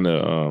terms of trying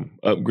to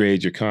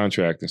upgrade your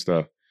contract and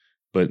stuff.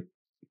 But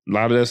a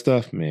lot of that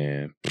stuff,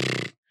 man,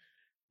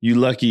 you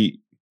lucky.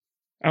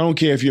 I don't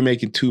care if you're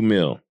making $2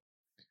 million.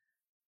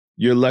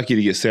 You're lucky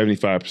to get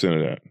 75%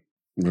 of that.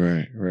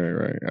 Right.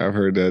 I've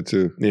heard that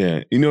too.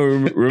 Yeah. You know,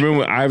 remember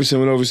when Iverson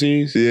went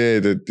overseas? Yeah,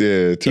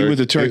 he went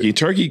to Turkey.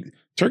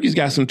 Turkey's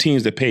got some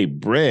teams that pay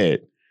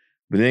bread,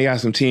 but they got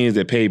some teams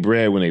that pay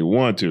bread when they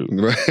want to.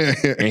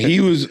 Right. And he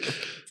was,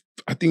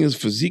 I think it was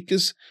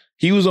Fazekas.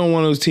 He was on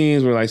one of those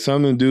teams where like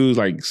some of them dudes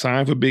like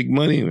sign for big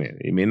money, man.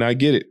 They may not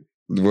get it.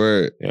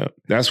 Right. Yeah.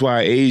 That's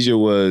why Asia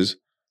was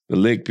the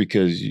lick,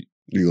 because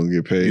you're gonna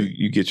get paid.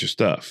 You get your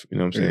stuff. You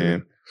know what I'm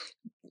saying?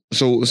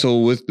 So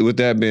with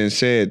that being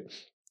said,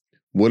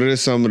 what are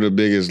some of the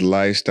biggest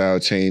lifestyle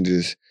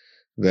changes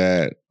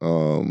that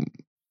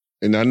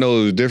and I know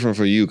it was different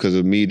for you because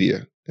of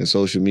media and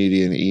social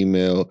media and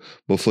email,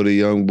 but for the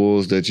young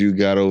bulls that you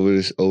got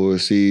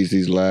overseas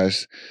these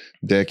last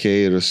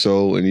decade or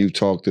so, and you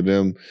talked to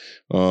them,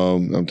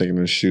 I'm thinking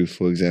of Shoot,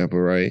 for example,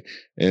 right?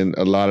 And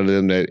a lot of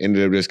them that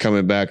ended up just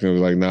coming back and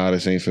was like, nah,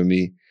 this ain't for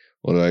me.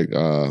 Or like,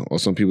 or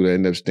some people that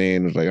end up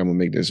staying was like, I'm gonna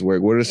make this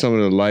work. What are some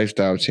of the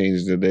lifestyle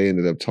changes that they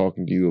ended up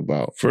talking to you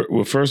about?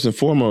 Well, first and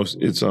foremost,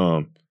 it's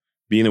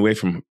being away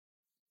from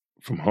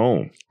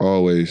home.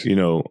 Always. You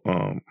know,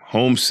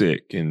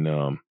 homesick and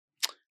how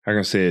can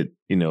I say it,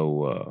 you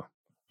know,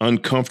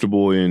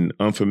 uncomfortable in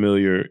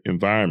unfamiliar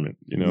environment,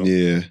 you know?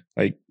 Yeah.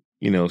 Like,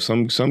 you know,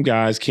 some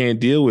guys can't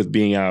deal with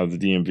being out of the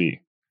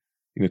DMV,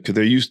 you know, because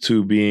they're used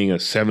to being a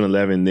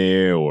 7-Eleven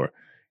there or,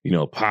 you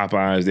know,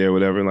 Popeyes there,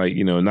 whatever. Like,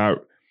 you know,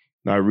 not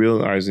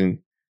realizing,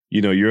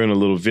 you know, you're in a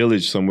little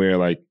village somewhere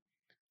like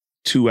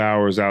 2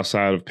 hours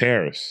outside of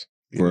Paris.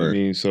 You know what I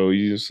mean? So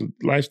you just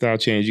lifestyle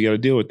change, you got to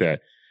deal with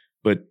that.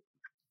 But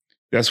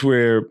that's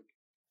where,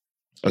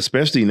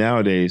 especially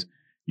nowadays,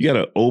 you got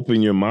to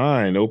open your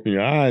mind, open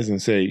your eyes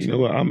and say, you know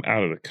what, I'm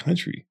out of the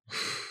country.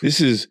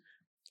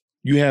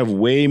 You have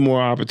way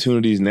more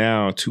opportunities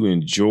now to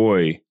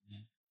enjoy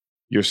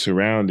your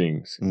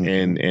surroundings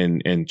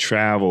and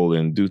travel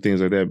and do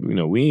things like that. You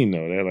know, we didn't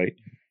know that. Like,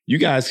 you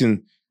guys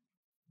can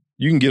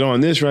get on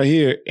this right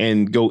here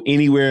and go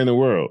anywhere in the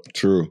world.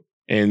 True.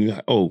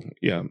 And, oh,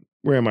 yeah,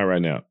 where am I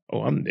right now?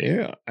 Oh, I'm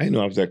there. I didn't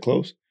know I was that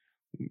close.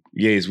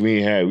 Yes,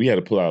 we had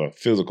to pull out a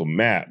physical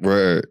map.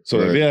 Right. So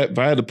if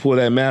I had to pull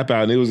that map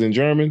out and it was in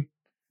German,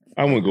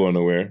 I wouldn't go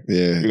nowhere.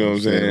 Yeah. You know what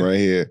I'm saying? Right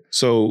here.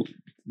 So,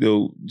 you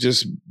know,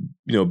 just,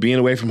 you know, being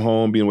away from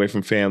home, being away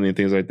from family and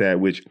things like that,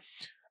 which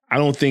I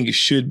don't think it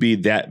should be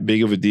that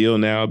big of a deal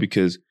now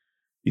because,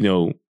 you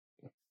know,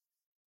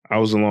 I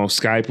was along,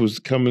 Skype was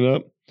coming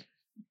up.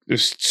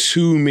 There's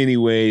too many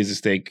ways to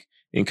stay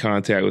in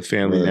contact with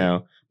family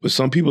now. But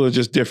some people are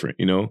just different,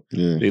 you know?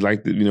 Yeah. They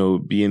like to, you know,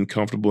 be in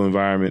comfortable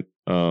environment,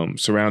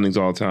 surroundings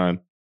all the time.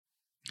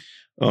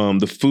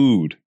 The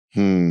food.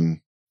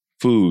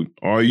 Food.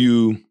 Are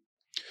you,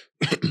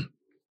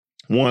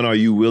 one, are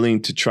you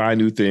willing to try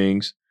new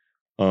things?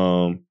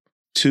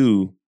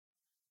 Two,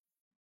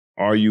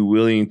 are you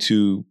willing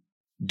to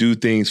do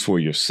things for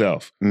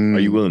yourself? Are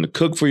you willing to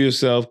cook for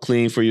yourself,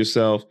 clean for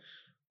yourself,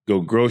 go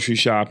grocery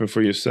shopping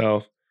for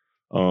yourself?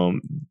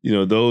 You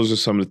know, those are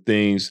some of the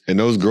things. And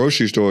those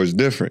grocery stores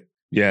different.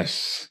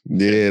 Yes.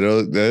 Yeah,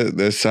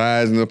 the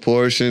size and the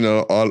portion,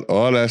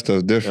 all that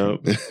stuff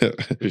different.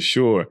 For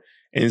sure.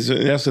 And so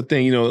that's the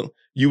thing, you know,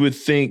 you would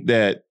think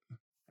that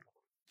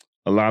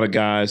a lot of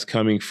guys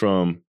coming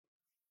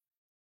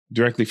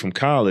directly from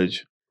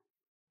college,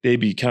 they'd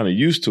be kind of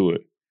used to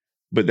it.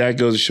 But that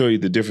goes to show you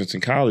the difference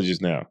in colleges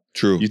now.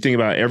 True. You think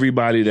about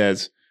everybody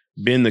that's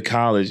been to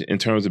college in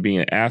terms of being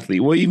an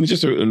athlete, well, even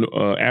just an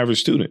average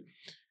student.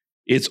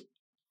 It's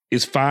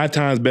 5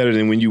 times better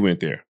than when you went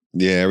there.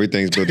 Yeah,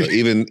 everything's built up.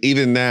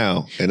 even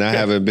now, and I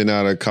haven't been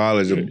out of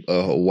college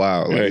a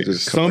while. Like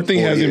something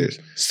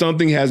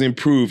has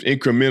improved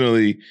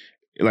incrementally,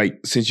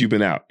 like since you've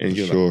been out. And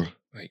you're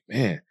like,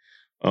 man,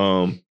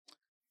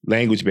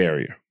 language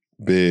barrier,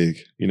 big.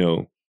 You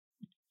know,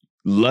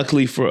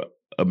 luckily for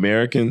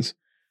Americans,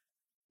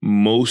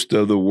 most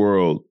of the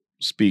world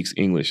speaks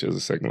English as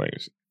a second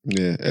language.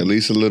 Yeah, at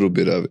least a little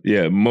bit of it.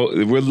 Yeah,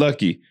 we're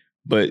lucky.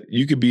 But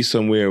you could be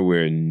somewhere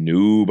where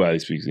nobody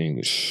speaks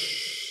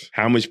English.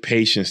 How much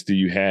patience do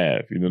you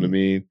have? You know what I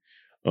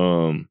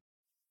mean?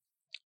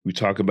 We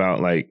talk about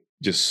like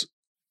just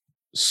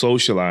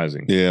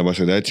socializing. Yeah, I'm about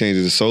to say that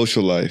changes the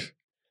social life.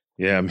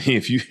 Yeah, I mean,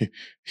 if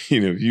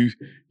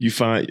you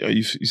find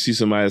you see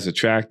somebody that's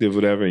attractive,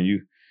 whatever, and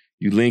you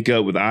link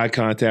up with eye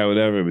contact,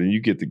 whatever, but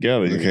you get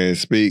together. You can't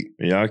speak.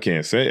 And y'all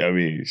can't say. I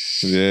mean,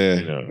 yeah,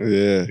 you know,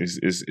 yeah.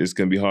 It's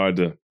gonna be hard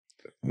to,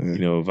 you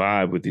know,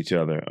 vibe with each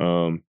other.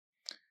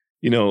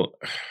 You know,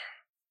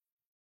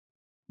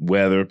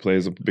 weather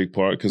plays a big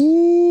part because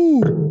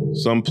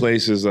some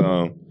places,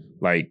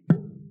 like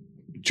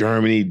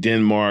Germany,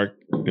 Denmark,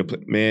 you know,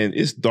 man,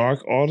 it's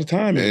dark all the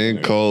time.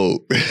 And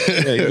cold.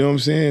 Yeah, you know what I'm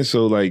saying?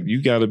 So, like,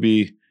 you got to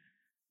be,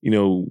 you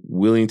know,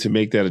 willing to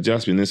make that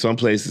adjustment. And in some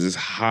places, it's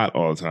hot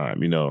all the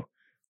time, you know.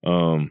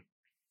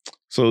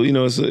 So, you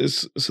know,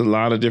 it's a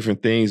lot of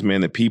different things,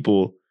 man, that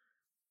people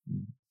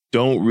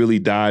don't really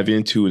dive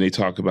into when they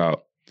talk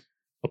about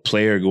a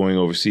player going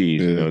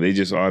overseas. You know, they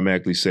just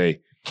automatically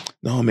say,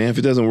 No, man, if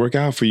it doesn't work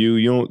out for you,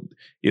 you don't.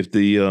 If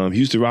the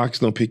Houston Rockets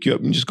don't pick you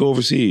up, you just go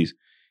overseas.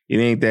 It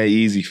ain't that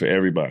easy for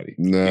everybody.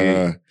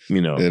 Nah,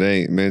 it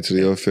ain't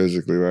mentally or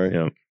physically, right?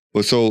 Yeah.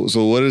 But so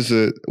what is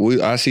it?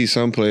 I see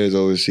some players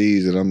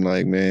overseas, and I'm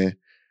like, man,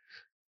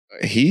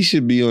 he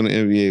should be on the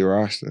NBA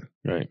roster,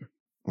 right?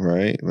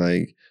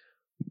 Like,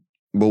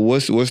 but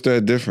what's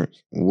that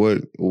difference?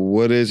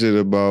 What is it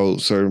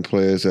about certain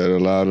players that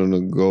allow them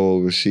to go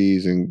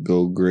overseas and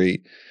go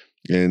great,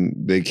 and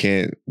they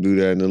can't do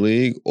that in the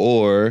league?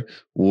 Or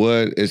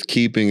what is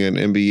keeping an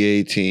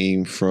NBA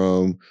team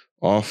from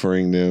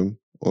offering them?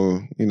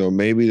 Or,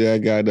 maybe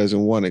that guy doesn't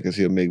want it because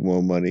he'll make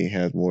more money,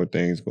 has more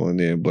things going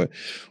there. But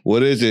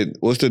what is it?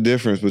 What's the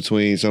difference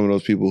between some of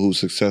those people who are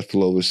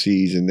successful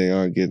overseas and they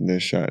aren't getting their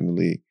shot in the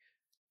league?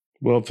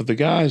 Well, for the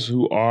guys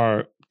who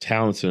are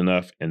talented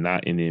enough and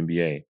not in the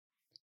NBA,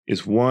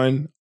 it's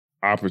one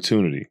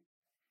opportunity.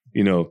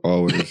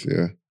 Always,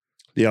 yeah.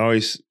 They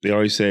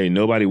always say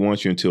nobody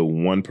wants you until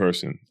one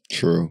person.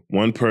 True.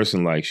 One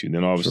person likes you.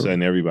 Then all of a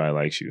sudden everybody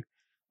likes you.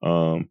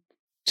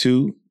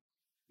 Two,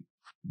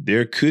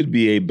 there could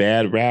be a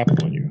bad rap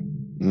on you.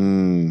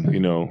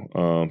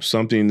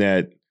 Something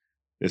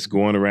that's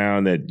going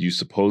around that you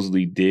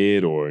supposedly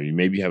did, or you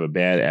maybe have a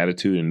bad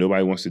attitude and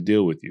nobody wants to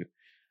deal with you.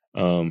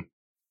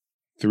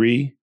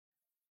 Three,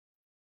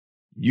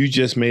 you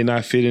just may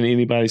not fit in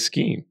anybody's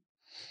scheme.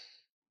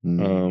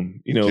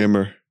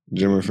 Jimmer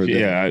for that.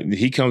 Yeah,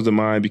 he comes to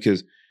mind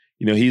because,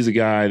 he's a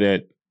guy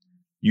that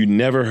you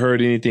never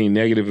heard anything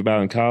negative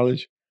about in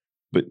college,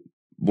 but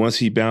once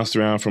he bounced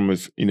around from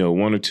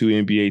one or two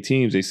NBA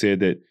teams, they said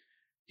that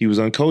he was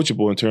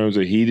uncoachable in terms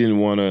of he didn't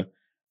want to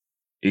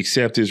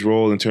accept his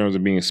role in terms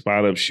of being a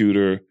spot-up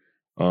shooter,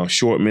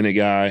 short minute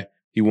guy.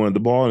 He wanted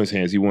the ball in his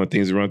hands. He wanted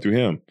things to run through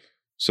him.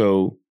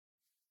 So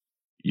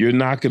you're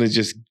not going to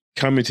just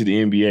come into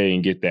the NBA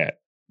and get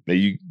that. Now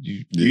you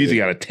either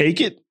got to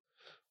take it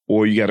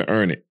or you got to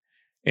earn it.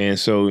 And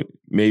so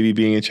maybe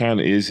being in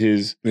China is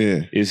his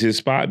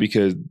spot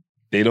because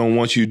they don't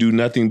want you to do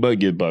nothing but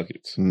get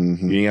buckets.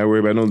 Mm-hmm. You ain't got to worry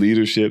about no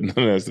leadership, none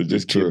of that stuff.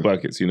 Just get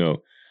buckets,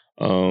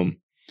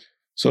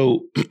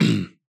 So,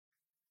 and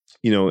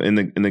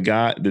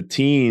the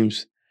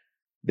teams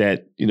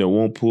that,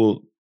 won't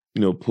pull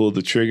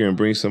the trigger and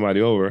bring somebody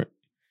over,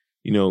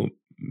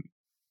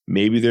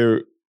 maybe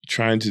they're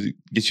trying to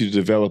get you to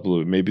develop a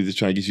little bit. Maybe they're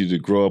trying to get you to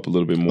grow up a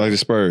little bit more. Like the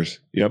Spurs.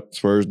 Yep.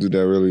 Spurs do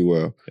that really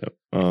well. Yep.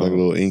 Like a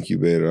little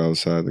incubator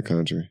outside the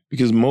country.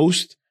 Because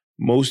most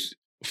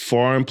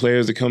foreign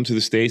players that come to the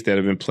States that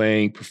have been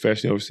playing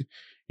professionally overseas,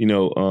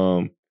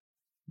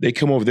 they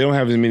come over, they don't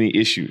have as many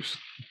issues.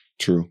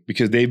 True.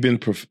 Because they've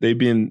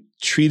been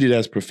treated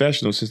as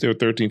professionals since they were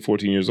 13,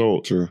 14 years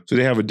old. True. So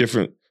they have a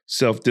different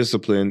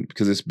self-discipline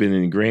because it's been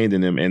ingrained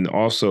in them. And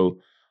also,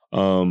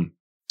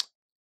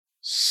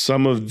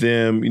 some of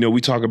them,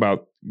 we talk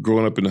about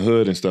growing up in the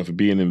hood and stuff and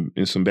being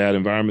in some bad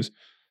environments.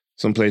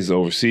 Some places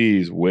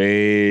overseas,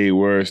 way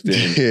worse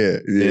than,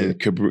 than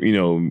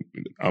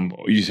I'm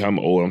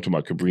old. I'm talking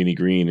about Cabrini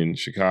Green in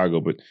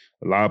Chicago, but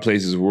a lot of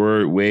places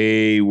were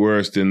way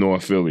worse than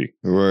North Philly.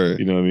 Right.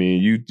 You know what I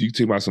mean? You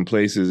talk about some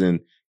places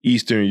in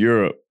Eastern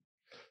Europe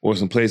or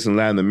some place in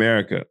Latin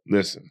America.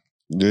 Listen,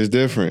 it's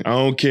different. I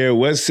don't care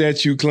what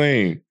set you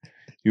claim.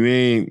 You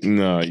ain't,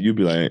 you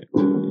be like,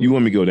 you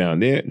want me to go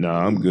down there?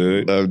 Nah, I'm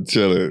good. I'm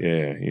chilling.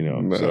 Yeah,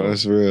 So.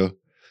 That's real.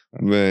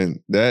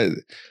 Man,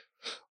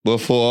 but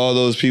for all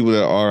those people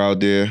that are out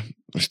there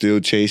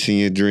still chasing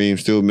your dream,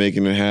 still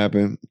making it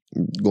happen,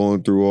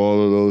 going through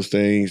all of those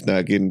things,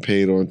 not getting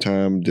paid on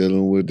time,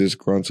 dealing with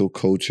disgruntled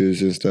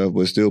coaches and stuff,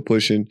 but still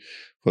pushing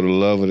for the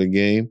love of the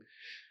game,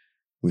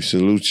 we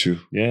salute you.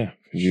 Yeah.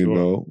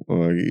 Your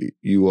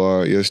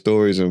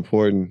story is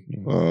important.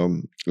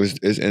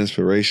 It's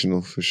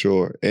inspirational for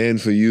sure.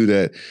 And for you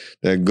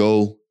that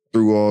go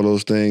through all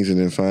those things and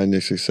then find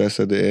your success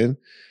at the end,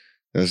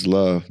 that's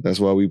love. That's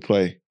why we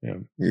play. Yeah.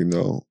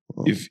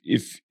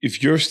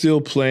 If you're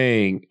still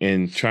playing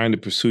and trying to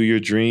pursue your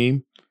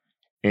dream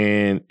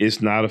and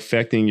it's not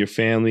affecting your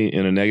family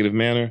in a negative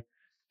manner,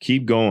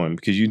 keep going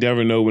because you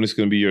never know when it's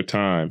going to be your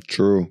time.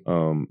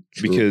 True.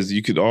 Because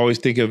you could always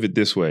think of it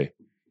this way.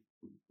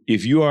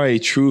 If you are a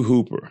true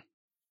hooper,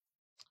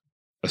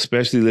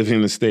 especially living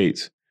in the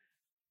States,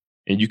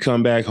 and you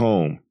come back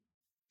home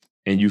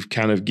and you've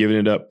kind of given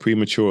it up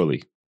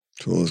prematurely,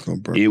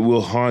 it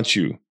will haunt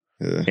you.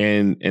 Yeah.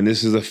 And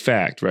this is a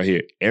fact right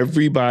here.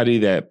 Everybody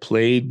that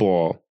played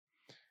ball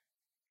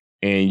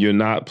and you're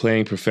not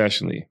playing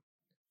professionally,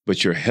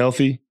 but you're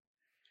healthy,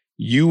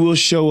 you will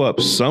show up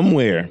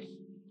somewhere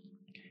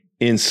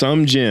in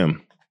some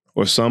gym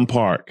or some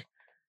park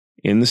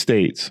in the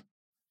States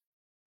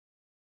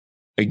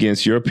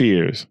against your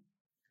peers,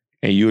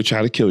 and you'll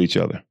try to kill each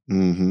other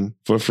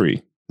for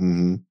free.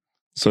 Mm-hmm.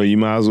 So you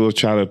might as well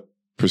try to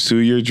pursue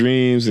your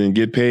dreams and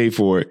get paid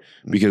for it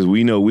because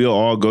we know we'll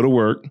all go to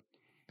work,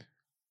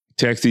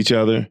 text each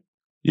other,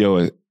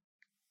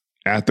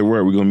 after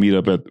work we're gonna meet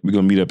up at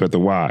the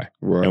Y,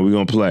 right, and we're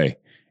gonna play.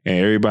 and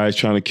everybody's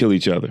trying to kill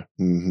each other.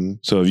 Mm-hmm.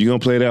 So if you're gonna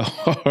play that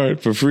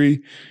hard for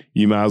free,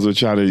 you might as well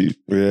try to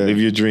live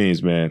your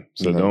dreams, man.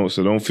 So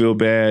don't feel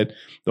bad.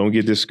 Don't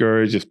get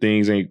discouraged if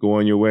things ain't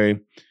going your way.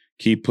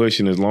 Keep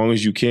pushing as long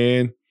as you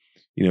can.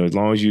 As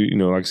long as you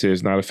like I said,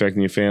 it's not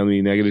affecting your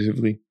family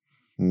negatively.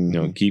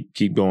 Mm-hmm.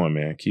 Keep going,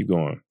 man. Keep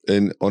going.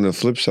 And on the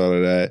flip side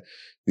of that,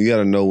 you got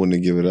to know when to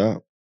give it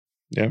up.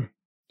 Yeah.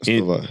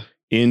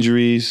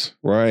 Injuries,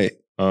 right?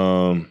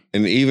 And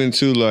even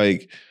too,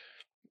 like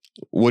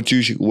what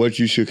you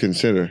should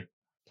consider.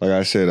 Like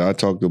I said, I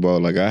talked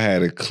about I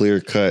had a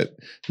clear-cut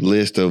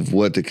list of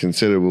what to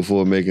consider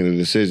before making a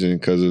decision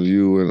because of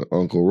you and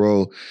Uncle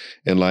Ro,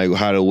 and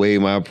how to weigh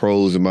my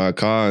pros and my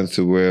cons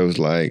to where it was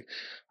like,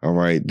 all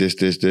right, this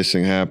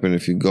thing happened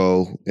if you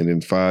go, and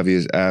then 5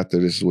 years after,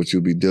 this is what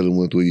you'll be dealing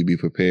with. Will you be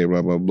prepared?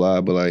 Blah blah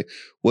blah. But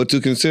what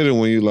to consider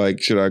when you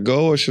should I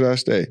go or should I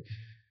stay?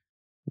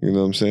 You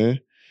know what I'm saying?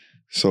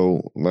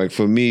 So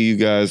for me, you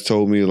guys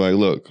told me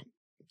look,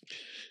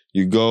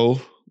 you go,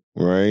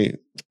 right?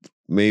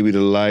 Maybe the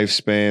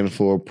lifespan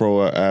for a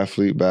pro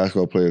athlete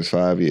basketball player is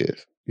 5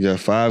 years. You got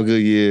 5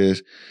 good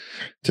years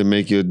to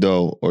make your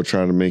dough or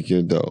try to make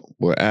your dough.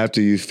 But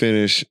after you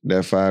finish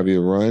that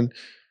 5-year run,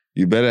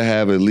 you better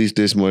have at least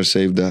this much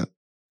saved up,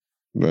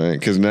 right?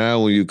 Because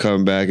now when you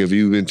come back, if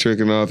you've been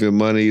tricking off your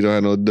money, you don't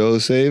have no dough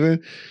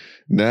saving,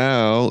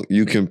 now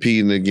you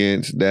competing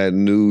against that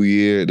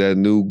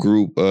new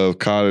group of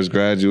college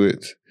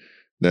graduates,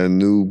 that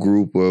new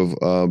group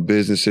of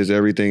businesses,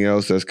 everything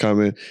else that's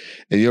coming.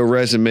 And your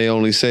resume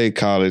only say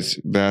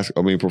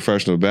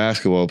professional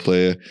basketball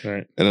player.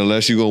 Right. And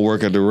unless you're going to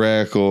work at the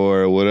rec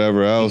or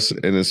whatever else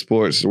in the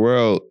sports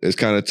world, it's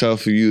kind of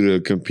tough for you to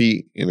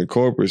compete in the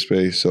corporate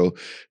space. So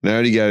now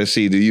you got to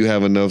see, do you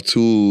have enough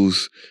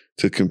tools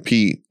to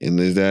compete? And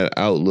is that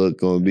outlook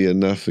going to be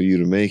enough for you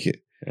to make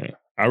it? Yeah.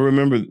 I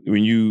remember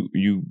when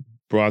you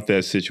brought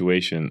that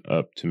situation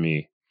up to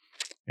me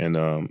and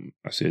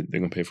I said, they're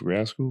going to pay for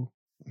grad school?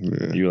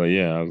 Yeah. You were like,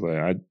 yeah. I was like,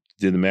 I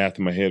did the math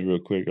in my head real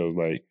quick. I was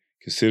like,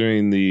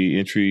 considering the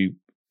entry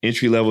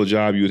level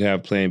job you would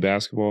have playing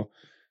basketball,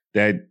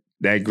 that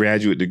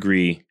graduate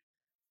degree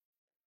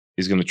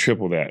is going to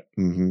triple that.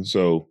 Mm-hmm.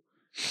 So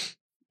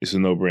it's a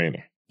no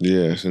brainer.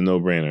 Yeah, it's a no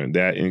brainer.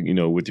 That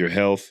with your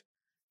health,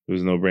 it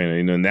was a no brainer.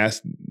 And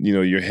that's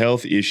your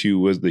health issue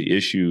was the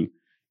issue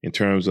in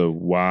terms of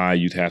why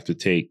you'd have to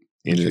take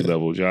entry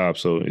level jobs.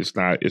 So it's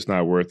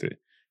not worth it.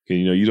 Because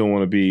you don't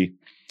want to be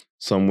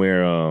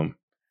somewhere.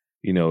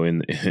 In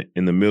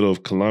the middle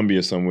of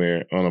Colombia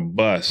somewhere on a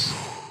bus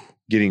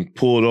getting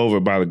pulled over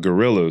by the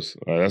guerrillas.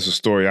 That's a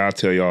story I'll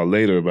tell y'all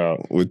later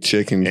about. With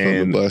chicken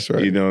from the bus,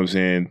 right? You know what I'm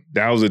saying?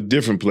 That was a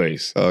different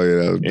place. Oh, yeah,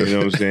 that was different. You know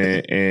what I'm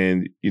saying?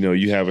 And,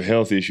 you have a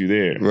health issue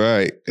there.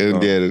 Right.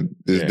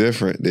 It's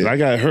different. I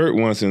got hurt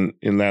once in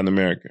Latin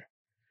America.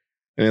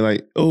 And they're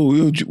like,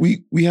 oh,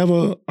 we have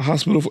a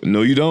hospital.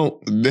 No, you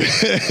don't.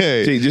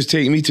 Just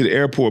take me to the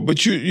airport.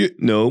 But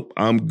no,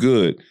 I'm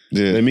good.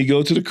 Yeah. Let me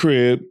go to the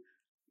crib.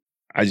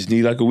 I just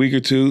need a week or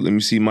two. Let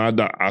me see my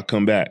doc. I'll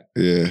come back.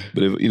 Yeah.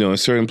 But if, in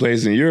certain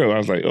places in Europe, I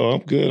was like, oh,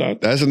 I'm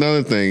good. That's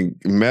another thing.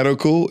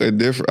 Medical and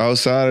different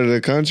outside of the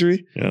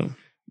country. Yeah.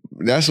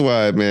 That's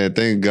why, man,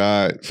 thank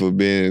God for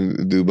being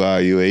in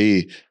Dubai,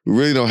 UAE. We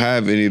really don't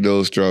have any of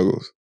those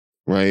struggles,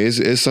 right?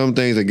 It's some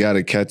things that got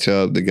to catch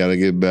up, that got to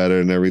get better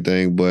and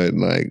everything. But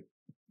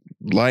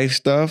life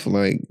stuff,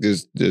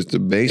 just the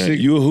basic.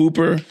 You a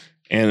hooper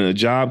and a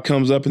job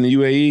comes up in the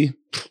UAE,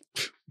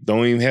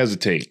 don't even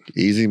hesitate.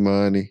 Easy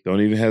money.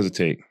 Don't even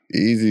hesitate.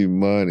 Easy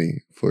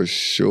money for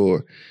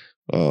sure.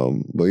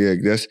 But yeah,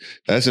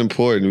 that's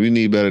important. We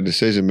need better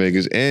decision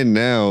makers. And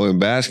now in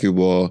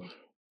basketball,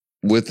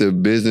 with the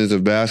business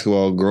of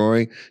basketball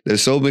growing,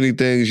 there's so many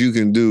things you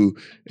can do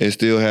and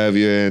still have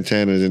your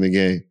antennas in the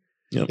game.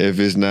 Yep. If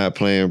it's not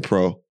playing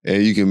pro.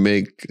 And you can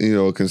make,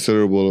 a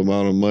considerable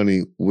amount of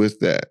money with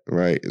that,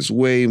 right? It's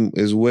way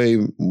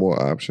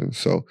more options.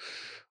 So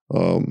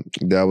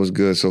that was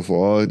good. So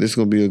this is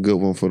going to be a good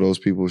one for those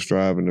people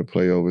striving to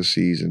play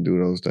overseas and do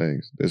those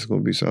things. This is going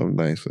to be something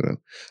nice for them.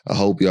 I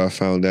hope y'all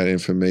found that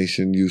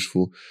information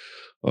useful.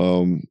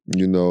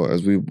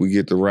 As we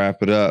get to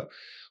wrap it up,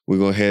 we're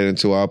going to head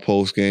into our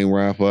post-game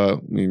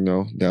wrap-up.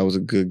 That was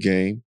a good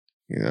game.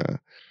 Yeah.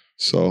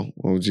 So,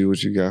 OG,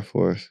 what you got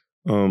for us?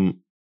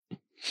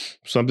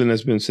 Something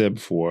that's been said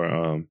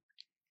before.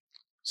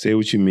 Say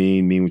what you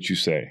mean what you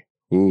say.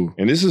 Ooh.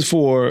 And this is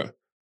for,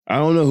 I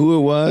don't know who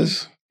it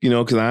was,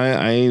 because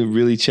I ain't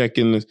really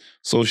checking the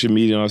social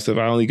media and all that stuff.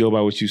 I only go by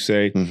what you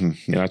say,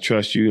 and I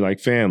trust you like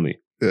family.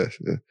 Yes.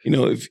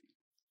 Yeah.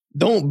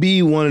 Don't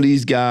be one of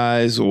these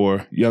guys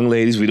or young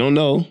ladies, we don't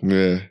know.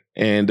 Yeah.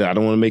 And I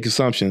don't want to make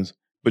assumptions,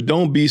 but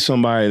don't be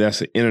somebody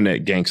that's an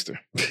internet gangster.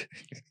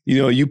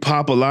 You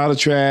pop a lot of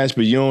trash,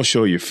 but you don't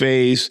show your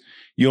face.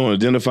 You don't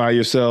identify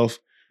yourself.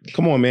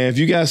 Come on, man. If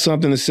you got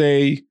something to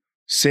say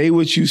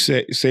what you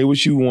say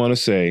what you want to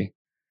say.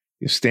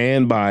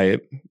 Stand by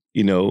it,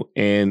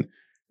 and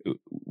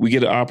we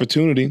get an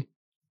opportunity,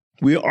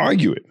 we'll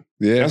argue it.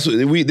 Yeah. That's what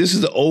this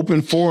is the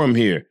open forum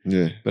here.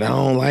 Yeah. But I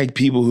don't like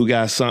people who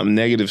got something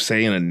negative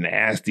say in a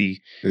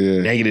nasty,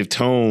 negative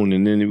tone,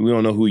 and then we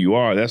don't know who you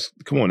are. That's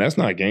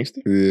not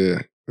gangster.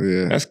 Yeah.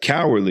 Yeah. That's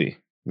cowardly.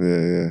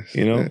 Yeah.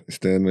 You know?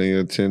 Stand on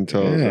your 10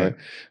 toes, right?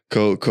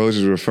 Coach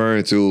is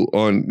referring to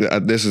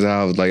this is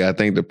how I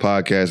think the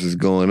podcast is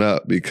going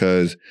up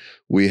because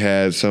we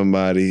had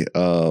somebody,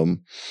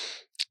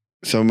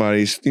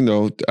 somebody's, I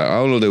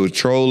don't know if they were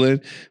trolling,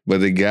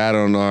 but they got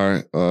on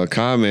our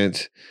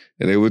comments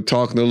and they were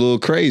talking a little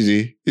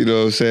crazy,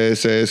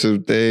 saying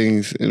some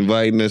things,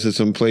 inviting us to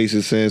some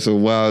places, saying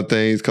some wild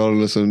things,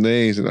 calling us some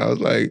names. And I was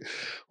like,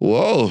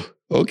 whoa,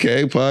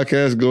 okay,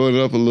 podcast going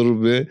up a little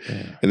bit.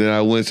 Yeah. And then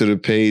I went to the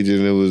page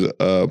and it was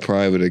a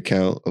private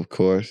account, of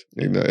course.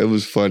 It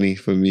was funny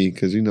for me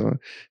because,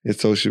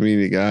 it's social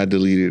media. I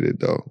deleted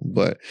it though.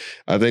 But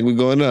I think we're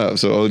going up.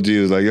 So OG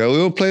was like, yo,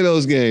 we'll play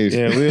those games.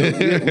 Yeah, we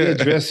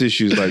address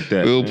issues like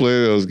that. We'll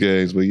play those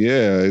games. But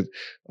yeah,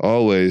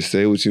 always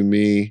say what you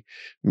mean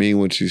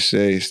what you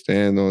say,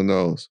 stand on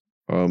those.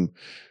 From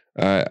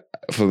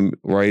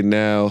right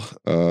now,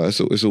 it's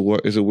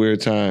a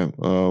weird time.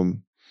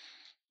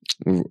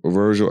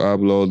 Virgil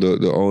Abloh,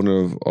 the owner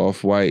of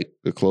Off-White,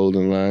 the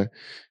clothing line,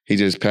 he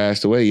just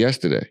passed away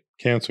yesterday.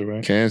 Cancer,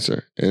 right?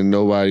 Cancer. And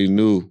nobody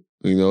knew.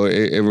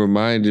 It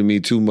reminded me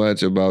too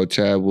much about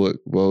Chadwick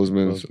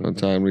Boseman's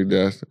untimely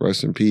death,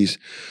 rest in peace,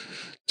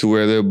 to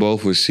where they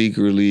both were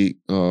secretly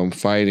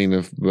fighting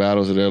the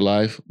battles of their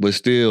life, but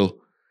still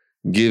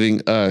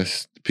giving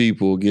us,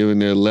 people, giving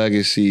their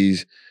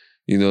legacies,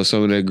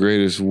 some of their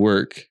greatest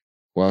work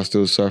while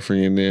still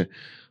suffering in there.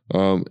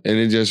 And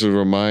it's just a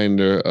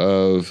reminder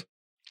of,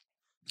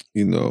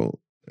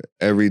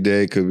 every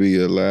day could be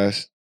your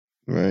last,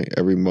 right?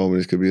 Every moment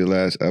this could be the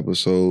last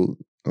episode.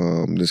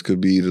 This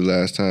could be the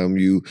last time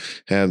you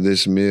have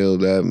this meal,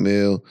 that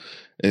meal.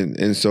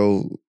 And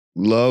so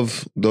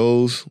love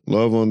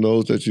on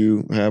those that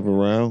you have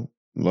around.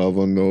 Love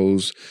on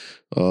those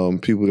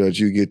people that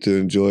you get to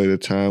enjoy the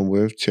time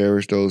with.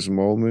 Cherish those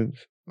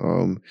moments.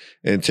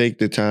 And take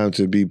the time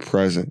to be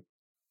present.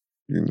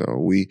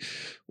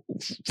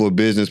 For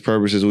business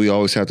purposes, we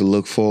always have to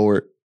look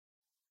forward,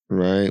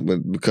 right?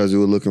 But because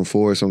we're looking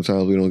forward,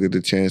 sometimes we don't get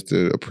the chance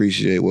to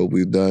appreciate what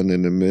we've done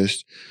in the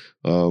midst.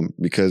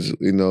 Because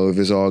if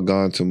it's all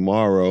gone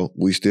tomorrow,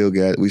 we still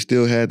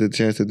had the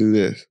chance to do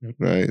this,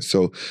 right?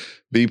 So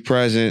be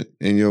present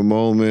in your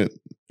moment.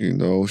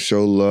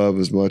 Show love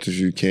as much as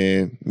you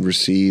can,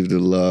 receive the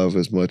love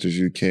as much as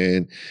you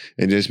can,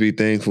 and just be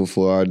thankful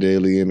for our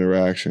daily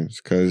interactions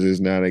because it's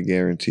not a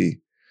guarantee.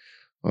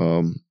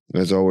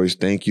 As always,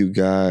 thank you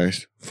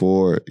guys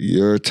for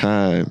your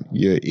time,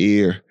 your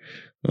ear.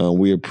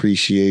 We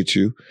appreciate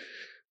you.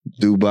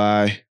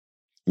 Dubai,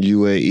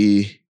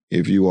 UAE,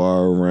 if you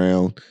are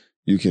around,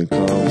 you can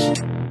come.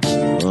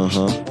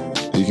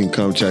 You can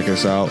come check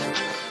us out.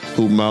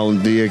 Hoop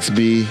Mountain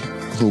DXB,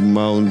 Hoop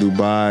Mountain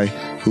Dubai,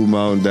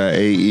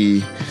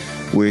 HoopMountain.ae.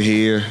 We're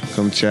here.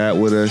 Come chat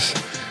with us.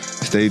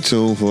 Stay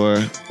tuned for,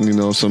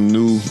 some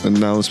new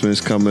announcements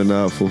coming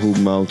up for Hoop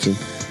Mountain.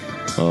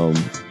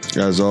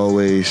 As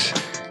always,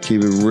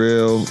 keep it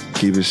real,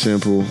 keep it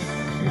simple,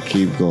 and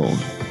keep going.